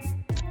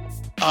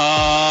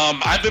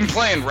 I've been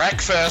playing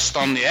Wreckfest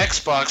on the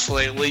Xbox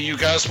lately. You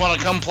guys want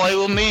to come play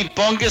with me?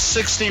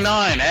 Bungus69,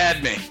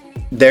 add me.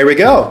 There we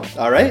go.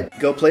 All right,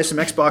 go play some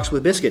Xbox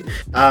with Biscuit.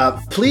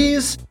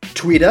 Please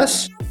tweet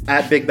us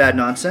at Big Bad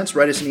Nonsense.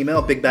 Write us an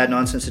email,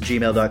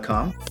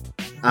 bigbadnonsense@gmail.com.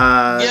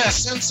 Yeah,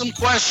 send some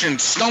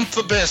questions. Stump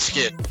the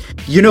Biscuit.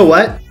 You know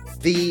what?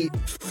 The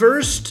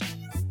first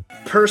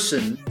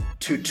person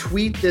to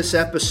tweet this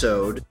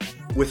episode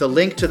with a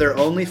link to their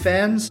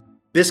OnlyFans,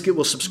 Biscuit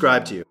will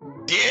subscribe to you.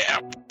 Yeah,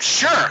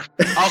 sure.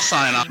 I'll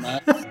sign on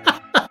that.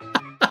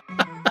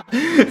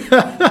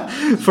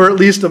 For at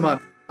least a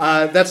month.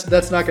 That's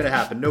not going to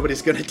happen.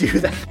 Nobody's going to do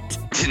that.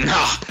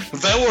 No,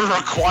 that would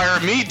require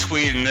me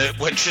tweeting it,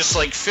 which is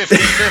like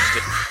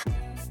 50-50.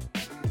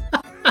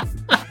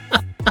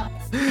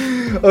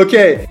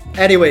 Okay,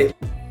 anyway,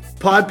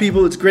 pod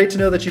people, it's great to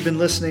know that you've been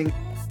listening.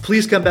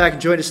 Please come back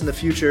and join us in the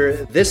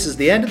future. This is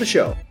the end of the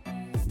show.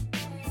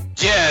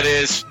 Yeah, it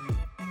is.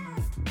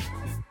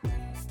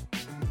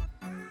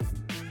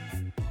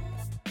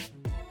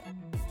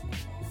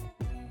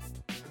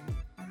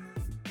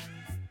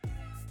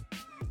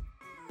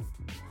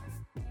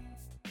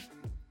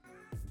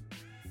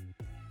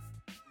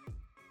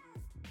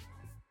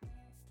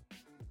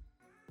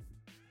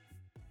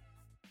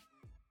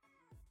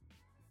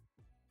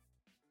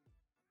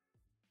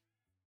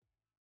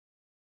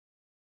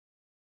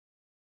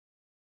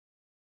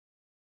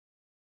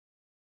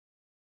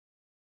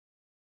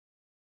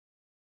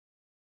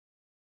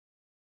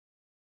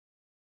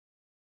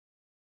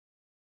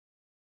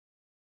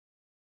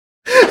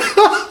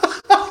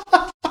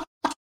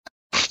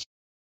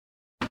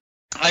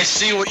 I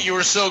see what you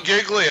were so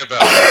giggly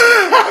about.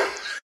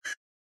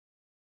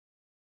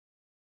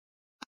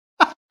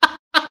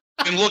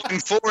 Been looking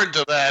forward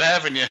to that,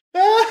 haven't you?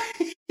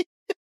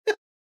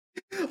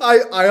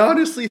 I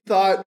honestly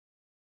thought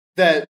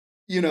that,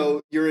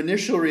 your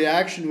initial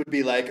reaction would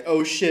be like,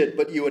 oh shit,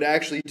 but you would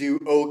actually do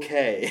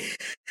okay.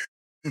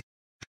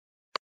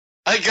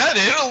 I got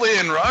Italy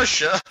and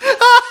Russia.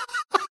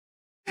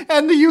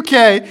 And the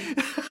UK.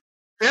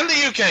 And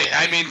the UK.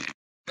 I mean,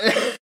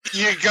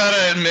 you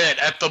gotta admit,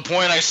 at the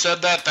point I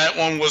said that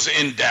one was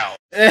in doubt.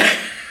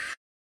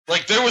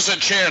 Like, there was a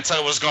chance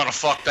I was gonna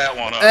fuck that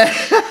one up.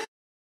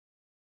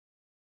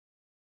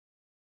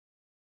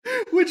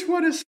 Which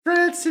one is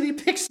France? And he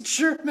picks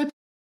German.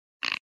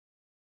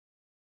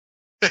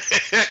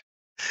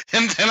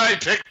 And then I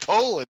picked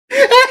Poland.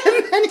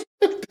 And then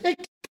you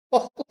picked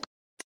Poland.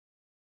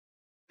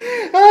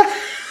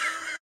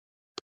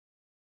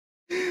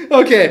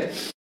 Okay.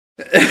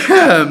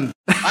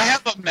 I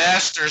have a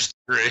master's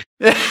degree.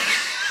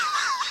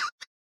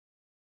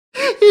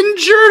 In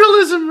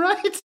journalism,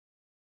 right?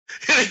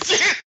 And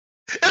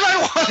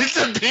I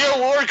wanted to be a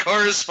war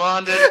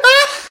correspondent.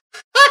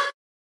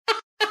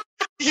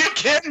 You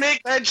can't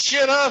make that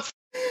shit up.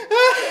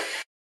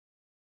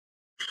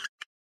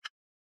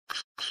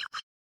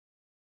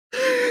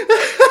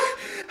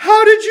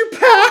 How did you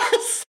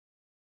pass?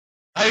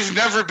 I've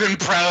never been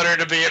prouder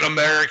to be an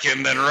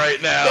American than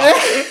right now.